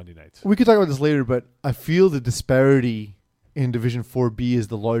him on Monday nights. We could talk about this later, but I feel the disparity in Division 4B is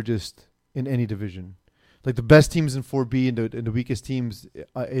the largest in any division. Like, the best teams in 4B and the weakest teams,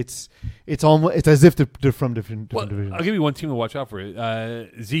 it's as if they're from different divisions. I'll give you one team to watch out for.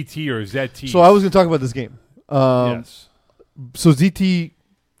 ZT or ZT. So I was going to talk about this game. Yes. So ZT,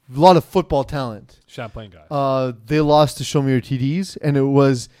 a lot of football talent. Champlain guys. They lost to Show Me Your TDs, and it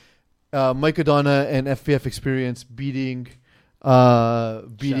was Mike Adona and FPF Experience beating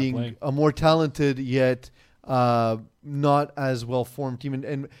Champlain. a more talented yet not as well formed team.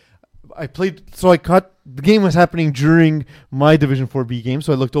 And I played, so I caught the game was happening during my Division 4B game,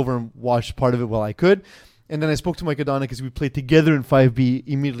 so I looked over and watched part of it while I could. And then I spoke to Mike Adona because we played together in 5B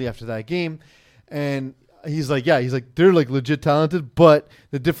immediately after that game, and he's like, they're like legit talented, but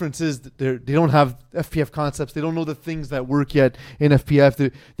the difference is that they don't have FPF concepts. They don't know the things that work yet in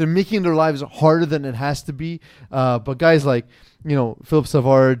FPF. They're making their lives harder than it has to be. But guys like, Philip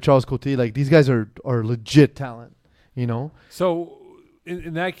Savard, Charles Cote, like, these guys are legit talent, So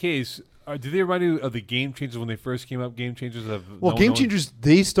in that case, did they remind you of the Game Changers when they first came up? Game Changers Game Changers,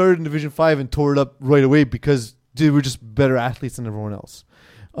 they started in Division 5 and tore it up right away because they were just better athletes than everyone else.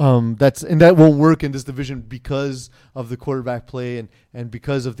 That won't work in this division because of the quarterback play and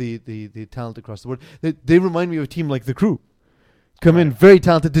because of the talent across the board. They remind me of a team like the Crew. Come in very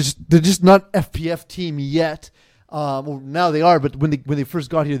talented. They're just not FPF team yet. Well, now they are, but when they first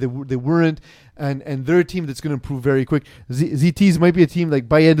got here, they weren't. And they're a team that's going to improve very quick. ZTs might be a team like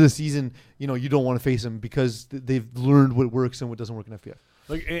by the end of the season, you don't want to face them because they've learned what works and what doesn't work in FPF.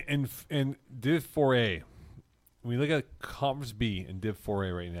 Like in Div 4A. When you look at Conference B and Div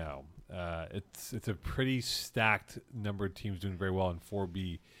 4A right now, it's a pretty stacked number of teams doing very well in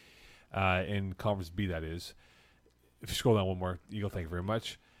 4B, in Conference B, that is. If you scroll down one more, Eagle, thank you very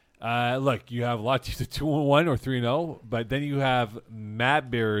much. Look, you have a lot of teams at 2-1 or 3-0, but then you have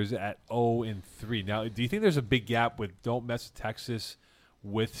Mad Bears at 0-3. Now, do you think there's a big gap with Don't Mess with Texas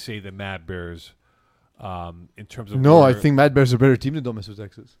with, say, the Mad Bears in terms of... No, I think Mad Bears are a better team than Don't Mess with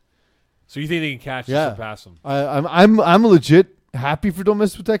Texas. So you think they can catch and surpass them? I'm legit happy for Don't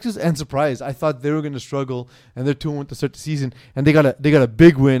Mess with Texas and surprised. I thought they were going to struggle, and they're 2-1 to start the season, and they got a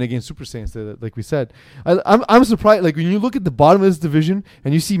big win against Super Saints, like we said. I'm surprised. Like, when you look at the bottom of this division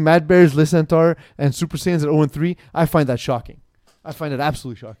and you see Mad Bears, Les Centaur, and Super Saints at 0-3, I find that shocking. I find it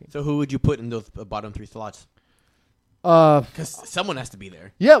absolutely shocking. So who would you put in those bottom three slots? Because someone has to be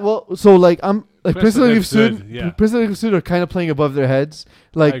there. Yeah, well, so I'm like Prince League yeah. Prince League Sud are kind of playing above their heads.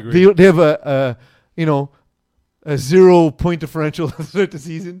 Like, I agree. they have a 0 point differential to start the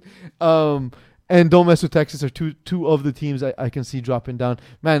season. And Don't Mess with Texas are two of the teams I can see dropping down.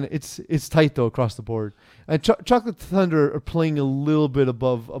 Man, it's tight though across the board. And Chocolate Thunder are playing a little bit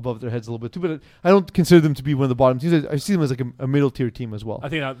above their heads a little bit too, but I don't consider them to be one of the bottom teams. I see them as like a middle tier team as well. I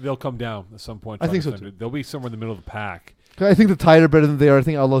think they'll come down at some point. I think so too. They'll be somewhere in the middle of the pack. I think the Tide are better than they are. I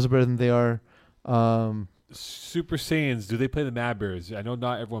think Outlaws are better than they are. Super Saiyans, do they play the Mad Bears? I know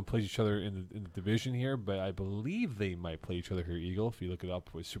not everyone plays each other in the division here, but I believe they might play each other here, Eagle, if you look it up,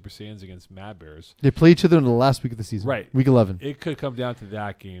 with Super Saiyans against Mad Bears. They play each other in the last week of the season. Right. Week 11. It could come down to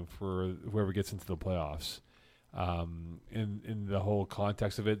that game for whoever gets into the playoffs in the whole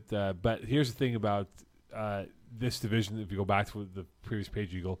context of it. But here's the thing about this division, if you go back to the previous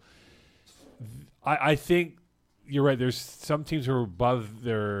page, Eagle, I think you're right. There's some teams who are above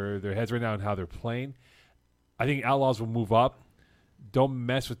their heads right now and how they're playing. I think Outlaws will move up. Don't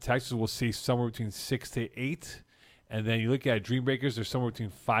Mess with Texas. We'll see somewhere between 6 to 8, and then you look at Dream Breakers. They're somewhere between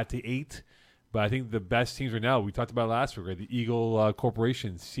 5 to 8. But I think the best teams right now, we talked about it last week, right? The Eagle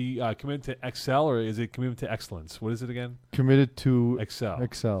Corporation, committed to Excel, or is it committed to excellence? What is it again? Committed to Excel.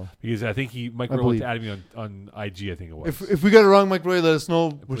 Excel. Because I think Mike I Roy believe. added me on IG, I think it was. If we got it wrong, Mike Roy, let us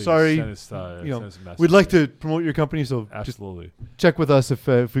know. We're Please sorry. Send us, you know, send us a message. We'd like to promote your company, so just Absolutely. check with us if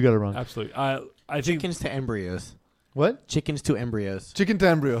we got it wrong. Absolutely. I think Chickens to embryos. What? Chickens to embryos. Chicken to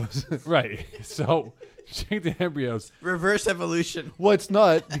embryos. right. So check the embryos. Reverse evolution. Well, it's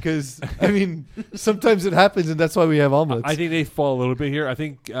not because I mean sometimes it happens, and that's why we have omelets. I think they fall a little bit here. I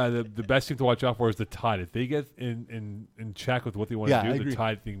think the best thing to watch out for is the Tide. If they get in check with what they want Yeah, to I do, agree. the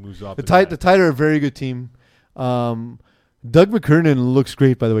Tide thing moves up. the Tide are a very good team. Doug McKernan looks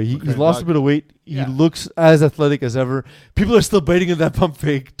great, by the way. He's McKernan, lost Doug. a bit of weight. Yeah. He looks as athletic as ever. People are still biting in that pump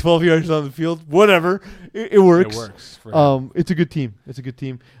fake 12 yards on the field. Whatever. It works. It works. For him. It's a good team. It's a good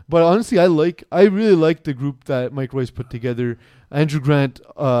team. But honestly, I really like the group that Mike Royce put together. Andrew Grant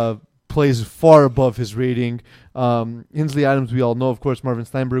plays far above his rating. Hinsley Adams, we all know, of course. Marvin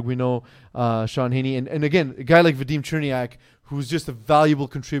Steinberg, we know. Sean Haney, and again, a guy like Vadim Cherniak, who's just a valuable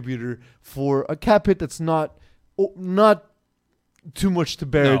contributor for a cap hit that's not too much to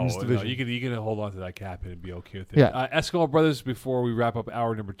bear in this division. No, you can hold on to that cap and be okay with it. Yeah. Eskimo Brothers, before we wrap up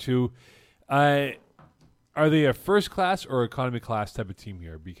hour number 2, are they a first class or economy class type of team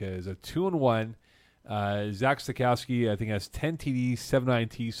here? Because a 2-1, Zach Stokowski, I think, has 10 TDs, 7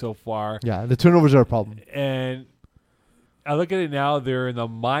 INTs so far. Yeah, the turnovers are a problem. And I look at it now, they're in the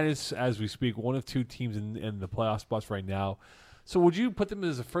minus as we speak, one of 2 teams in the playoff spots right now. So would you put them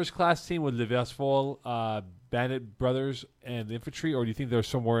as a first-class team with Le Versfol, Bandit Brothers, and the Infantry, or do you think they're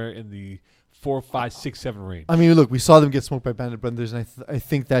somewhere in the 4, 5, 6, 7 range? I mean, look, we saw them get smoked by Bandit Brothers, and I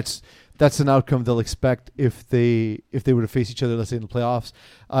think that's an outcome they'll expect if they were to face each other, let's say in the playoffs.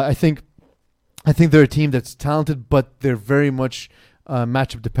 I think they're a team that's talented, but they're very much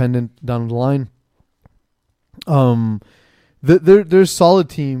matchup dependent down the line. They're a solid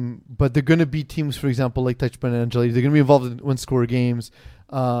team, but they're going to beat teams, for example, like Teichmann and Angeli. They're going to be involved in one-score games.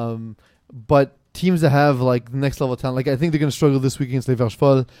 But teams that have like the next level of talent, like I think they're going to struggle this week against Les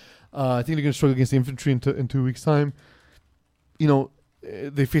Verchevals. I think they're going to struggle against the Infantry in 2 weeks' time. You know,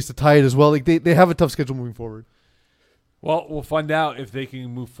 they face the Tide as well. Like they have a tough schedule moving forward. Well, we'll find out if they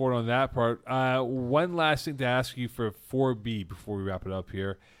can move forward on that part. One last thing to ask you for 4B before we wrap it up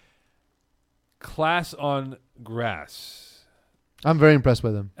here. Class on grass. I'm very impressed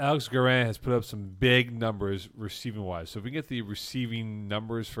by them. Alex Guerin has put up some big numbers receiving-wise. So if we get the receiving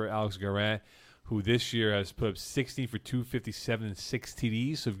numbers for Alex Guerin, who this year has put up 16 for 257 and 6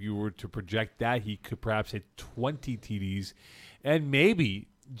 TDs. So if you were to project that, he could perhaps hit 20 TDs and maybe,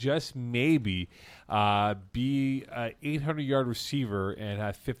 just maybe, be an 800-yard receiver and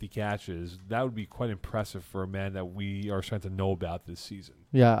have 50 catches. That would be quite impressive for a man that we are starting to know about this season.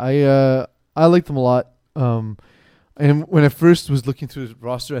 Yeah, I like them a lot. And when I first was looking through the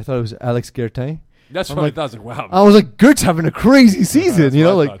roster, I thought it was Alex Guertin. That's I'm what like- I thought. I was like, wow. I was like, Gert's having a crazy season, That's you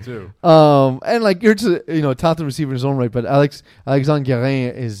know, what I like, thought, too. and like Gert's a talented receiver in his own right, but Alexandre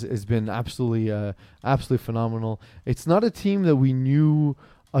Guerin has been absolutely phenomenal. It's not a team that we knew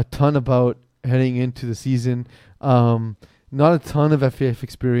a ton about heading into the season. Not a ton of FAF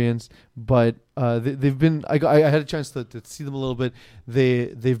experience, but they've been. I had a chance to see them a little bit.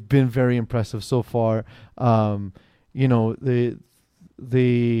 They've been very impressive so far.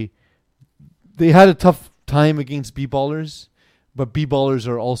 They had a tough time against B-ballers, but B-ballers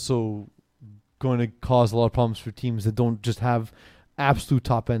are also going to cause a lot of problems for teams that don't just have absolute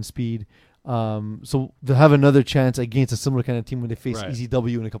top-end speed. So they'll have another chance against a similar kind of team when they face Right.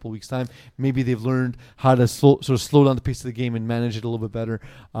 EZW in a couple of weeks' time. Maybe they've learned how to slow down the pace of the game and manage it a little bit better.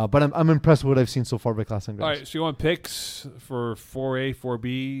 But I'm impressed with what I've seen so far by Class on All Grass. right, so you want picks for 4A,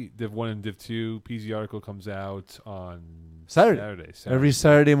 4B, Div 1 and Div 2. PZ article comes out on Saturday. Saturday. Every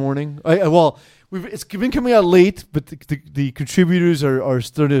Saturday morning. It's been coming out late, but the contributors are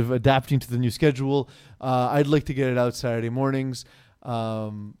sort of adapting to the new schedule. I'd like to get it out Saturday mornings.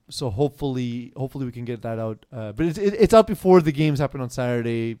 So hopefully we can get that out. But it's out before the games happen on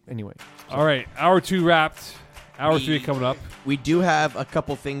Saturday anyway. All right, hour 2 wrapped. Hour 3 coming up. We do have a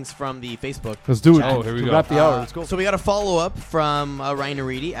couple things from the Facebook. Let's do it. Oh, here we To go. Wrap the hour. Let's go. So we got a follow-up from Ryan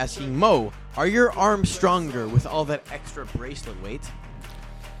Aridi asking, Mo, are your arms stronger with all that extra bracelet weight?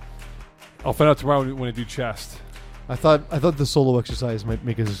 I'll find out tomorrow when I do chest. I thought the solo exercise might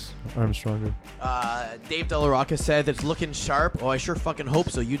make his arms stronger. Dave Delarocca said that it's looking sharp. Oh, I sure fucking hope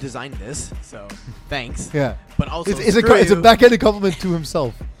so. You designed this, so thanks. Yeah. But also, It's screw a you. backhanded compliment to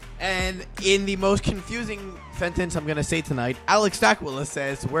himself. And in the most confusing sentence I'm going to say tonight, Alex Stackwilla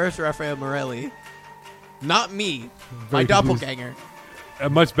says, where's Rafael Morelli? Not me. My Very confused. doppelganger.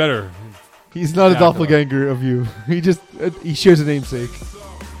 Much better. He's not a Dakila. doppelganger of you. He shares a namesake.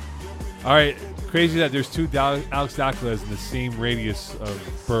 All right, crazy that there's two Alex Dakilas in the same radius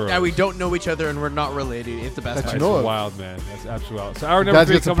of Burrows. Yeah, we don't know each other and we're not related. It's the best That part. you That's know of. wild, man. That's absolutely wild. So hour number Guys,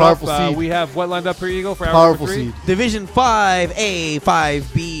 3 get some coming up. powerful seed. We have what lined up here, Eagle, for hour Powerful number 3? seed. Division 5A,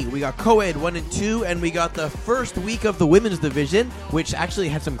 5B. We got co-ed 1 and 2, and we got the first week of the women's division, which actually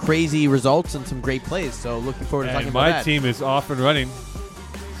had some crazy results and some great plays. So looking forward to talking And about my that. team is off and running.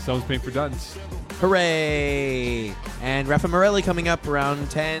 Someone's paying for Duns. Hooray! And Rafa Morelli coming up around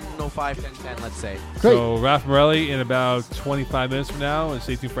 10:05, 10:10, let's say. Great. So Ralph Morelli in about 25 minutes from now, and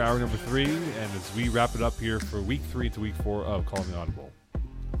stay tuned for hour number 3. And as we wrap it up here for week 3 into week 4 of Calling the Audible.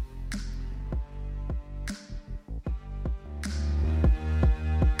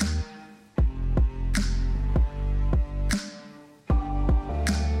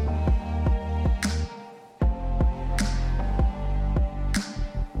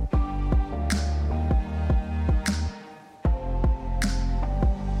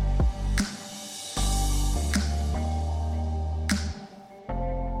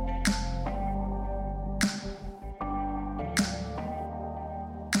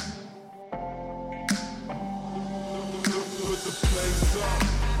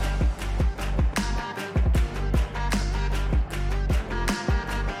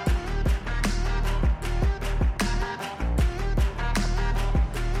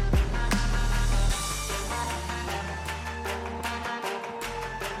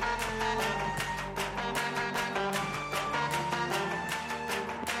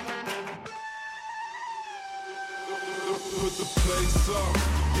 Put the place up.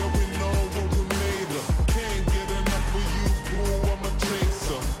 Yeah, we know what we made of. Can't get enough of you, boo. I'm a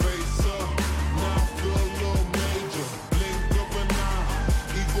chaser. Face up. Now I feel a little major. Blink of an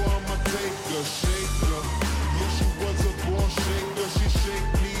eye. Ego, I'ma take her. Shake her. Yeah, she was a born shaker. She shake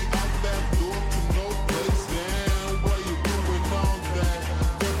me out that door to no place. Damn, why you doing all that?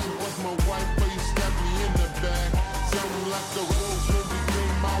 Thought you was my wife, but you stabbed me in the back. Sounding like a rose when we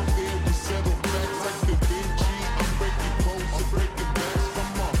came out there. We settled facts like Da Vinci. I'm breaking codes and breaking backs.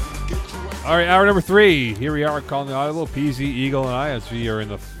 Come on, get you out. All right, hour number 3. Here we are calling the Audible. PZ, Eagle, and I, as we are in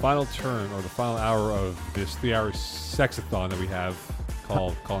the final turn or the final hour of this 3-hour sexathon that we have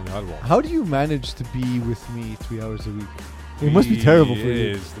called Calling the Audible. How do you manage to be with me 3 hours a week? It must be terrible for It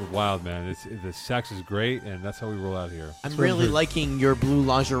you. is wild, man. The sex is great, and that's how we roll out here. I'm really liking your blue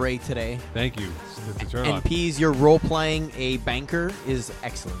lingerie today. Thank you. It's a turn on. And Peas, your role playing a banker is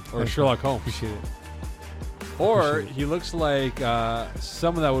excellent. Or Sherlock Holmes. Appreciate it. Or he looks like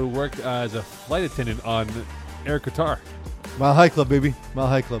someone that would work as a flight attendant on Air Qatar. Mile High Club, baby. Mile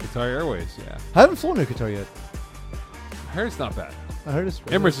High Club. Qatar Airways, yeah. I haven't flown Air Qatar yet. I heard it's not bad. I heard it's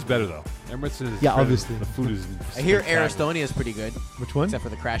Emirates is better, though. Emirates is Yeah, better. obviously. The food is I hear Air spectacular. Estonia is pretty good, Which one? except for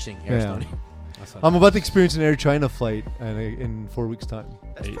the crashing Air Yeah. Estonia. That's not I'm bad. about to experience an Air China flight in 4 weeks' time.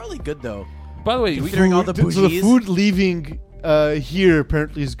 That's probably good though. By the way, we Considering all the So the bougies. food leaving here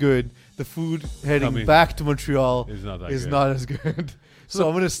apparently is good. The food heading Coming back to Montreal is not that is good. not as good. So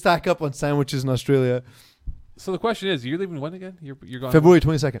I'm going to stack up on sandwiches in Australia. So the question is, you're leaving when again? You're gone February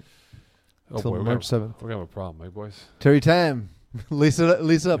 22nd Oh till boy, March 7th. We're gonna have a problem, right, boys? Terry Tam. Lace up.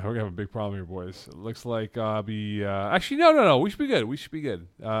 We're gonna have a big problem here, boys. It looks like I'll be. Actually, no. We should be good. We should be good.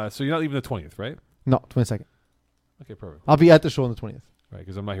 So you're not leaving the 20th, right? No, 22nd. Okay, perfect. I'll be at the show on the 20th. Right,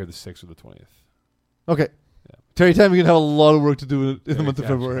 because I'm not here the 6th or the 20th. Okay. Yeah. Terry Tam, you're going to have a lot of work to do in the month of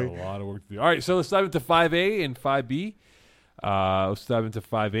Actually February. got a lot of work to do. All right, so let's dive into 5A and 5B. Let's dive into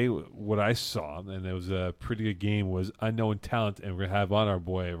 5A. What I saw, and it was a pretty good game, was Unknown Talent, and we're going to have on our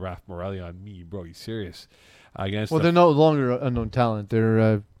boy Raf Morelli on me. Bro, you serious? Against Well, the they're no longer unknown talent.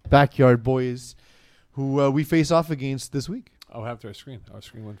 They're backyard boys who we face off against this week. Oh, after our screen. Our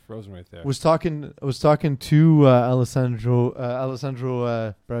screen went frozen right there. I was talking to Alessandro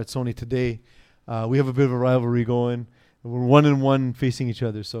Barazzoni today. We have a bit of a rivalry going. We're 1-1 facing each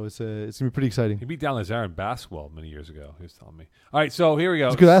other, so it's gonna be pretty exciting. He beat down Lazar in basketball many years ago. He was telling me. All right, so here we go.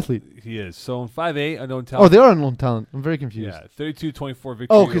 He's a good athlete. He is. So in 5A, Unknown Oh, Talent. they are unknown talent. I'm very confused. Yeah, 32-24 victory.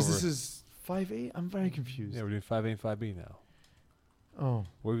 Oh, because over- this is 5A. I'm very confused. Yeah, we're doing 5A and 5B now. Oh.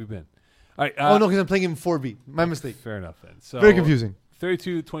 Where have you been? All right. Oh no, because I'm playing in 4B. My mistake. Fair enough then. So Very confusing.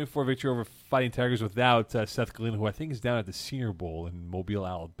 32-24 victory over Fighting Tigers without Seth Glynn, who I think is down at the Senior Bowl in Mobile,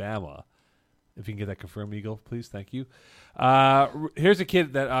 Alabama. If you can get that confirmed, Eagle, please. Thank you. Here's a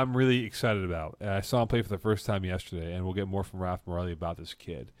kid that I'm really excited about. I saw him play for the first time yesterday, and we'll get more from Ralph Morelli about this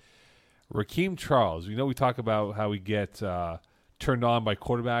kid. Rakeem Charles. You know, we talk about how we get turned on by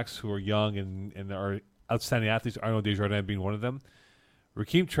quarterbacks who are young and are outstanding athletes, Arnaud Desjardins being one of them.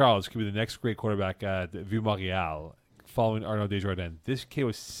 Rakeem Charles could be the next great quarterback at Vieux Montreal. following Arnaud Desjardins. This kid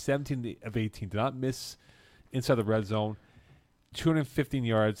was 17 of 18. Did not miss inside the red zone. 215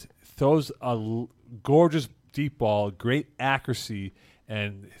 yards. Throws a gorgeous deep ball. Great accuracy.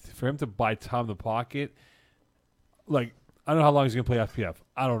 And for him to buy time in the pocket, like, I don't know how long he's going to play FPF.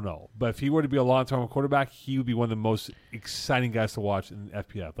 I don't know. But if he were to be a long-term quarterback, he would be one of the most exciting guys to watch in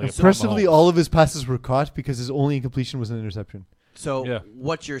FPF. Like Impressively, Mahomes. all of his passes were caught because his only incompletion was an interception. So Yeah.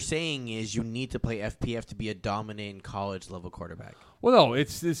 what you're saying is you need to play FPF to be a dominant college level quarterback. Well, no,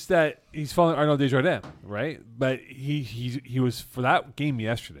 it's that he's following Arnaud Desjardins, right? But he was, for that game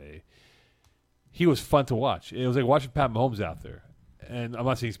yesterday, he was fun to watch. It was like watching Pat Mahomes out there. And I'm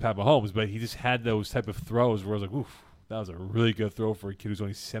not saying he's Pat Mahomes, but he just had those type of throws where I was like, oof, that was a really good throw for a kid who's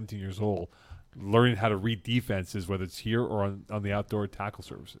only 17 years old, learning how to read defenses, whether it's here or on the outdoor tackle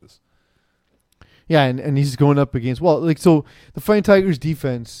services. Yeah, and he's going up against so the Fighting Tigers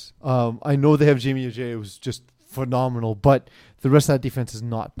defense. I know they have Jamie Ajay, who's just phenomenal, but the rest of that defense is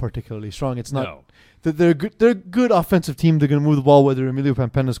not particularly strong. It's not. No. They're good. They're a good offensive team. They're going to move the ball, whether Emilio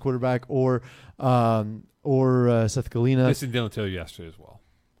Pampena's quarterback or Seth Galina. Missing Dylan Taylor yesterday as well.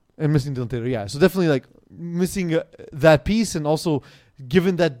 And missing Dylan Taylor, yeah. So definitely like missing that piece, and also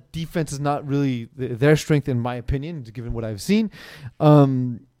given that defense is not really their strength, in my opinion, given what I've seen.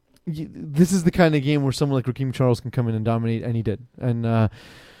 This is the kind of game where someone like Raheem Charles can come in and dominate, and he did. And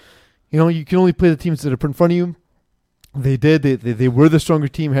you can only play the teams that are put in front of you. They did. They were the stronger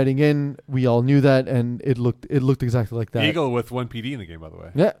team heading in. We all knew that, and it looked exactly like that. Eagle with 1 PD in the game, by the way.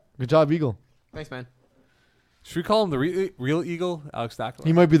 Yeah, good job, Eagle. Thanks, man. Should we call him the real Eagle, Alex Stackler?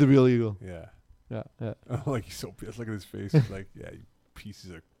 He might be the real Eagle. Yeah. Yeah. Like, he's so pissed. Look at his face. He's like, yeah, you pieces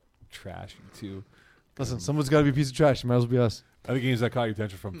of trash, you too. Listen, someone's got to be a piece of trash. It might as well be us. Other games that caught your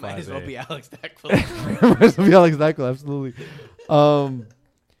attention from 5A. Might as well be Alex Dackville. Might as well be Alex Dackle, absolutely.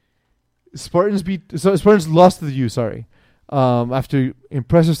 Spartans lost to the U. Sorry, after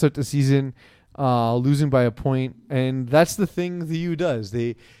impressive start to the season, losing by a point, and that's the thing the U does.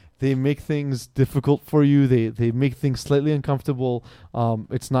 They make things difficult for you. They make things slightly uncomfortable.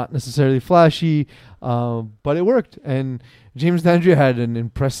 It's not necessarily flashy, but it worked. And James Dandria had an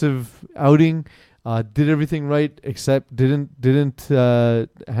impressive outing. Did everything right except didn't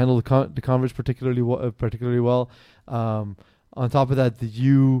handle the Converse particularly well. On top of that, the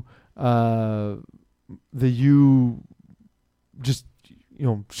U just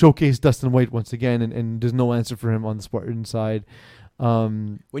showcased Dustin White once again, and there's no answer for him on the Spartan side.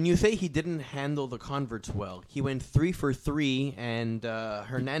 When you say he didn't handle the converts well, he went 3 for 3, and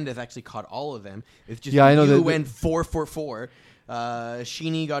Hernandez actually caught all of them. It's just I know you that went 4 for 4.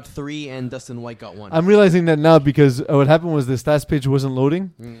 Sheeny got 3, and Dustin White got 1. I'm realizing that now because what happened was the stats page wasn't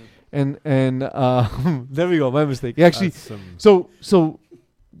loading, and there we go, my mistake. Actually, so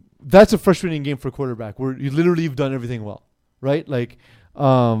that's a frustrating game for a quarterback where you've done everything well, right? Like,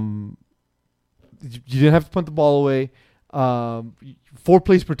 you didn't have to punt the ball away. 4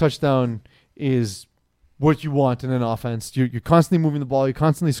 plays per touchdown is what you want in an offense. You're constantly moving the ball. You're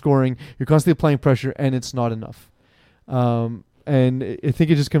constantly scoring. You're constantly applying pressure, and it's not enough. And I think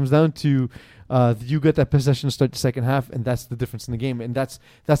it just comes down to you get that possession to start the second half, and that's the difference in the game. And that's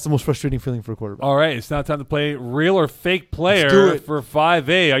the most frustrating feeling for a quarterback. All right, it's now time to play real or fake player do it. for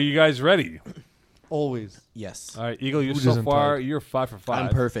 5A. Are you guys ready? Always. Yes. All right, Eagle, Who doesn't type? you're 5 for 5. I'm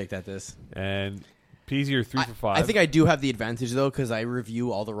perfect at this. And Peasy, you're 3 for 5. I think I do have the advantage, though, because I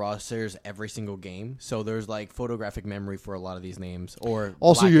review all the rosters every single game. So there's, like, photographic memory for a lot of these names. Or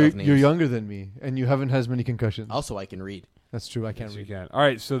Also, lack you're of names. younger than me, and you haven't had as many concussions. Also, I can read. That's true. I can't Yes, you read. can. All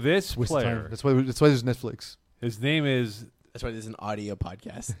right, so this Waste of time. player, That's why there's Netflix. his name is, That's why this is an audio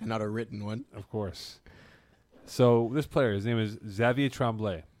podcast and not a written one. of course. So this player, his name is Xavier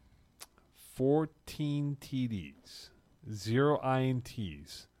Tremblay. 14 TDs, 0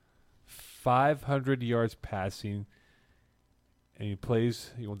 INTs, 500 yards passing, and he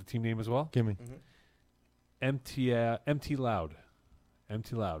plays. You want the team name as well? Give me. MT Loud.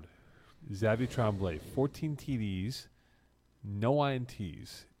 MT Loud. Xavier Tremblay. 14 TDs, no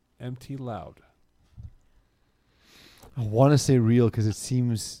INTs. MT Loud. I want to say real because it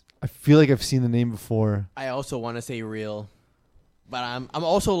seems. I feel like I've seen the name before. I also want to say real, but I'm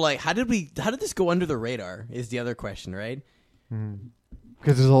also like, how did this go under the radar? Is the other question, right?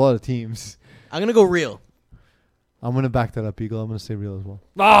 Because there's a lot of teams. I'm gonna go real. I'm gonna back that up, Eagle. I'm gonna say real as well.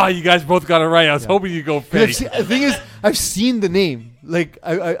 Ah, you guys both got it right. I was hoping you'd go fake. The thing is, I've seen the name. Like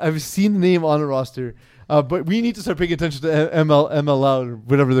I've seen the name on a roster. But we need to start paying attention to ML Loud or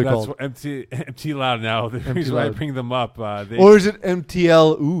whatever they're That's called. what MT Loud now. The MT reason why I Loud. bring them up, Or is it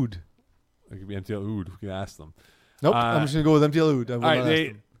MTL Oud? it could be MTL Oud. We can ask them. Nope. I'm just gonna go with MTL Oud. All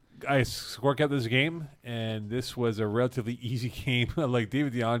right, I score kept this game, and this was a relatively easy game. Like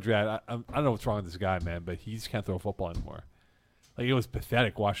David DeAndre, I don't know what's wrong with this guy, man, but he just can't throw a football anymore. Like, it was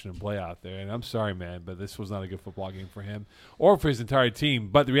pathetic watching him play out there, and I'm sorry, man, but this was not a good football game for him or for his entire team.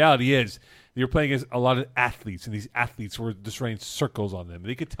 But the reality is, you're playing against a lot of athletes, and these athletes were just running circles on them.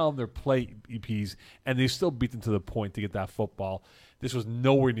 They could tell them their play EPs, and they still beat them to the point to get that football. This was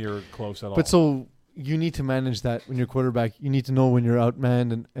nowhere near close at all. But so you need to manage that when you're quarterback. You need to know when you're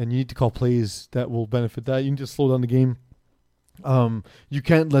outmanned, and you need to call plays that will benefit that. You need to slow down the game. You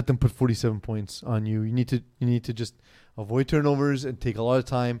can't let them put 47 points on you. You need to just avoid turnovers and take a lot of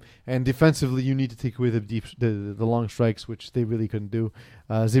time. And defensively, you need to take away the long strikes, which they really couldn't do.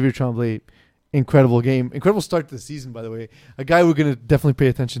 Xavier Tremblay, incredible game, incredible start to the season. By the way, a guy we're gonna definitely pay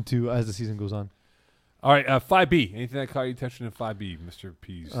attention to as the season goes on. All right, 5B. Anything that caught your attention in 5B, Mr.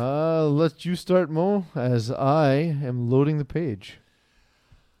 Pease? Let you start, Mo, as I am loading the page.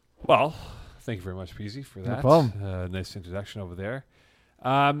 Well, thank you very much, Peasy, for that. No problem. Nice introduction over there.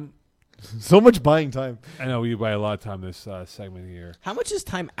 So much buying time. I know we buy a lot of time this segment here. How much is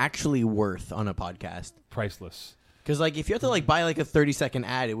time actually worth on a podcast? Priceless. Because like if you have to like buy like a 30-second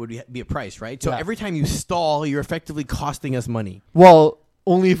ad, it would be a price, right? So Yeah. every time you stall, you're effectively costing us money. Well,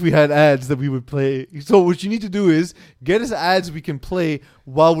 only if we had ads that we would play. So what you need to do is get us ads we can play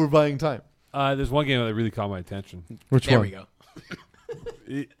while we're buying time. There's one game that really caught my attention. Which There one? we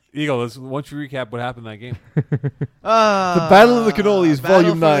go. Eagle, why don't you recap what happened in that game? The Battle of the Cannolis, Battle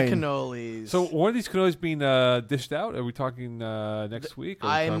Volume for 9. The cannolis. So, one of these cannolis being dished out? Are we talking next week? Or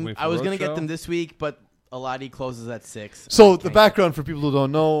are we talking wait for I was the gonna get roadshow? them this week, but Aladi closes at 6. So I the can't- background for people who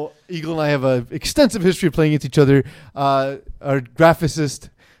don't know, Eagle and I have an extensive history of playing against each other. Our graphicist,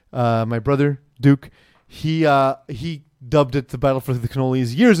 my brother Duke, he dubbed it the Battle for the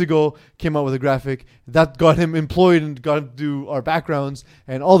Cannolis years ago. Came out with a graphic that got him employed and got him to do our backgrounds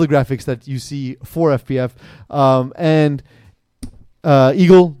and all the graphics that you see for FPF.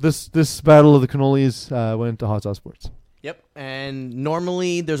 Eagle, this Battle of the Cannolis went to Hot Sauce Sports. Yep, and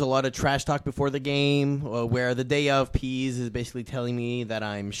normally there's a lot of trash talk before the game, where the day of Peas is basically telling me that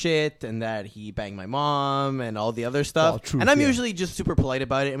I'm shit and that he banged my mom and all the other stuff. Well, truth, and I'm yeah. usually just super polite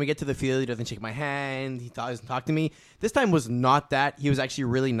about it. And we get to the field, he doesn't shake my hand, he doesn't talk to me. This time was not that. He was actually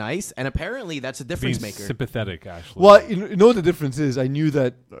really nice, and apparently that's a difference Being maker. sympathetic, actually. Well, you know what the difference is? I knew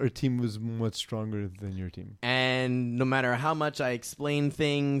that our team was much stronger than your team. And no matter how much I explain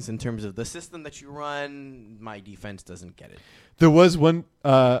things in terms of the system that you run, my defense doesn't get it. There was one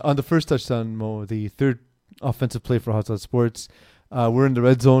on the first touchdown, Mo, the third offensive play for Hot Sauce Sports. We're in the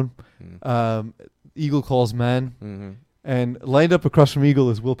red zone. Eagle calls man, Mm-hmm. and lined up across from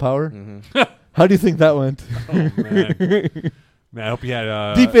Eagle is Will Power. Mm-hmm. How do you think that went? Oh, man. Man, I hope you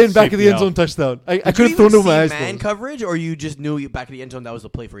had Deep in, back of the safety end zone help. touchdown. I Did could you have thrown even over my see eyes. man closed. coverage, or you just knew back of the end zone that was the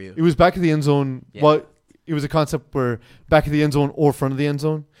play for you? It was back of the end zone. Yeah. Well, it was a concept where back of the end zone or front of the end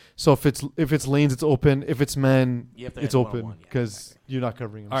zone. So if it's lanes, it's open. If it's man, You have to it's hit open one-on-one, yeah, because you're not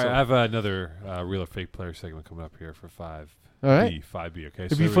covering him. All right, so. I have another real or fake player segment coming up here for 5B. All right. 5B, okay?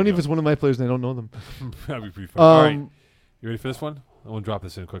 It'd be funny if it's one of my players and I don't know them. That'd be pretty funny. All right, Um, you ready for this one? I want to drop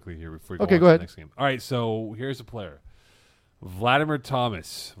this in quickly here before we Okay, on go to ahead. the next game. All right, so here's a player. Vladimir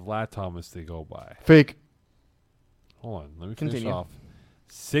Thomas. Vlad Thomas, they go by. Fake. Hold on, let me finish Continue. off.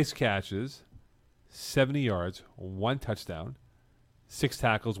 6 catches, 70 yards, 1 touchdown, 6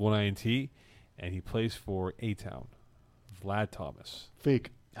 tackles, 1 INT, and he plays for A-Town. Vlad Thomas. Fake.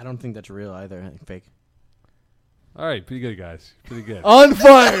 I don't think that's real either. I think fake. All right, pretty good, guys. Pretty good. On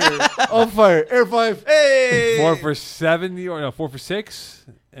fire. On fire. Air 5. Hey! 4 for 7, 4 for 6,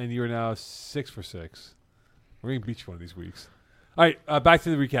 and you are now 6 for 6. We're going to beat you one of these weeks. All right, back to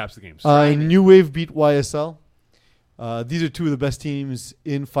the recaps of the games. New Wave beat YSL. These are two of the best teams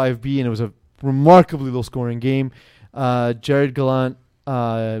in 5B, and it was a remarkably low-scoring game. Jared Gallant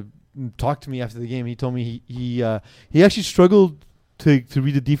talked to me after the game. He told me he actually struggled to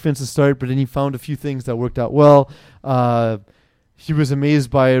read the defense to start, but then he found a few things that worked out well. He was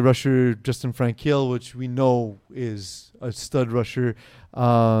amazed by rusher Justin Frankiel, which we know is a stud rusher.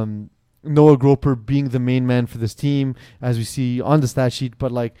 Noah Groper being the main man for this team, as we see on the stat sheet.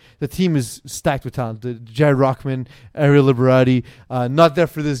 But like the team is stacked with talent. Jared Rockman, Ariel Liberati, not there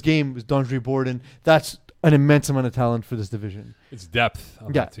for this game is Dondre Borden. That's an immense amount of talent for this division. It's depth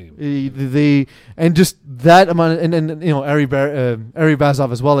on Yeah, that team. they and just that amount, and you know Ari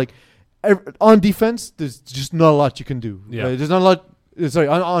Bazov as well. Like on defense, there's just not a lot you can do. Yeah. There's not a lot. Sorry,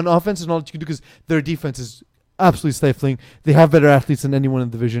 on offense, there's not a lot you can do because their defense is absolutely stifling. They have better athletes than anyone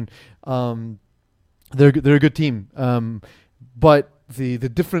in the division. They're a good team. But the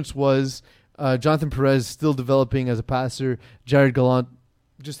difference was Jonathan Perez still developing as a passer. Jared Gallant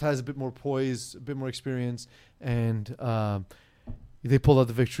just has a bit more poise, a bit more experience, and they pulled out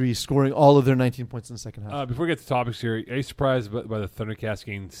the victory, scoring all of their 19 points in the second half. Before we get to topics here, are you surprised by the Thundercats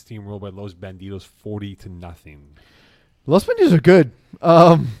getting steamrolled by Los Bandidos 40-0? Los Bandidos are good.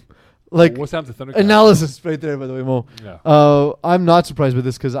 What's happened to Thundercats? Analysis right there, by the way, Mo. Yeah. I'm not surprised by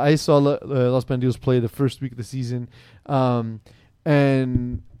this because I saw Los Bandidos play the first week of the season,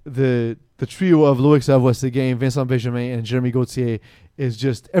 and the trio of Loic Savoie-Séguin, Vincent Benjamin, and Jeremy Gauthier is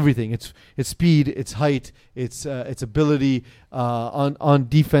just everything. It's speed, it's height, it's ability. On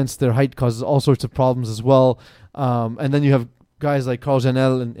defense, their height causes all sorts of problems as well. And then you have guys like Carl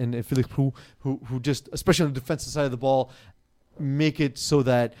Janel and Félix Proulx who just, especially on the defensive side of the ball, make it so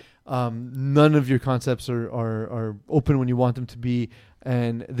that none of your concepts are open when you want them to be,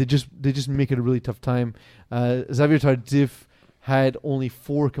 and they just make it a really tough time. Xavier Tardif had only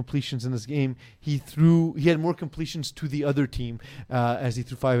 4 completions in this game. He had more completions to the other team as he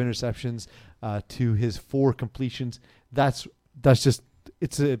threw 5 interceptions to his 4 completions. That's just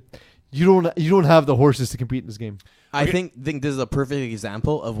you don't have the horses to compete in this game. I think this is a perfect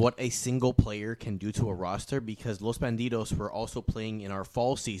example of what a single player can do to a roster, because Los Bandidos were also playing in our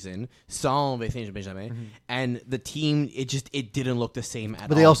fall season sans Vincent Benjamin, and the team it didn't look the same at all.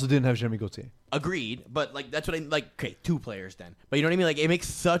 But they also didn't have Jeremy Gauthier. Agreed, but that's what I like. Okay, 2 players then, but you know what I mean. Like, it makes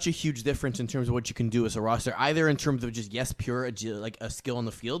such a huge difference in terms of what you can do as a roster, either in terms of just pure a skill on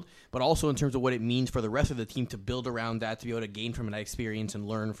the field, but also in terms of what it means for the rest of the team to build around that, to be able to gain from that experience and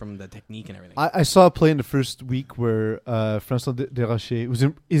learn from the technique and everything. I saw a play in the first week where François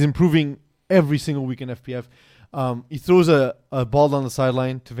Desrochers is improving every single week in FPF. He throws a ball down the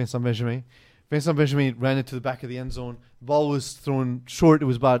sideline to Vincent Benjamin. Vincent Benjamin ran into the back of the end zone. The ball was thrown short. It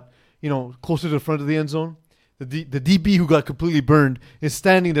was about closer to the front of the end zone. The DB who got completely burned is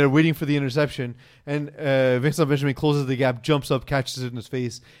standing there waiting for the interception, and Vincent Benjamin closes the gap, jumps up, catches it in his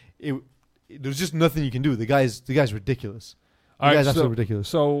face. There's just nothing you can do. The guy's ridiculous. The guy's absolutely ridiculous.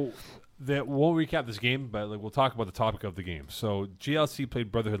 So we'll recap this game, but we'll talk about the topic of the game. So GLC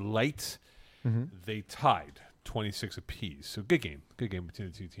played Brotherhood Light. They tied 26 apiece. So good game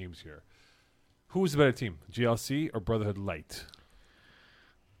between the two teams here. Who was the better team, GLC or Brotherhood Light?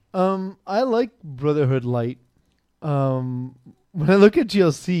 I like Brotherhood Light. When I look at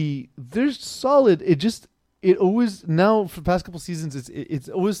GLC, they're solid. It always, now for the past couple seasons, it's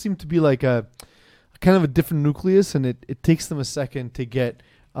always seemed to be like a kind of a different nucleus, and it takes them a second to get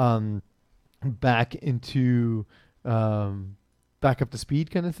back into back up to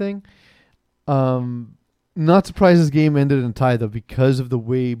speed kind of thing. Not surprised this game ended in a tie, though, because of the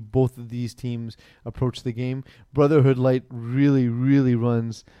way both of these teams approach the game. Brotherhood Light really, really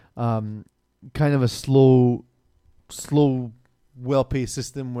runs kind of a slow, well-paced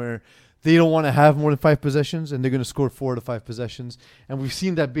system where they don't want to have more than 5 possessions, and they're going to score 4 to 5 possessions. And we've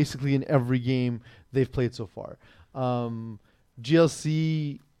seen that basically in every game they've played so far.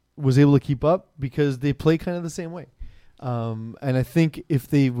 GLC was able to keep up because they play kind of the same way. And I think if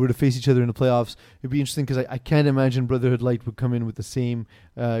they were to face each other in the playoffs, it'd be interesting because I can't imagine Brotherhood Light would come in with the same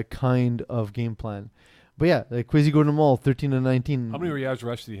kind of game plan. But yeah, Kwesi Gordon Mall, 13-19. How many yards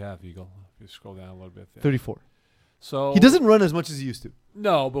rush do you have, Eagle? If you scroll down a little bit there. 34. So he doesn't run as much as he used to.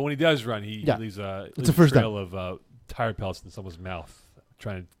 No, but when he does run, he leaves a first trail of tire pellets in someone's mouth,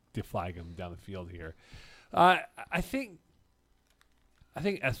 trying to deflag him down the field here. I think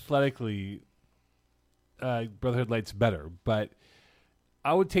athletically, Brotherhood Light's better, but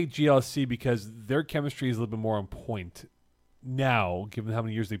I would take GLC because their chemistry is a little bit more on point now, given how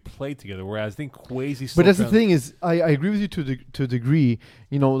many years they played together. Whereas I think Kwesi. But that's the thing is, I agree with you to a degree.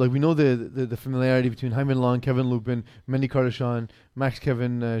 We know the familiarity between Hyman Long, Kevin Lupin, Mendy Cardachon, Max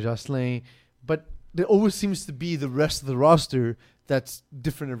Kevin Jocelyn, but there always seems to be the rest of the roster that's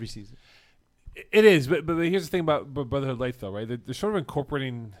different every season. It is, but here's the thing about Brotherhood Light, though, right? They're sort of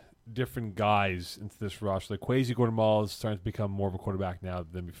incorporating different guys into this roster. Like Kwesi Gordon Mall is starting to become more of a quarterback now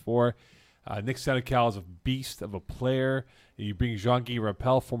than before. Nick Senecal is a beast of a player. You bring Jean-Guy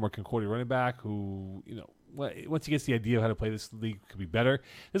Rappel, former Concordia running back, who, once he gets the idea of how to play this league, could be better.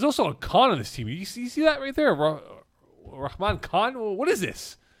 There's also a Khan on this team. You see that right there? Rahman Khan? What is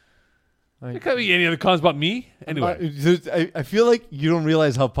this? There can't be any other Khans but me. Anyway. I feel like you don't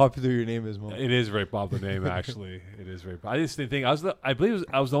realize how popular your name is, Mo. It is a very popular name, actually. It is very popular. I just didn't think, I believe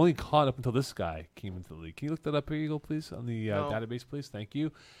I was the only Khan up until this guy came into the league. Can you look that up here, Eagle, please, on the database, please? Thank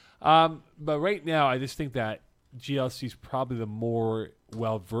you. But right now, I just think that GLC's probably the more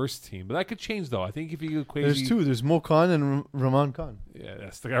well-versed team. But that could change, though. I think if you equate... There's two. There's Mo Khan and Rahman Khan. Yeah,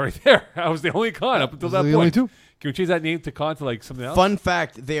 that's the guy right there. I was the only Khan up until Those that are point. the only two. Can we change that name to Khan to like something else? Fun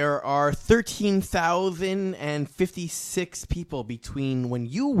fact, there are 13,056 people between when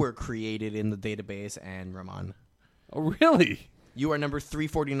you were created in the database and Rahman. Oh, really? You are number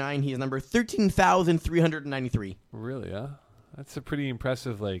 349. He is number 13,393. Really, huh? That's a pretty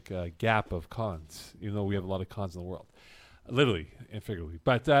impressive gap of cons, even though we have a lot of cons in the world. Literally and figuratively.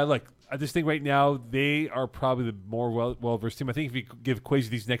 But look, I just think right now they are probably the more well-versed team. I think if you give Kwesi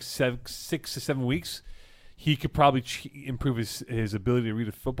these next 6 to 7 weeks, he could probably improve his ability to read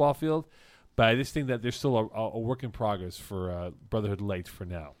a football field. But I just think that there's still a work in progress for Brotherhood Light for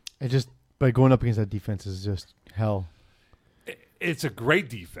now. And just by going up against that defense is just hell. It's a great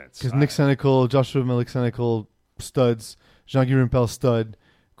defense. Because Nick Senecal, Joshua Milik-Senecal, studs. Jean-Guy Rimpel, stud.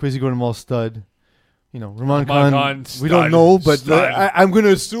 Kwesi Gordon-Mall, stud. Rahman Khan, we don't know, but I'm going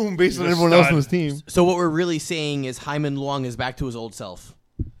to assume based on everyone else on this team. So what we're really saying is Hyman Long is back to his old self.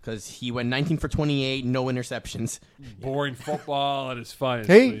 Because he went 19 for 28, no interceptions. Boring football at its finest.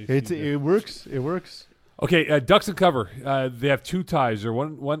 Hey, it works. It works. Okay, Ducks and cover. They have 2 ties. They're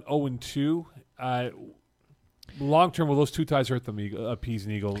 1-0-2. Long term, will those 2 ties hurt them, Peas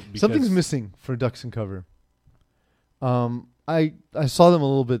and Eagle? Something's missing for Ducks and cover. I saw them a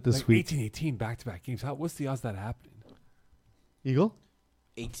little bit this week. 18-18 back-to-back games. What's the odds of that happening? Eagle?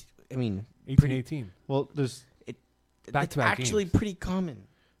 18-18. Well, there's back-to-back It's actually games. pretty common.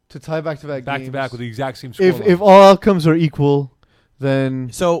 to tie back-to-back games. Back-to-back with the exact same If score. all outcomes are equal, then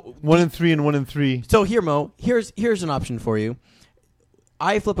So 1-3 and 1-3. So here, Mo, here's an option for you.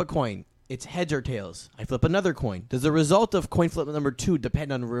 I flip a coin. It's heads or tails. I flip another coin. Does the result of coin flip number 2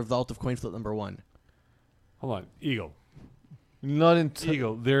 depend on the result of coin flip number 1? Hold on, Eagle. Not in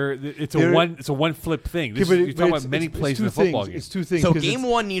Eagle. It's a one flip thing. This Okay, you're talking about many plays in two a football things. game. It's two things. So 'cause game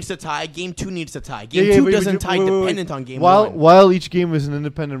it's- 1 needs to tie. Game 2 needs to tie. Yeah, Game yeah, 2 but doesn't tie wait. dependent on game while 1. While each game is an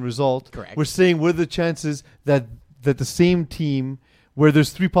independent result, Correct. we're saying what are the chances that the same team, where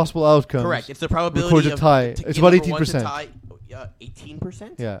there's 3 possible outcomes, Correct. It's the probability records a of tie. to It's game about number 1 to 18%. tie.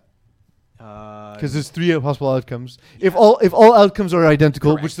 18%? Yeah, Because because there's 3 possible outcomes. If all outcomes are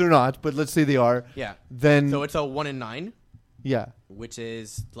identical, Correct. which they're not, but let's say they are, yeah. then So it's a 1 in 9, yeah, which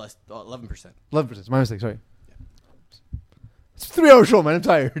is less 11%. 11%. My mistake. Sorry. It's a 3-hour show, man. I'm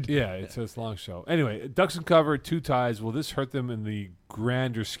tired. Yeah, it's a long show. Anyway, Ducks and cover, 2 ties. Will this hurt them in the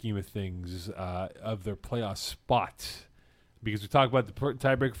grander scheme of things of their playoff spot? Because we talk about the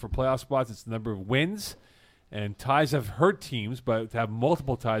tiebreaker for playoff spots, it's the number of wins. And ties have hurt teams, but to have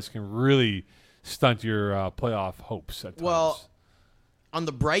multiple ties can really stunt your playoff hopes at times. Well, on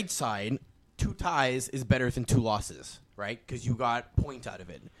the bright side, 2 ties is better than 2 losses, right? Because you got points out of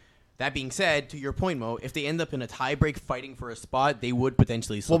it. That being said, to your point, Mo, if they end up in a tiebreak fighting for a spot, they would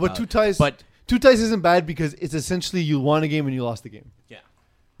potentially slip Well, but out. 2 ties. But 2 ties isn't bad because it's essentially you won a game and you lost the game, yeah,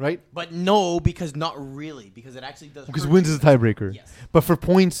 right? but no, because not really, because it actually does. Because hurt wins you. is a tiebreaker. Yes. But for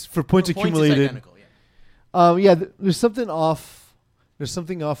points Points is accumulated, identical, yeah. there's something off. There's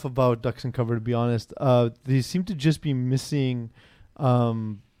something off about Ducks and cover. To be honest, they seem to just be missing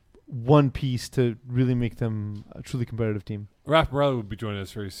one piece to really make them a truly competitive team. Raph Morello will be joining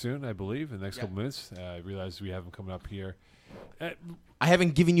us very soon, I believe, in the next Yeah. couple minutes. I realize we have him coming up here. I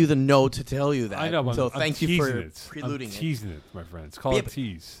haven't given you the note to tell you that. I know, but so I'm thank you teasing for it. preluding I'm it. teasing it, my friends. Call Yeah, it but-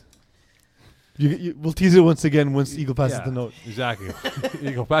 tease. We'll tease it once again once Eagle passes Yeah, the note. Exactly.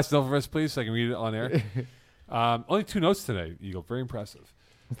 Eagle, pass it over for us, please, so I can read it on air. Only 2 notes today, Eagle. Very impressive.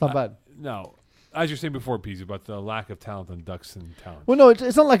 It's not bad. No. As you're saying before, Peasy, about the lack of talent on Ducks and talent. Well, no,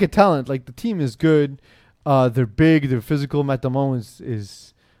 it's not like a talent. Like the team is good. They're big. They're physical. Matt Damon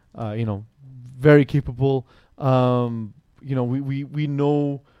is very capable. We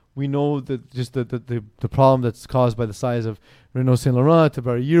know that just the problem that's caused by the size of Renault Saint Laurent,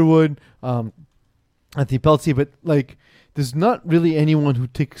 Tabari Yearwood, Anthony Peltier, but like there's not really anyone who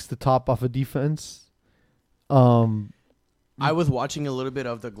takes the top off a defense. I was watching a little bit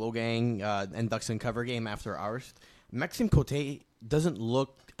of the Glow Gang and Ducks and Cover game after ours. Maxime Cote doesn't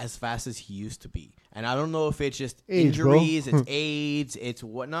look as fast as he used to be. And I don't know if it's just Age, bro. injuries, it's AIDS, it's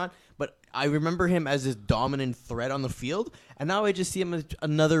whatnot. But I remember him as this dominant threat on the field. And now I just see him as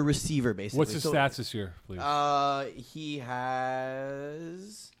another receiver, basically. What's his So, stats this year, please? He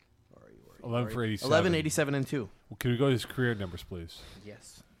has... where are you? 11 for 87. 11, 87, and 2. Can we go to his career numbers, please?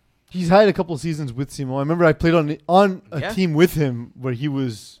 Yes. He's had a couple of seasons with Simon. I remember I played on a Yeah. team with him where he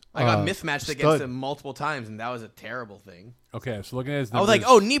was. I got mismatched stud. against him multiple times, and that was a terrible thing. Okay, so looking at his I was like,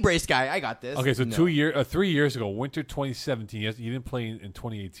 numbers- "Oh, knee brace guy, I got this." Okay, so No. 3 years ago, winter 2017, he didn't play in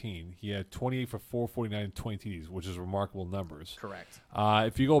 2018. He had 28 for 449 and 20 TDs, which is remarkable numbers. Correct.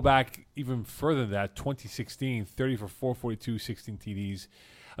 If you go back even further than that, 2016, 30 for 442, 16 TDs.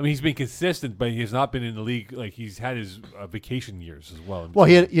 I mean, he's been consistent, but he has not been in the league. Like, he's had his vacation years as well. Well,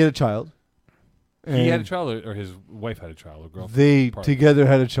 he had a child. He had a And child, or his wife had a child, or girlfriend. They partner. together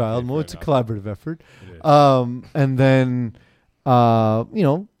had a child. Okay, Well, fair it's a enough. collaborative effort. It is. And then,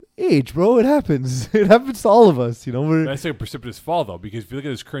 age, bro. It happens. It happens to all of us. We're That's like a precipitous fall, though, because if you look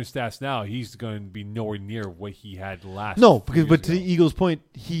at his current stats now, he's going to be nowhere near what he had last. no, few because years but to the ago. Eagles' point,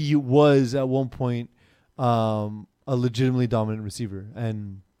 he was at one point a legitimately dominant receiver,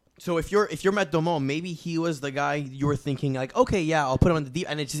 and So if you're Matt Domont, maybe he was the guy you were thinking like, okay, yeah, I'll put him on the deep,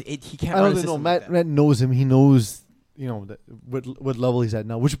 and he can't. I run don't a think no. system like that. Matt knows him. He knows what level he's at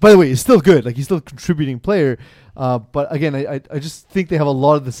now. Which, by the way, is still good. Like he's still a contributing player. But again, I just think they have a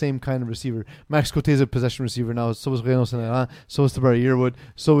lot of the same kind of receiver. Max Cote is a possession receiver now. So is Reno Saint-Laurent. So is Tabari Yearwood.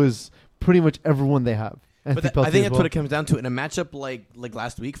 So is pretty much everyone they have. But Anthony I Peltier think as that's well. what it comes down to. In a matchup like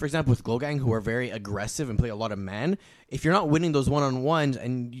last week, for example, with Glogang, who are very aggressive and play a lot of man, if you're not winning those one-on-ones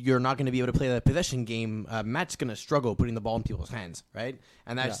and you're not going to be able to play that possession game, Matt's going to struggle putting the ball in people's hands, right?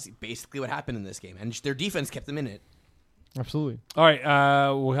 And that's basically what happened in this game. And their defense kept them in it. Absolutely. All right,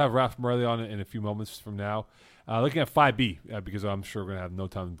 we'll have Ralph Morelli on in a few moments from now. Looking at 5B, because I'm sure we're going to have no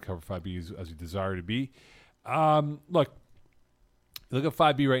time to cover 5B as we desire to be. Look at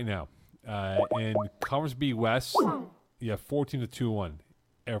 5B right now. In Conference B West, you have 14 to 2-1.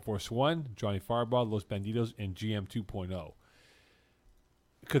 Air Force One, Johnny Fireball, Los Bandidos, and GM 2.0.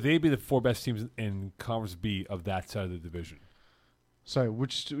 Could they be the four best teams in Conference B of that side of the division? Sorry,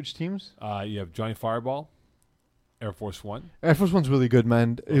 which teams? You have Johnny Fireball, Air Force One. Air Force One's really good,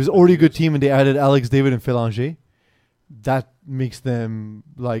 man. It was already a good team, and they added Alex David and Phil That makes them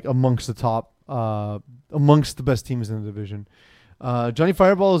like amongst the top, amongst the best teams in the division. Johnny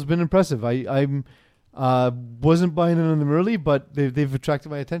Fireball has been impressive. I'm wasn't buying in on them early, but they've attracted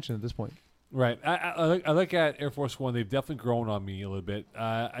my attention at this point. Right. I look at Air Force One. They've definitely grown on me a little bit.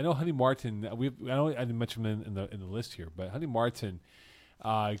 I know Honey Martin. I didn't mention him in the list here, but Honey Martin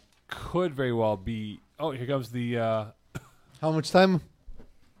could very well be. Oh, here comes the How much time?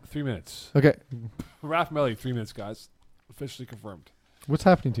 3 minutes. Okay. Ralph Melly, 3 minutes, guys. Officially confirmed. What's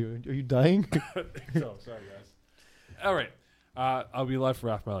happening to you? Are you dying? So sorry, guys. All right. I'll be live for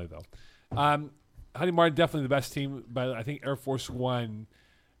Ralph Melly though. Honey Martin definitely the best team, but I think Air Force One.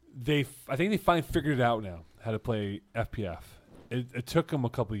 I think they finally figured it out now how to play FPF. It took them a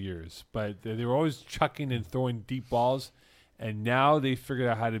couple of years, but they were always chucking and throwing deep balls, and now they figured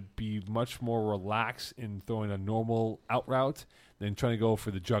out how to be much more relaxed in throwing a normal out route than trying to go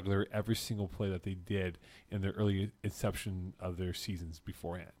for the juggler every single play that they did in their early inception of their seasons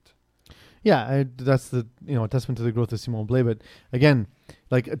beforehand. Yeah, that's the a testament to the growth of Simon Blais. But again,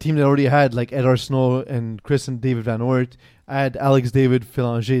 like a team that already had like Ed Arsenault and Chris and David Van Oort, add Alex David,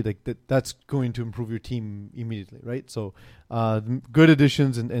 Philanger, like that's going to improve your team immediately, right? So good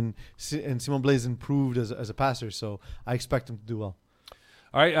additions and Simon Blais improved as a passer, so I expect him to do well.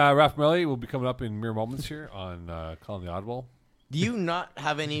 All right, Ralph Morelli will be coming up in mere moments here on Calling the Audible. Do you not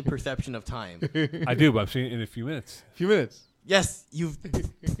have any perception of time? I do, but I'm seeing it in a few minutes. Few minutes. Yes, you've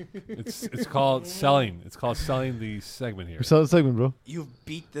It's called selling. It's called selling the segment here. We saw the segment, bro.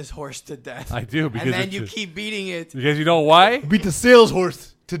 beat this horse to death. I do because and then it's you just- keep beating it. because you know why? Beat the sales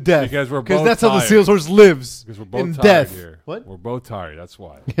horse to death. Because we're both that's how the tired. sales horse lives. Because we're both in tired death. here. What? We're both tired. That's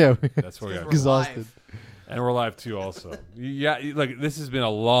why. Yeah, That's why we Because are. we're exhausted. live. And we're live too, also. Yeah, like this has been a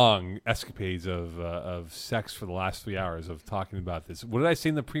long escapades of sex for the last 3 hours of talking about this. What did I say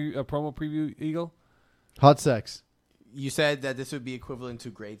in the promo preview, Eagle? Hot sex. You said that this would be equivalent to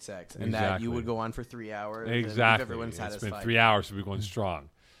great sex, and that Exactly. you would go on for 3 hours. And leave Exactly. everyone It's satisfied. been 3 hours to be going strong.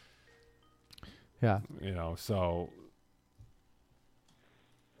 Yeah. So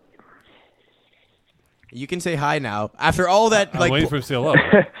You can say hi now. After all that, I'm like waiting for him to say hello.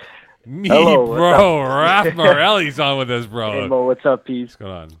 Me, Hello, what's bro. Raph Morelli's on with us, bro. Hey Mo, what's up, Peace? What's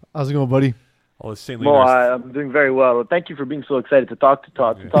going on? How's it going, buddy? All the St. Mo, Leonard's. I'm doing very well. Thank you for being so excited to talk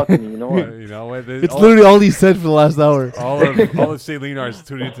to me. You know what? You know what? It's literally all he said for the last hour. all of St. Leonard's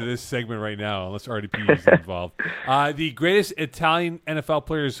tuning into this segment right now, unless RDP is involved. The greatest Italian NFL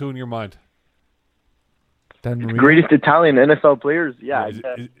player is who in your mind? Dan Marino. Greatest Italian NFL players? Yeah, Is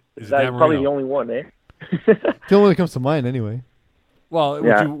it that's Dan probably Marino? the only one, eh? The only one that comes to mind, anyway. Well,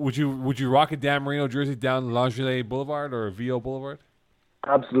 Yeah. would you rock a Dan Marino jersey down Langelier Boulevard or VO Boulevard?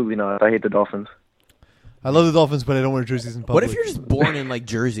 Absolutely not. I hate the Dolphins. I love the Dolphins, but I don't wear jerseys in public. What if you're just born in like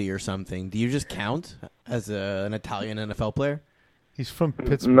Jersey or something? Do you just count as an Italian NFL player? He's from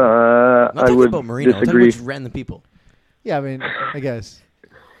Pittsburgh. Nah, I'm not I talking would about Marino. I'm talking about disagree. just random people. Yeah, I mean, I guess.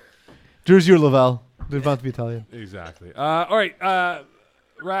 Jersey or Laval. They're bound to be Italian. Exactly. All right,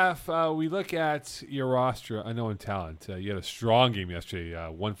 Raph, we look at your roster, unknown talent. You had a strong game yesterday,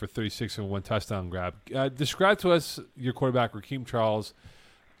 1 for 36 and 1 touchdown grab. Describe to us your quarterback, Raheem Charles.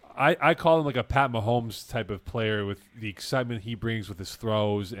 I call him like a Pat Mahomes type of player with the excitement he brings with his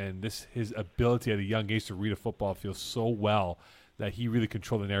throws and his ability at a young age to read a football field so well that he really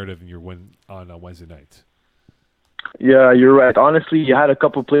controlled the narrative in your win on Wednesday night. Yeah, you're right. Honestly, he had a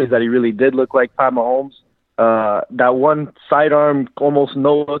couple plays that he really did look like Pat Mahomes. That one sidearm, almost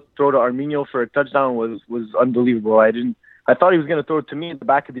no look throw to Arminio for a touchdown was unbelievable. I thought he was going to throw it to me in the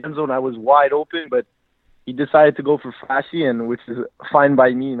back of the end zone. I was wide open, but he decided to go for flashy, and which is fine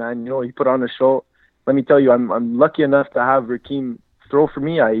by me, man. You know, he put on a show. Let me tell you, I'm lucky enough to have Raheem throw for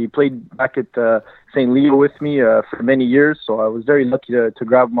me. He played back at St. Leo with me for many years, so I was very lucky to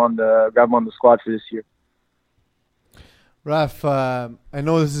grab him on the squad for this year. Raf, I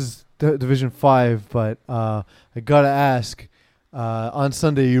know this is Division 5, but I got to ask, on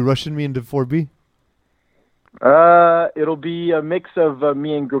Sunday, you rushing me into 4B? It'll be a mix of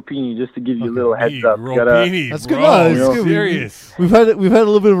me and Gropini, just to give you a little heads up. That's good. No, it's good. Serious. We've had a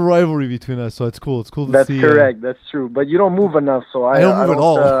little bit of a rivalry between us, so it's cool. It's cool to see. That's correct. That's true. But you don't move enough, so I don't move at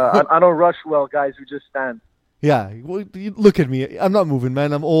all. I don't rush well, guys who just stand. Yeah, well, look at me. I'm not moving,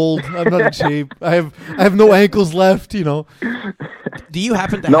 man. I'm old. I'm not in shape. I have no ankles left. You know. Do you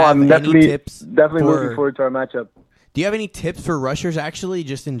happen to No, have I'm any tips? definitely looking forward to our matchup. Do you have any tips for rushers, actually,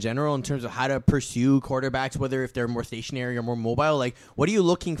 just in general, in terms of how to pursue quarterbacks, whether if they're more stationary or more mobile? Like, what are you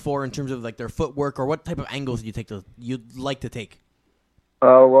looking for in terms of like their footwork, or what type of angles you'd like to take?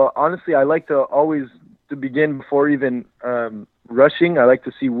 Well, honestly, I like to always to begin before even rushing. I like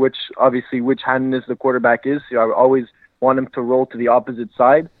to see which handedness the quarterback is. So I always want him to roll to the opposite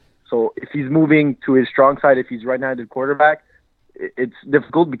side. So if he's moving to his strong side, if he's right-handed quarterback, it's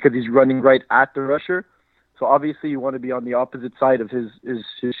difficult because he's running right at the rusher. So obviously you want to be on the opposite side of his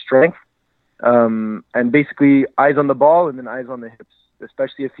strength. And basically eyes on the ball and then eyes on the hips,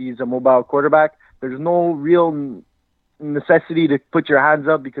 especially if he's a mobile quarterback. There's no real necessity to put your hands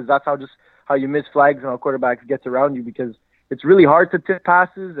up because that's how you miss flags and how quarterbacks gets around you, because it's really hard to tip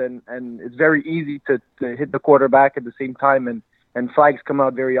passes and it's very easy to hit the quarterback at the same time. And flags come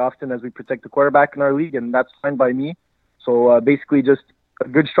out very often as we protect the quarterback in our league, and that's fine by me. So basically just a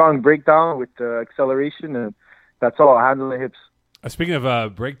good strong breakdown with acceleration, and that's all. I'll handle the hips. Speaking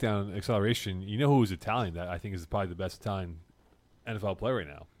of breakdown acceleration, you know who's Italian that I think is probably the best Italian NFL player right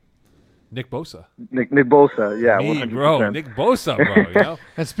now? Nick Bosa. Nick Bosa, yeah. Me, 100%. bro. Nick Bosa, bro. You know?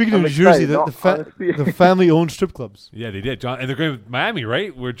 And speaking I'm of New Jersey, excited. the family-owned strip clubs. Yeah, they did. And they're going to Miami,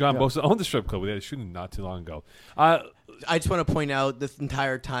 right? Where John Bosa owned the strip club. We had a shooting not too long ago. I just want to point out this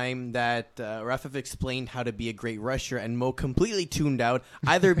entire time that Rafaf explained how to be a great rusher, and Mo completely tuned out,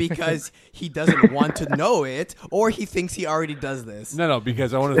 either because he doesn't want to know it or he thinks he already does this. No,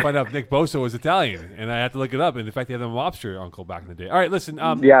 because I wanted to find out if Nick Bosa was Italian, and I had to look it up. And in fact, they had a mobster uncle back in the day. All right, listen.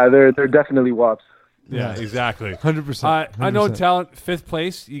 Yeah, they're definitely wops. Yeah, exactly. 100%. Unknown talent, 5th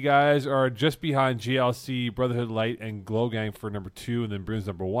place. You guys are just behind GLC, Brotherhood Light, and Glow Gang for number 2, and then Bruins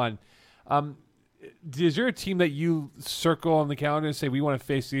number 1. Is there a team that you circle on the calendar and say we want to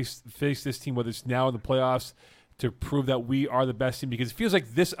face this team, whether it's now in the playoffs, to prove that we are the best team? Because it feels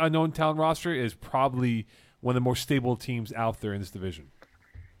like this unknown talent roster is probably one of the more stable teams out there in this division.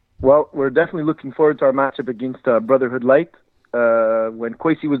 Well, we're definitely looking forward to our matchup against Brotherhood Light. When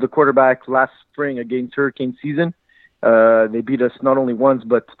Kwesi was the quarterback last spring against Hurricane season, they beat us not only once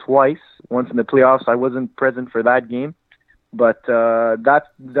but twice. Once in the playoffs. I wasn't present for that game. But that's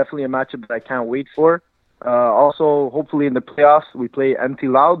definitely a matchup that I can't wait for. Also, hopefully in the playoffs, we play MT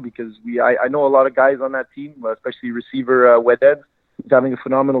Loud because I know a lot of guys on that team, especially receiver Weded. He's having a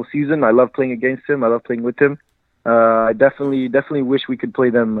phenomenal season. I love playing against him. I love playing with him. I definitely wish we could play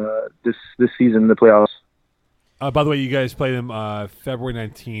them this season in the playoffs. By the way, you guys play them February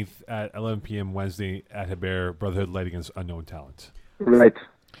 19th at 11 p.m. Wednesday at Hebert, Brotherhood Light against Unknown Talent. Right.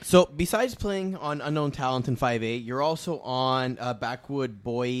 So, besides playing on Unknown Talent in 5A, you're also on Backwood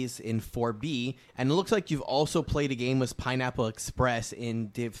Boys in 4B, and it looks like you've also played a game with Pineapple Express in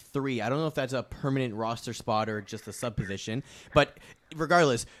Div 3. I don't know if that's a permanent roster spot or just a sub position, but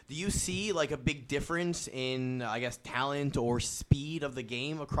regardless, do you see like a big difference in, I guess, talent or speed of the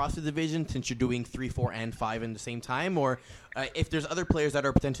game across the division since you're doing 3, 4, and 5 in the same time? Or if there's other players that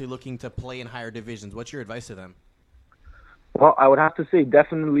are potentially looking to play in higher divisions, what's your advice to them? Well, I would have to say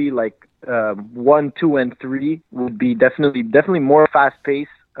definitely like 1, 2, and 3 would be definitely more fast-paced.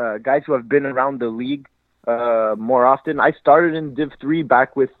 Guys who have been around the league more often. I started in Div 3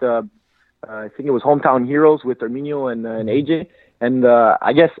 back with I think it was Hometown Heroes with Arminio and AJ. And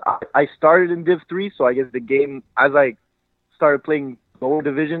I guess I started in Div 3, so I guess the game, as I started playing lower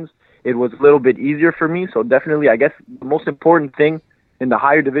divisions, it was a little bit easier for me. So definitely, I guess the most important thing in the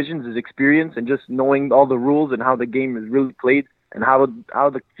higher divisions is experience and just knowing all the rules and how the game is really played and how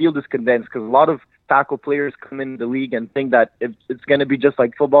the field is condensed. Because a lot of tackle players come in the league and think that it's going to be just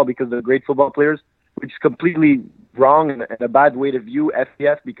like football because they're great football players, which is completely wrong and a bad way to view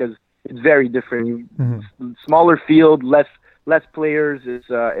FPF because it's very different. Smaller field, less players.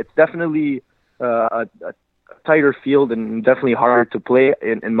 It's definitely a tighter field and definitely harder to play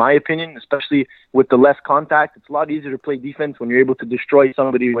in my opinion, especially with the less contact. It's a lot easier to play defense when you're able to destroy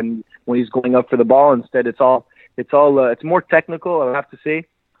somebody when he's going up for the ball. Instead, it's more technical, I have to say.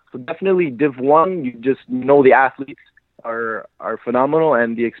 So definitely Div 1, you just know the athletes are phenomenal,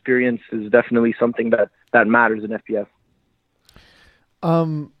 and the experience is definitely something that matters in FPF.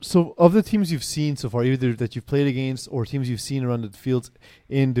 So of the teams you've seen so far, either that you've played against or teams you've seen around the fields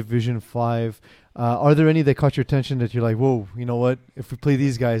in Division 5, are there any that caught your attention that you're like, whoa, you know what? If we play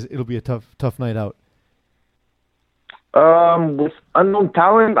these guys, it'll be a tough night out? With unknown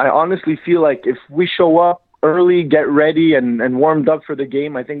talent, I honestly feel like if we show up early, get ready, and warmed up for the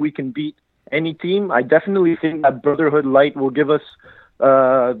game, I think we can beat any team. I definitely think that Brotherhood Light will give us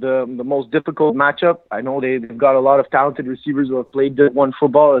the most difficult matchup. I know they've got a lot of talented receivers who have played Div 1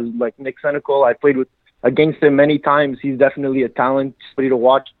 football, like Nick Senecal. I played against him many times. He's definitely a talent, somebody to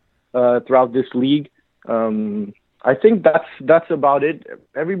watch throughout this league. I think that's about it.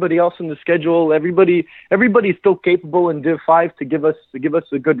 Everybody else in the schedule, everybody's still capable in Div 5 to give us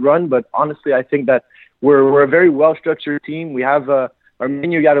a good run. But honestly, I think that we're a very well structured team. We have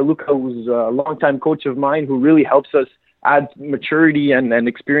Arminio Yadaluka, who's a longtime coach of mine, who really helps us add maturity and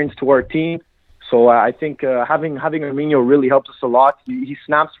experience to our team. So I think having Arminio really helps us a lot. He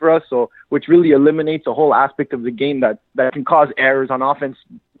snaps for us, which really eliminates a whole aspect of the game that can cause errors on offense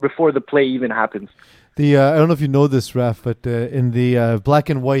before the play even happens. I don't know if you know this, Raf, but in the black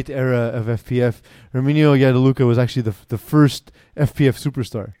and white era of FPF, Arminio Yadaluka was actually the first FPF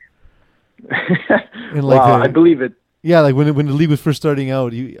superstar. Wow, I believe it. Yeah, like when the league was first starting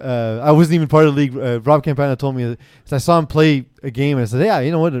out, I wasn't even part of the league. Rob Campana told me, I saw him play a game, and I said, yeah,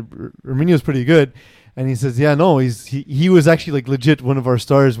 you know what, Arminio's pretty good. And he says, yeah, no, he was actually like legit one of our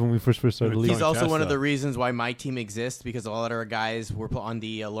stars when we first started the league. He's also one of the reasons why my team exists, because a lot of our guys were put on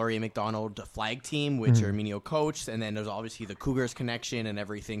the Laurier McDonald flag team, which Arminio coached, and then there's obviously the Cougars connection and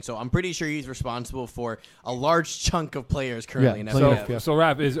everything. So I'm pretty sure he's responsible for a large chunk of players currently in FPF. So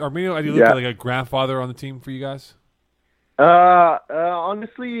Raf, is Arminio Yadaluka like a grandfather on the team for you guys?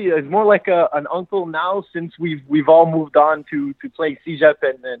 Honestly, it's more like an uncle now, since we've all moved on to play CEGEP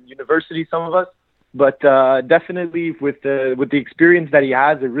and university, some of us. But definitely with the experience that he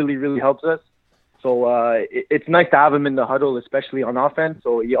has, it really, really helps us. So it's nice to have him in the huddle, especially on offense.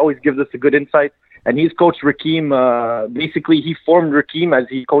 So he always gives us a good insight. And he's coached Rakim. Basically, he formed Rakim as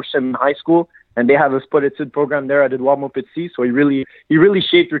he coached him in high school. And they have a split etudes program there at Edouard Montpetit. So he really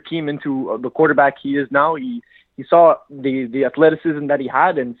shaped Rakim into the quarterback he is now. He saw the athleticism that he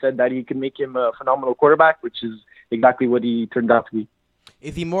had and said that he can make him a phenomenal quarterback, which is exactly what he turned out to be.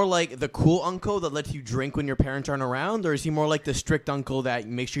 Is he more like the cool uncle that lets you drink when your parents aren't around, or is he more like the strict uncle that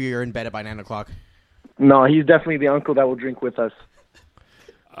makes sure you're in bed by 9 o'clock? No, he's definitely the uncle that will drink with us.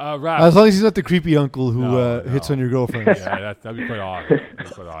 Raf. As long as he's not the creepy uncle who hits on your girlfriend. Yeah, that'd be quite odd.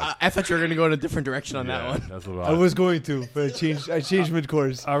 I thought you were going to go in a different direction on that one. That's a lot. I was going to, but I changed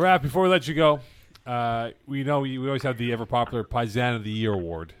mid-course. Raf, before we let you go, we know we always have the ever-popular Paisan of the Year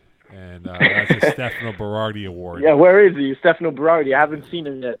award. And that's a Stefano Berardi award. Yeah, where is he? Stefano Berardi. I haven't seen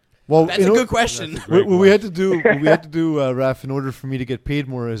him yet. Well, that's a good question. What we had to do, Raf, in order for me to get paid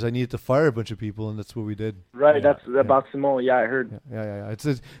more, is I needed to fire a bunch of people, and that's what we did. Right, that's about Simone. Yeah, I heard. Yeah.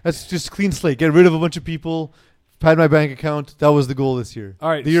 That's just clean slate. Get rid of a bunch of people, pad my bank account. That was the goal this year. All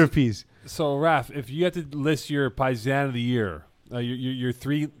right, the year of peas. So, Raf, if you had to list your Paisan of the Year, your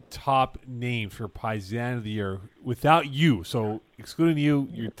three top names for Paisan of the Year without you, so excluding you,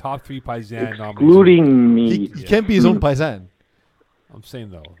 your top three Paisan nominees. Excluding me. He can't be his own Paisan. I'm saying,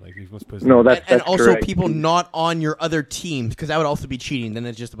 though, like he must put that's and also correct. people not on your other teams, because that would also be cheating. Then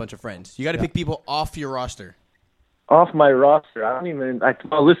it's just a bunch of friends. You got to pick people off your roster. Off my roster,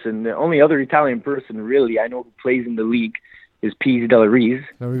 well, listen, the only other Italian person really I know who plays in the league is Pizzi Della Reese,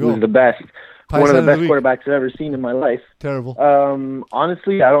 who's the best. one of the Paisan best week. quarterbacks I've ever seen in my life. Terrible.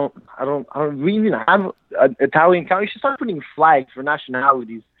 Honestly, I don't we even have an Italian count. You should start putting flags for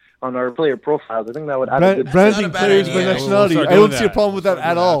nationalities on our player profiles. I think that would add a good. Branding Not a bad players by idea. We'll nationality. start I don't doing see a that. problem with that We'll start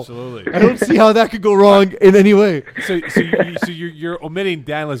at doing that, all. absolutely. I don't see how that could go wrong in any way. So you're omitting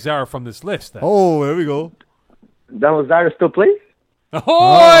Dan Lazara from this list then? Oh, there we go. Dan Lazara still plays?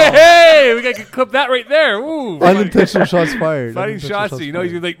 Oh, hey, we got to clip that right there. Ooh, Unintentional shots fired. fighting Unintentional shots. You know,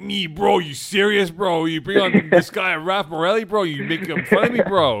 he's fired. like, me, bro. You serious, bro? You bring on this guy, Ralph Morelli, bro. You make him fun of me,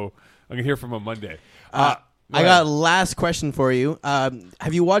 bro. I'm gonna hear from him Monday. I got a last question for you.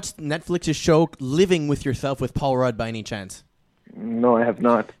 Have you watched Netflix's show Living with Yourself with Paul Rudd by any chance? No, I have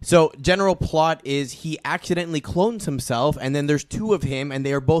not. So, general plot is he accidentally clones himself, and then there's two of him, and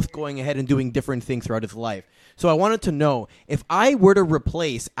they are both going ahead and doing different things throughout his life. So, I wanted to know, if I were to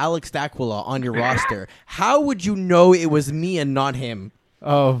replace Alex D'Aquila on your roster, how would you know it was me and not him?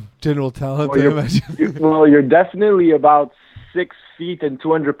 Oh, general talent. Well, I imagine. you're definitely about 6 feet and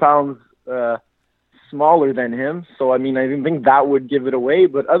 200 pounds smaller than him. So, I mean, I didn't think that would give it away.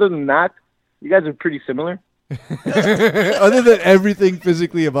 But other than that, you guys are pretty similar. Other than everything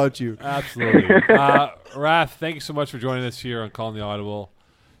physically about you. Absolutely. Raph, thank you so much for joining us here on Calling the Audible.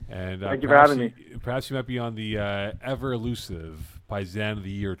 And Thank you for having me. Perhaps you might be on the ever elusive Paisan of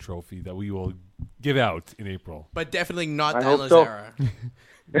the Year trophy that we will give out in April. But definitely not I Dan hope so.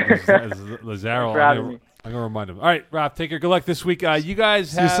 Lazara. Lazaro, for having me. I'm gonna remind him. All right, Raph, take care. Good luck this week. You guys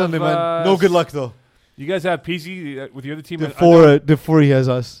See you have Sunday, man. No good luck though. You guys have PZ with your other team Before he has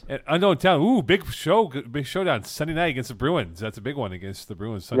us. at Unknown Town. Ooh, big showdown Sunday night against the Bruins. That's a big one against the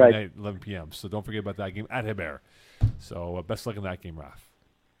Bruins Sunday Right. night, 11 p.m. So don't forget about that game at Hebert. So best luck in that game, Raph.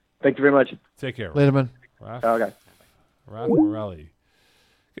 Thank you very much. Take care. Later, man. Raph. Okay. Raph Morelli.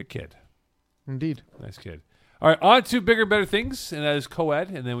 Good kid. Indeed. Nice kid. All right, on to bigger and better things, and that is co-ed,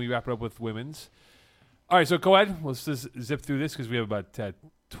 and then we wrap it up with women's. All right, so co-ed, let's just zip through this because we have about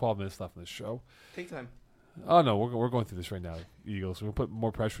 12 minutes left in this show. Take time. Oh, no, we're going through this right now, Eagles. We'll put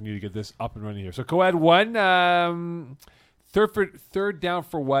more pressure on you to get this up and running here. So co-ed 1, third down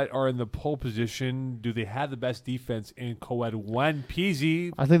for what are in the pole position. Do they have the best defense in co-ed 1?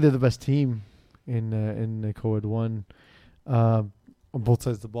 PZ. I think they're the best team in co-ed 1 on both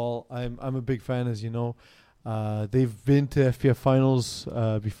sides of the ball. I'm a big fan, as you know. They've been to FPF finals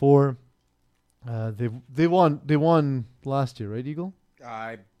before. They won last year, right, Eagle?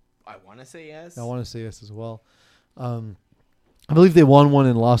 I want to say yes. I want to say yes as well. I believe they won one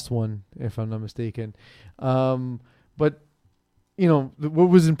and lost one, if I'm not mistaken. But you know, what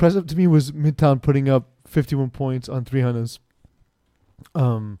was impressive to me was Midtown putting up 51 points on 300s.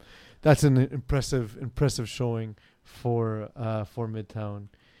 That's an impressive showing for Midtown.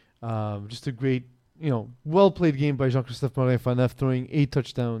 Just a great, well played game by Jean-Christophe Morin-Faneuf, throwing 8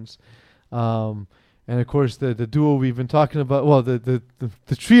 touchdowns. And of course the duo we've been talking about, well, the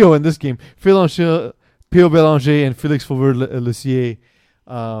trio in this game, Phil Pio Bélanger and Félix Fauveur-Lucier,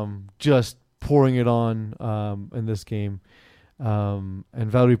 just pouring it on in this game. And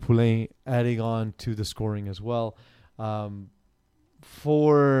Valérie Poulain adding on to the scoring as well.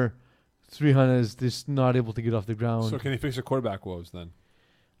 For 300s, just not able to get off the ground. So can they fix their quarterback woes then?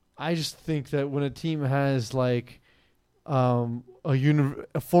 I just think that when a team has like a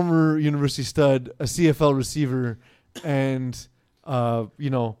former university stud, a CFL receiver, and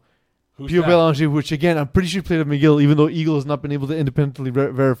Who's Pio that? Bélanger, which again I'm pretty sure played at McGill, even though Eagle has not been able to independently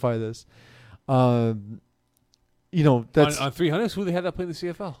verify this. That's On 300s, who they had that play in the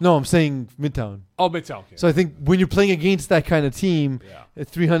CFL? no, I'm saying Midtown. Oh, Midtown. Okay. So I think when you're playing against that kind of team, yeah.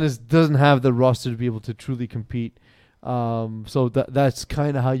 300s doesn't have the roster to be able to truly compete. So that's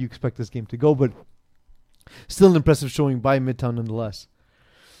kind of how you expect this game to go, but still an impressive showing by Midtown nonetheless.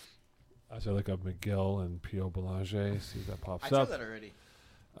 As I look up McGill and Pio Bélanger, see if that pops I saw up. that already.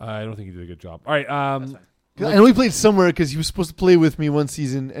 I don't think he did a good job. All right. That's fine. I know he played somewhere because he was supposed to play with me one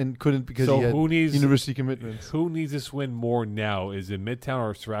season and couldn't because So he had who needs university commitments. Who needs this win more now? Is it Midtown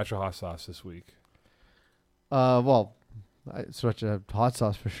or Sriracha Hot Sauce this week? Sriracha hot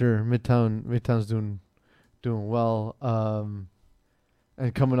sauce for sure. Midtown's doing well.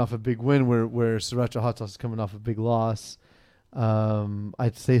 And coming off a big win where Sriracha hot sauce is coming off a big loss.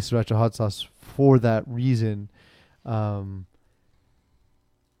 I'd say Sriracha hot sauce for that reason.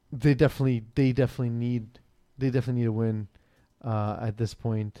 They definitely need a win at this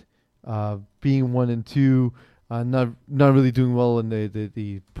point. Being 1 and 2, not really doing well in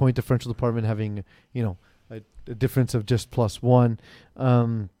the point differential department, having a difference of just +1,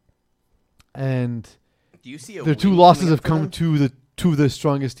 and Do you see a their 2 win losses coming have up for come them? to two of the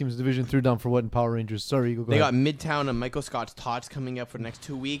strongest teams in the division. Third down for what in Power Rangers? Sorry, go They ahead. got Midtown and Michael Scott's Tots coming up for the next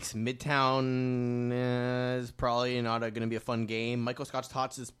 2 weeks. Midtown is probably not going to be a fun game. Michael Scott's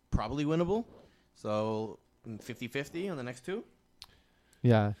Tots is probably winnable. So 50-50 on the next two.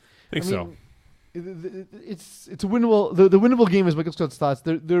 Yeah, I think so. It's a winnable. The winnable game is Michael Scott's Thoughts.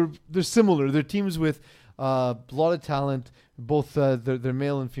 They're similar. They're teams with a lot of talent. Both they're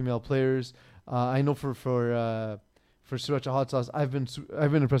male and female players. I know for Sriracha Hot Sauce, I've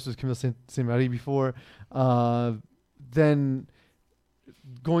been impressed with Camille Saint Marie before. Then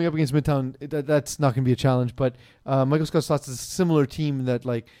going up against Midtown, that's not going to be a challenge. But Michael Scott's Thoughts is a similar team that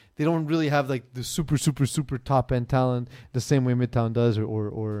like they don't really have like the super top end talent the same way Midtown does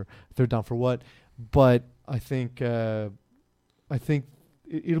or Third Down for What. But I think it'll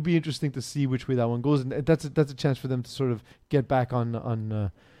be interesting to see which way that one goes, and that's a chance for them to sort of get back on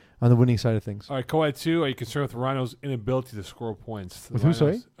the winning side of things. All right, Co-Ed 2, are you concerned with Rhino's inability to score points? With who,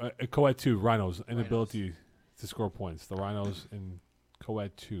 sorry? Co-Ed 2, Rhino's inability to score points. The Rhinos in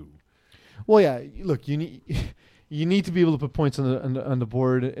Co-Ed 2. Well, yeah. Look, you need to be able to put points on the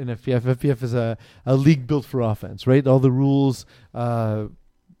board in FPF. FPF is a league built for offense, right? All the rules are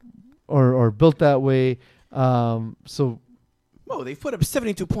built that way. So. Whoa, they've put up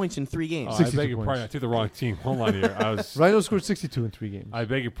 72 points in 3 games. Oh, I 62 beg your points. pardon. I took the wrong team. Hold on here. Rhino scored 62 in 3 games. I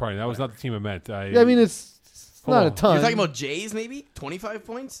beg your pardon. That was not the team I meant. I mean, it's Hold not on. a ton. You're talking about Jays, maybe 25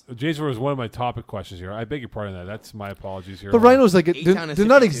 points. Jays was one of my topic questions here. I beg your pardon. That's my apologies here. But Rhinos, like, Eight they're Town is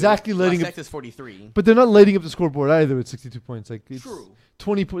not 52. exactly lighting West up. Texas 43. But they're not lighting up the scoreboard either with 62 points. Like, it's True.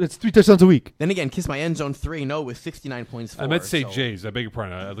 20 points. It's 3 touchdowns a week. Then again, Kiss My End Zone 3-0 with 69 points. I meant to say so. Jays. I beg your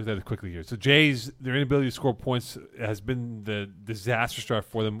pardon. I looked at it quickly here. So Jays, their inability to score points has been the disaster start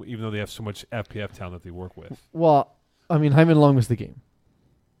for them, even though they have so much FPF talent that they work with. Well, I mean, Hyman Long missed the game.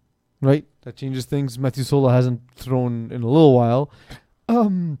 Right? That changes things. Matthew Sola hasn't thrown in a little while.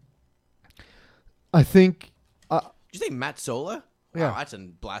 I think... Did you say Matt Sola? Yeah. Wow, that's a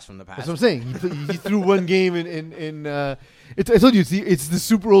blast from the past. That's what I'm saying. He threw one game in I told you, it's the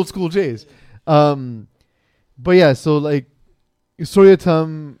super old school Jays. But yeah, so like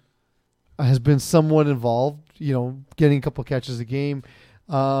Soryatam has been somewhat involved, getting a couple catches a game.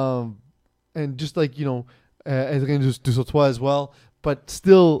 And just like, as again, just Dusautois as well. But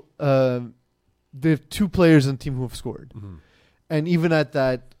still, they have 2 players on the team who have scored. Mm-hmm. And even at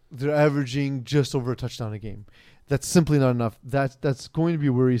that, they're averaging just over a touchdown a game. That's simply not enough. That's going to be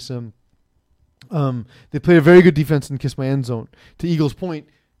worrisome. They played a very good defense in Kiss My End Zone. To Eagles' point,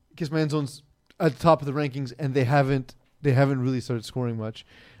 Kiss My End Zone's at the top of the rankings, and they haven't really started scoring much.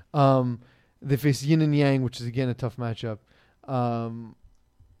 They face Yin and Yang, which is again a tough matchup.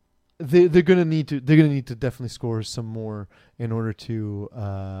 They're gonna need to definitely score some more in order to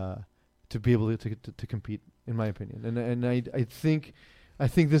be able to compete, in my opinion. And I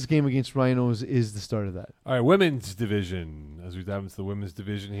think this game against Rhinos is the start of that. All right, women's division. As we dive into the women's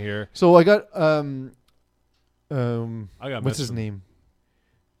division here. So I got I got what's his name?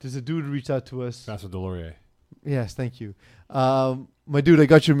 There's a dude reached out to us. Master Delorier. Yes, thank you. My dude, I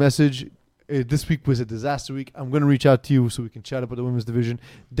got your message. This week was a disaster week. I'm going to reach out to you so we can chat about the women's division.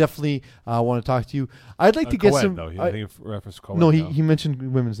 Definitely want to talk to you. I'd like to get Co-ed, some. though. I think reference Co-Ed. No, he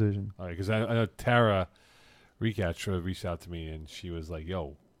mentioned women's division. All right, because I know Tara Recatch reached out to me and she was like,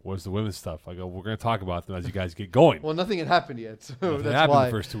 "Yo, what's the women's stuff?" I go, "We're going to talk about them as you guys get going." Well, nothing had happened yet, so Nothing that's happened why.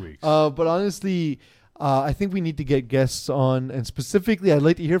 the first 2 weeks. But honestly, I think we need to get guests on, and specifically, I'd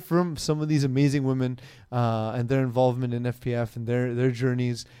like to hear from some of these amazing women and their involvement in FPF and their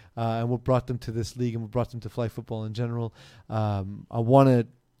journeys, and what brought them to this league and what brought them to flag football in general. I want to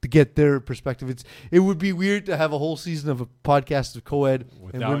get their perspective. It would be weird to have a whole season of a podcast of co-ed and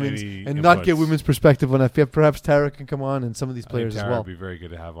Without women's any and not get inputs. women's perspective on FPF. Perhaps Tara can come on and some of these I think players as Tara well. would be very good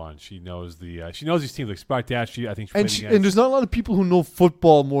to have on. She knows she knows these teams like Spark Dash. I think And there's not a lot of people who know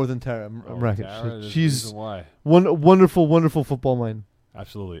football more than Tara Mrakic. She's why. one wonderful, wonderful football mind.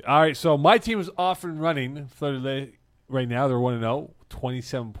 Absolutely. All right, so my team is off and running. Fleur-de-Lys right now, they're 1-0,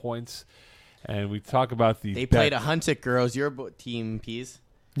 27 points. And we talk about the They played a Huntsick girls, your team, Peas.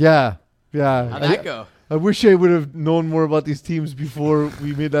 Yeah. How'd that go? I wish I would have known more about these teams before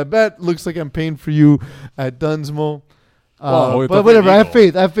we made that bet. Looks like I'm paying for you at Dunsmo. Well, but whatever, I have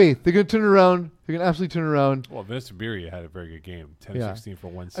faith. They're going to turn around. They're going to absolutely turn around. Well, Vanessa Beery had a very good game, 10-16 for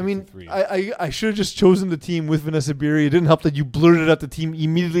 163. I mean, I should have just chosen the team with Vanessa Beery. It didn't help that you blurted out the team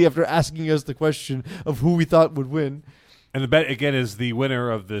immediately after asking us the question of who we thought would win. And the bet, again, is the winner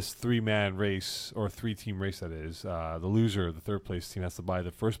of this 3-man race, or 3-team race, that is. The loser, the third-place team, has to buy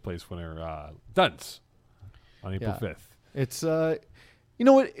the first-place winner, Duns, on April 5th. It's, you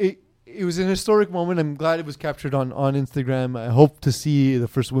know what? it was an historic moment. I'm glad it was captured on Instagram. I hope to see the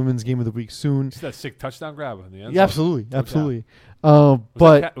first women's game of the week soon. See that sick touchdown grab in the end Yeah, zone? absolutely. Was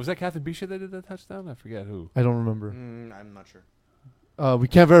But was that Catherine Bisha that did the touchdown? I forget who. I don't remember. I'm not sure. We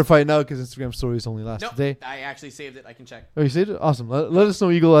can't verify it now because Instagram stories only last Nope, today. I actually saved it. I can check. Oh, you saved it? Awesome. Let us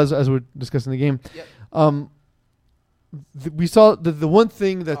know, Eagle, as we're discussing the game. Yep. We saw the one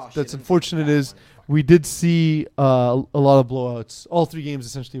thing Oh, shit, that's let me unfortunate take that is one. we did see a lot of blowouts. All 3 games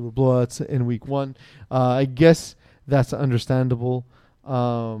essentially were blowouts in week 1. I guess that's understandable.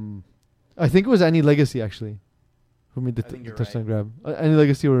 I think it was Annie Legacy actually who made the I think you're touchdown grab. Annie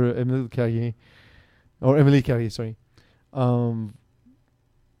Legacy or Emily Carrier, sorry.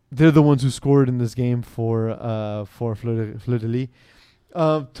 They're the ones who scored in this game for Fleur de Lis.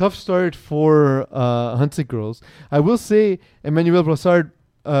 Tough start for Huntsic girls. I will say Emmanuel Brassard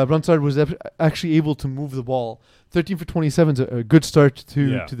was actually able to move the ball. 13 for 27 is a good start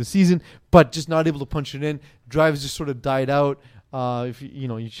to the season, but just not able to punch it in. Drives just sort of died out. If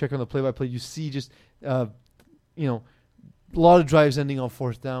you check on the play-by-play, you see just a lot of drives ending on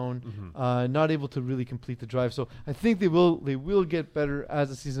 4th down. Not able to really complete the drive. So I think they will get better as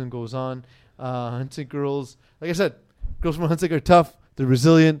the season goes on. Huntsic girls, like I said, girls from Huntsic are tough. They're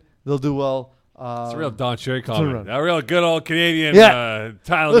resilient. They'll do well. It's a real Don Cherry turn comment. around. A real good old Canadian talent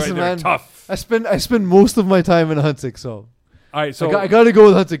Listen, right there. man, Tough. I spend most of my time in Huntsic, so All right, so I got to go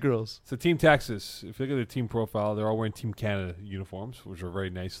with Huntsic girls. So Team Texas, if you look at their team profile, they're all wearing Team Canada uniforms, which are very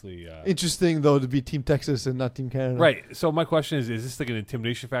nicely. Interesting though to be Team Texas and not Team Canada. Right. So my question is this like an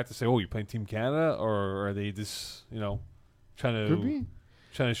intimidation factor to say, oh, you're playing Team Canada, or are they just trying Could be.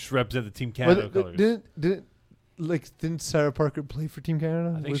 to represent the Team Canada colors? Didn't Sarah Parker play for Team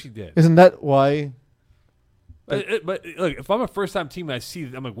Canada? I think she did. Isn't that why? But look, if I'm a first-time team and I see,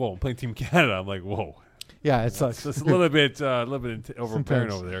 I'm like, whoa, I'm playing Team Canada. I'm like, whoa. Yeah, it sucks. So it's a little bit overbearing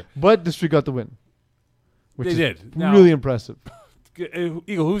intense. over there. But District got the win. Which They is did. Now- really impressive.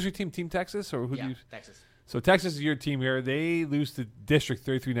 Eagle, who's your team? Team Texas, or who do Yeah, you? Texas. So Texas is your team here. They lose to District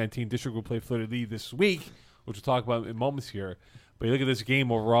 33-19. District will play Fleur de Lis this week, which we'll talk about in moments here. But you look at this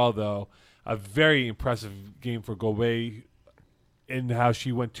game overall, though, a very impressive game for Gobey in how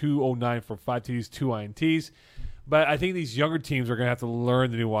she went 209 for 5 TDs, 2 INTs. But I think these younger teams are going to have to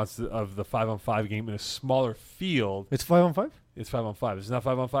learn the nuances of the 5-on-5 game in a smaller field. It's 5-on-5? It's 5-on-5. It's not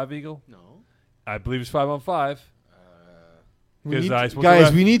 5-on-5, Eagle? No. I believe it's 5-on-5. We need Guys,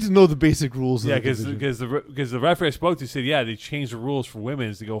 we need to know the basic rules. Yeah, of the division. because the referee I spoke to said, they changed the rules for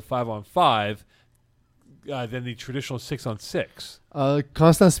women's to go 5-on-5 than the traditional 6-on-6.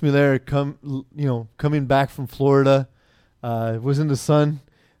 Constance Miller coming back from Florida, was in the sun,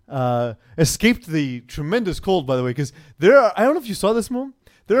 escaped the tremendous cold, by the way, because I don't know if you saw this, Mom.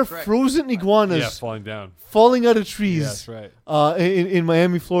 There are Correct. frozen iguanas falling down. falling out of trees. Yeah, that's right. In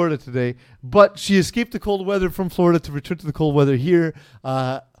Miami, Florida today. But she escaped the cold weather from Florida to return to the cold weather here.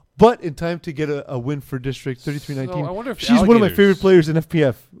 But in time to get a win for District 33-19. So I wonder if she's one of my alligators- favorite players in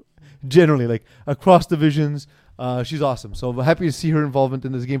FPF, generally, like across divisions. She's awesome. So I'm happy to see her involvement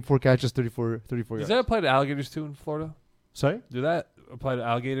in this game. 4 catches, 34 Does yards. that apply to alligators too in Florida? Sorry? Do that apply to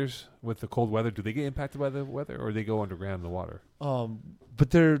alligators with the cold weather? Do they get impacted by the weather, or do they go underground in the water? But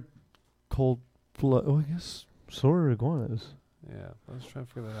they're cold blood. Oh, I guess so are iguanas. Yeah, I was trying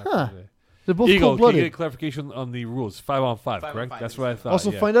to figure that out Huh. today. They're both Eagle, can you get a cold-blooded. clarification on the rules? 5-on-5, 5-on-5 correct? That's is what I fine. thought.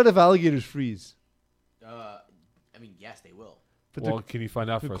 Also, yeah. find out if alligators freeze. Yes, they will. But Well, can you find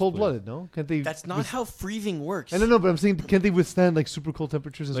out they're for us, cold-blooded, no? Can't they? That's not how freezing works. I don't know, but I'm saying, can't they withstand like super cold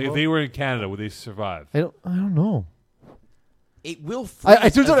temperatures please? as Like well? if they were in Canada, would they survive? I don't know. It will freeze. I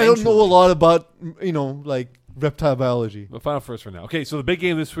turns out I don't know a eventually. lot about like reptile biology. But final first for now. Okay, so the big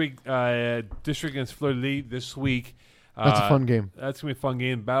game this week, District against Fleur de Lis this week. That's a fun game. That's going to be a fun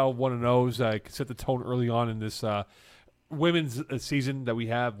game. Battle 1-0s. Could set the tone early on in this women's season that we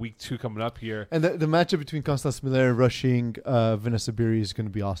have. Week 2 coming up here. And the matchup between Constance Miller rushing Vanessa Beery is going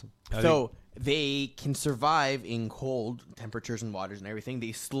to be awesome. So they can survive in cold temperatures and waters and everything.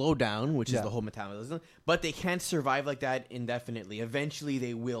 They slow down, which is Yeah. the whole metabolism. But they can't survive like that indefinitely. Eventually,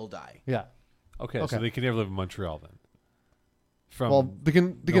 they will die. Yeah. Okay, Okay. so they can never live in Montreal then. Well, they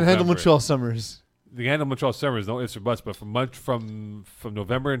can handle November. Montreal summers. They can handle Montreal summers, no ifs or buts, but from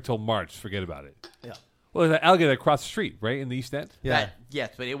November until March, forget about it. Yeah. Well, there's an alligator across the street, right, in the East End? Yeah.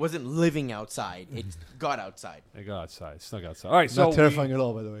 Yes, but it wasn't living outside. It got outside. They go outside, snuck outside. All right, so Not terrifying at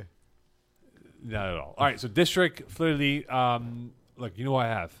all, by the way. Not at all. All right, so District, Fleur de Lis, look, you know what I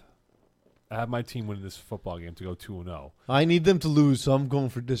have? I have my team winning this football game to go 2-0. I need them to lose, so I'm going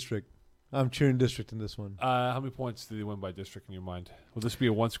for District. I'm cheering District in this one. How many points do they win by District in your mind? Will this be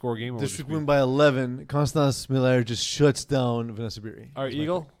a one-score game? Or will District this be- win by 11. Constance Miller just shuts down Vanessa Beery. All right, That's my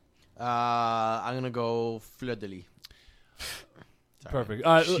Eagle. pick. I'm gonna go Fleur de Lis. Sorry.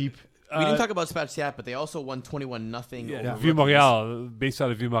 Perfect. Sheep. We didn't talk about Spezia, but they also won 21-0. Yeah, over Vieux Rookies. Montreal, based out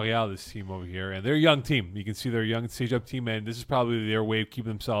of Vieux Montreal, this team over here, and they're a young team. You can see they're a young stage-up team, and this is probably their way of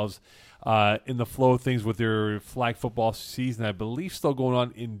keeping themselves in the flow of things with their flag football season. I believe still going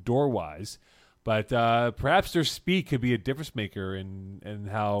on indoor-wise, but perhaps their speed could be a difference maker in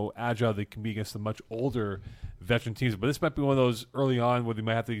how agile they can be against the much older veteran teams. But this might be one of those early on where they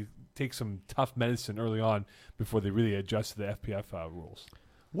might have to take some tough medicine early on before they really adjust to the FPF rules.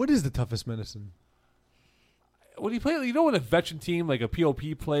 What is the toughest medicine? When you play, you know, when a veteran team like a POP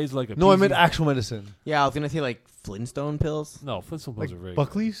plays like a No, I PZ meant actual medicine. Yeah, I was gonna say like Flintstone pills. No, Flintstone Like pills are very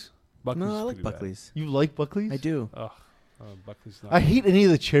Buckley's? good. No, I like pretty bad. Buckley's. You like Buckley's? I do. Buckley's not. I hate any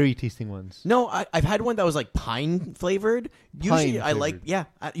of the cherry tasting ones. No, I've had one that was like pine flavored. Usually I like, Pine-flavored.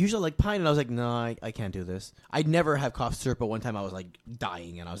 I usually like pine, and I was like, no, I can't do this. I'd never have cough syrup, but one time I was like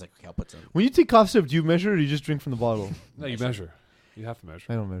dying, and I was like, okay, I'll put some. When you take cough syrup, do you measure or do you just drink from the bottle? No, you measure. You have to measure.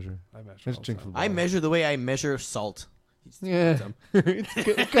 I don't measure. I measure. I just all drink the from the time. I bottle. measure the way I measure salt. Yeah. Some.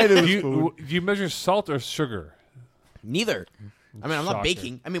 It's kind of a spoon. Do you measure salt or sugar? Neither. I mean, I'm not Shocker.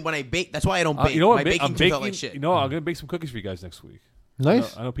 baking. I mean, when I bake, that's why I don't bake. You know what? My baking I'm turns baking. out like shit. You know, I'm gonna bake some cookies for you guys next week.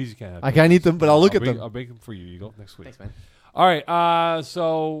 Nice. I know PZ can't have. I can't eat them, but I'll look at bake- them. I'll bake them for you, Eagle, next week. Thanks, man. All right.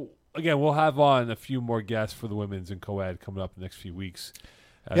 So again, we'll have on a few more guests for the women's and co-ed coming up in the next few weeks.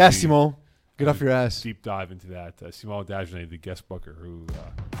 as Yeah, we Simon. Get off your ass. Deep dive into that. Simone Dagenet, the guest booker, who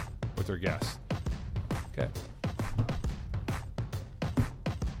with her guest. Okay.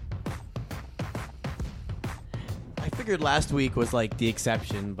 I figured last week was like the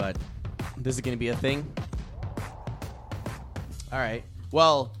exception, but this is going to be a thing. All right.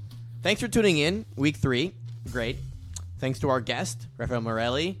 Well, thanks for tuning in. Week 3. Great. Thanks to our guest, Rafael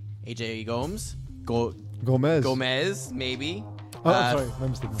Morelli, AJ Gomes, Gomez. maybe. Oh, sorry. My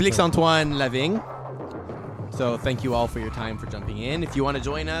mistake. Félix-Antoine Lavigne. So thank you all for your time for jumping in. If you want to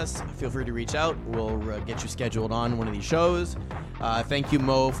join us, feel free to reach out. We'll get you scheduled on one of these shows. Thank you,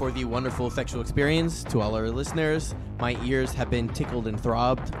 Mo, for the wonderful sexual experience. To all our listeners, my ears have been tickled and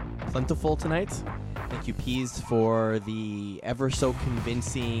throbbed plentiful tonight. Thank you, Peas, for the ever so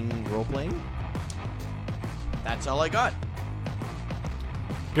convincing role-playing. That's all I got.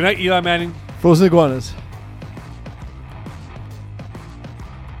 Good night, Eli Manning. Frozen iguanas.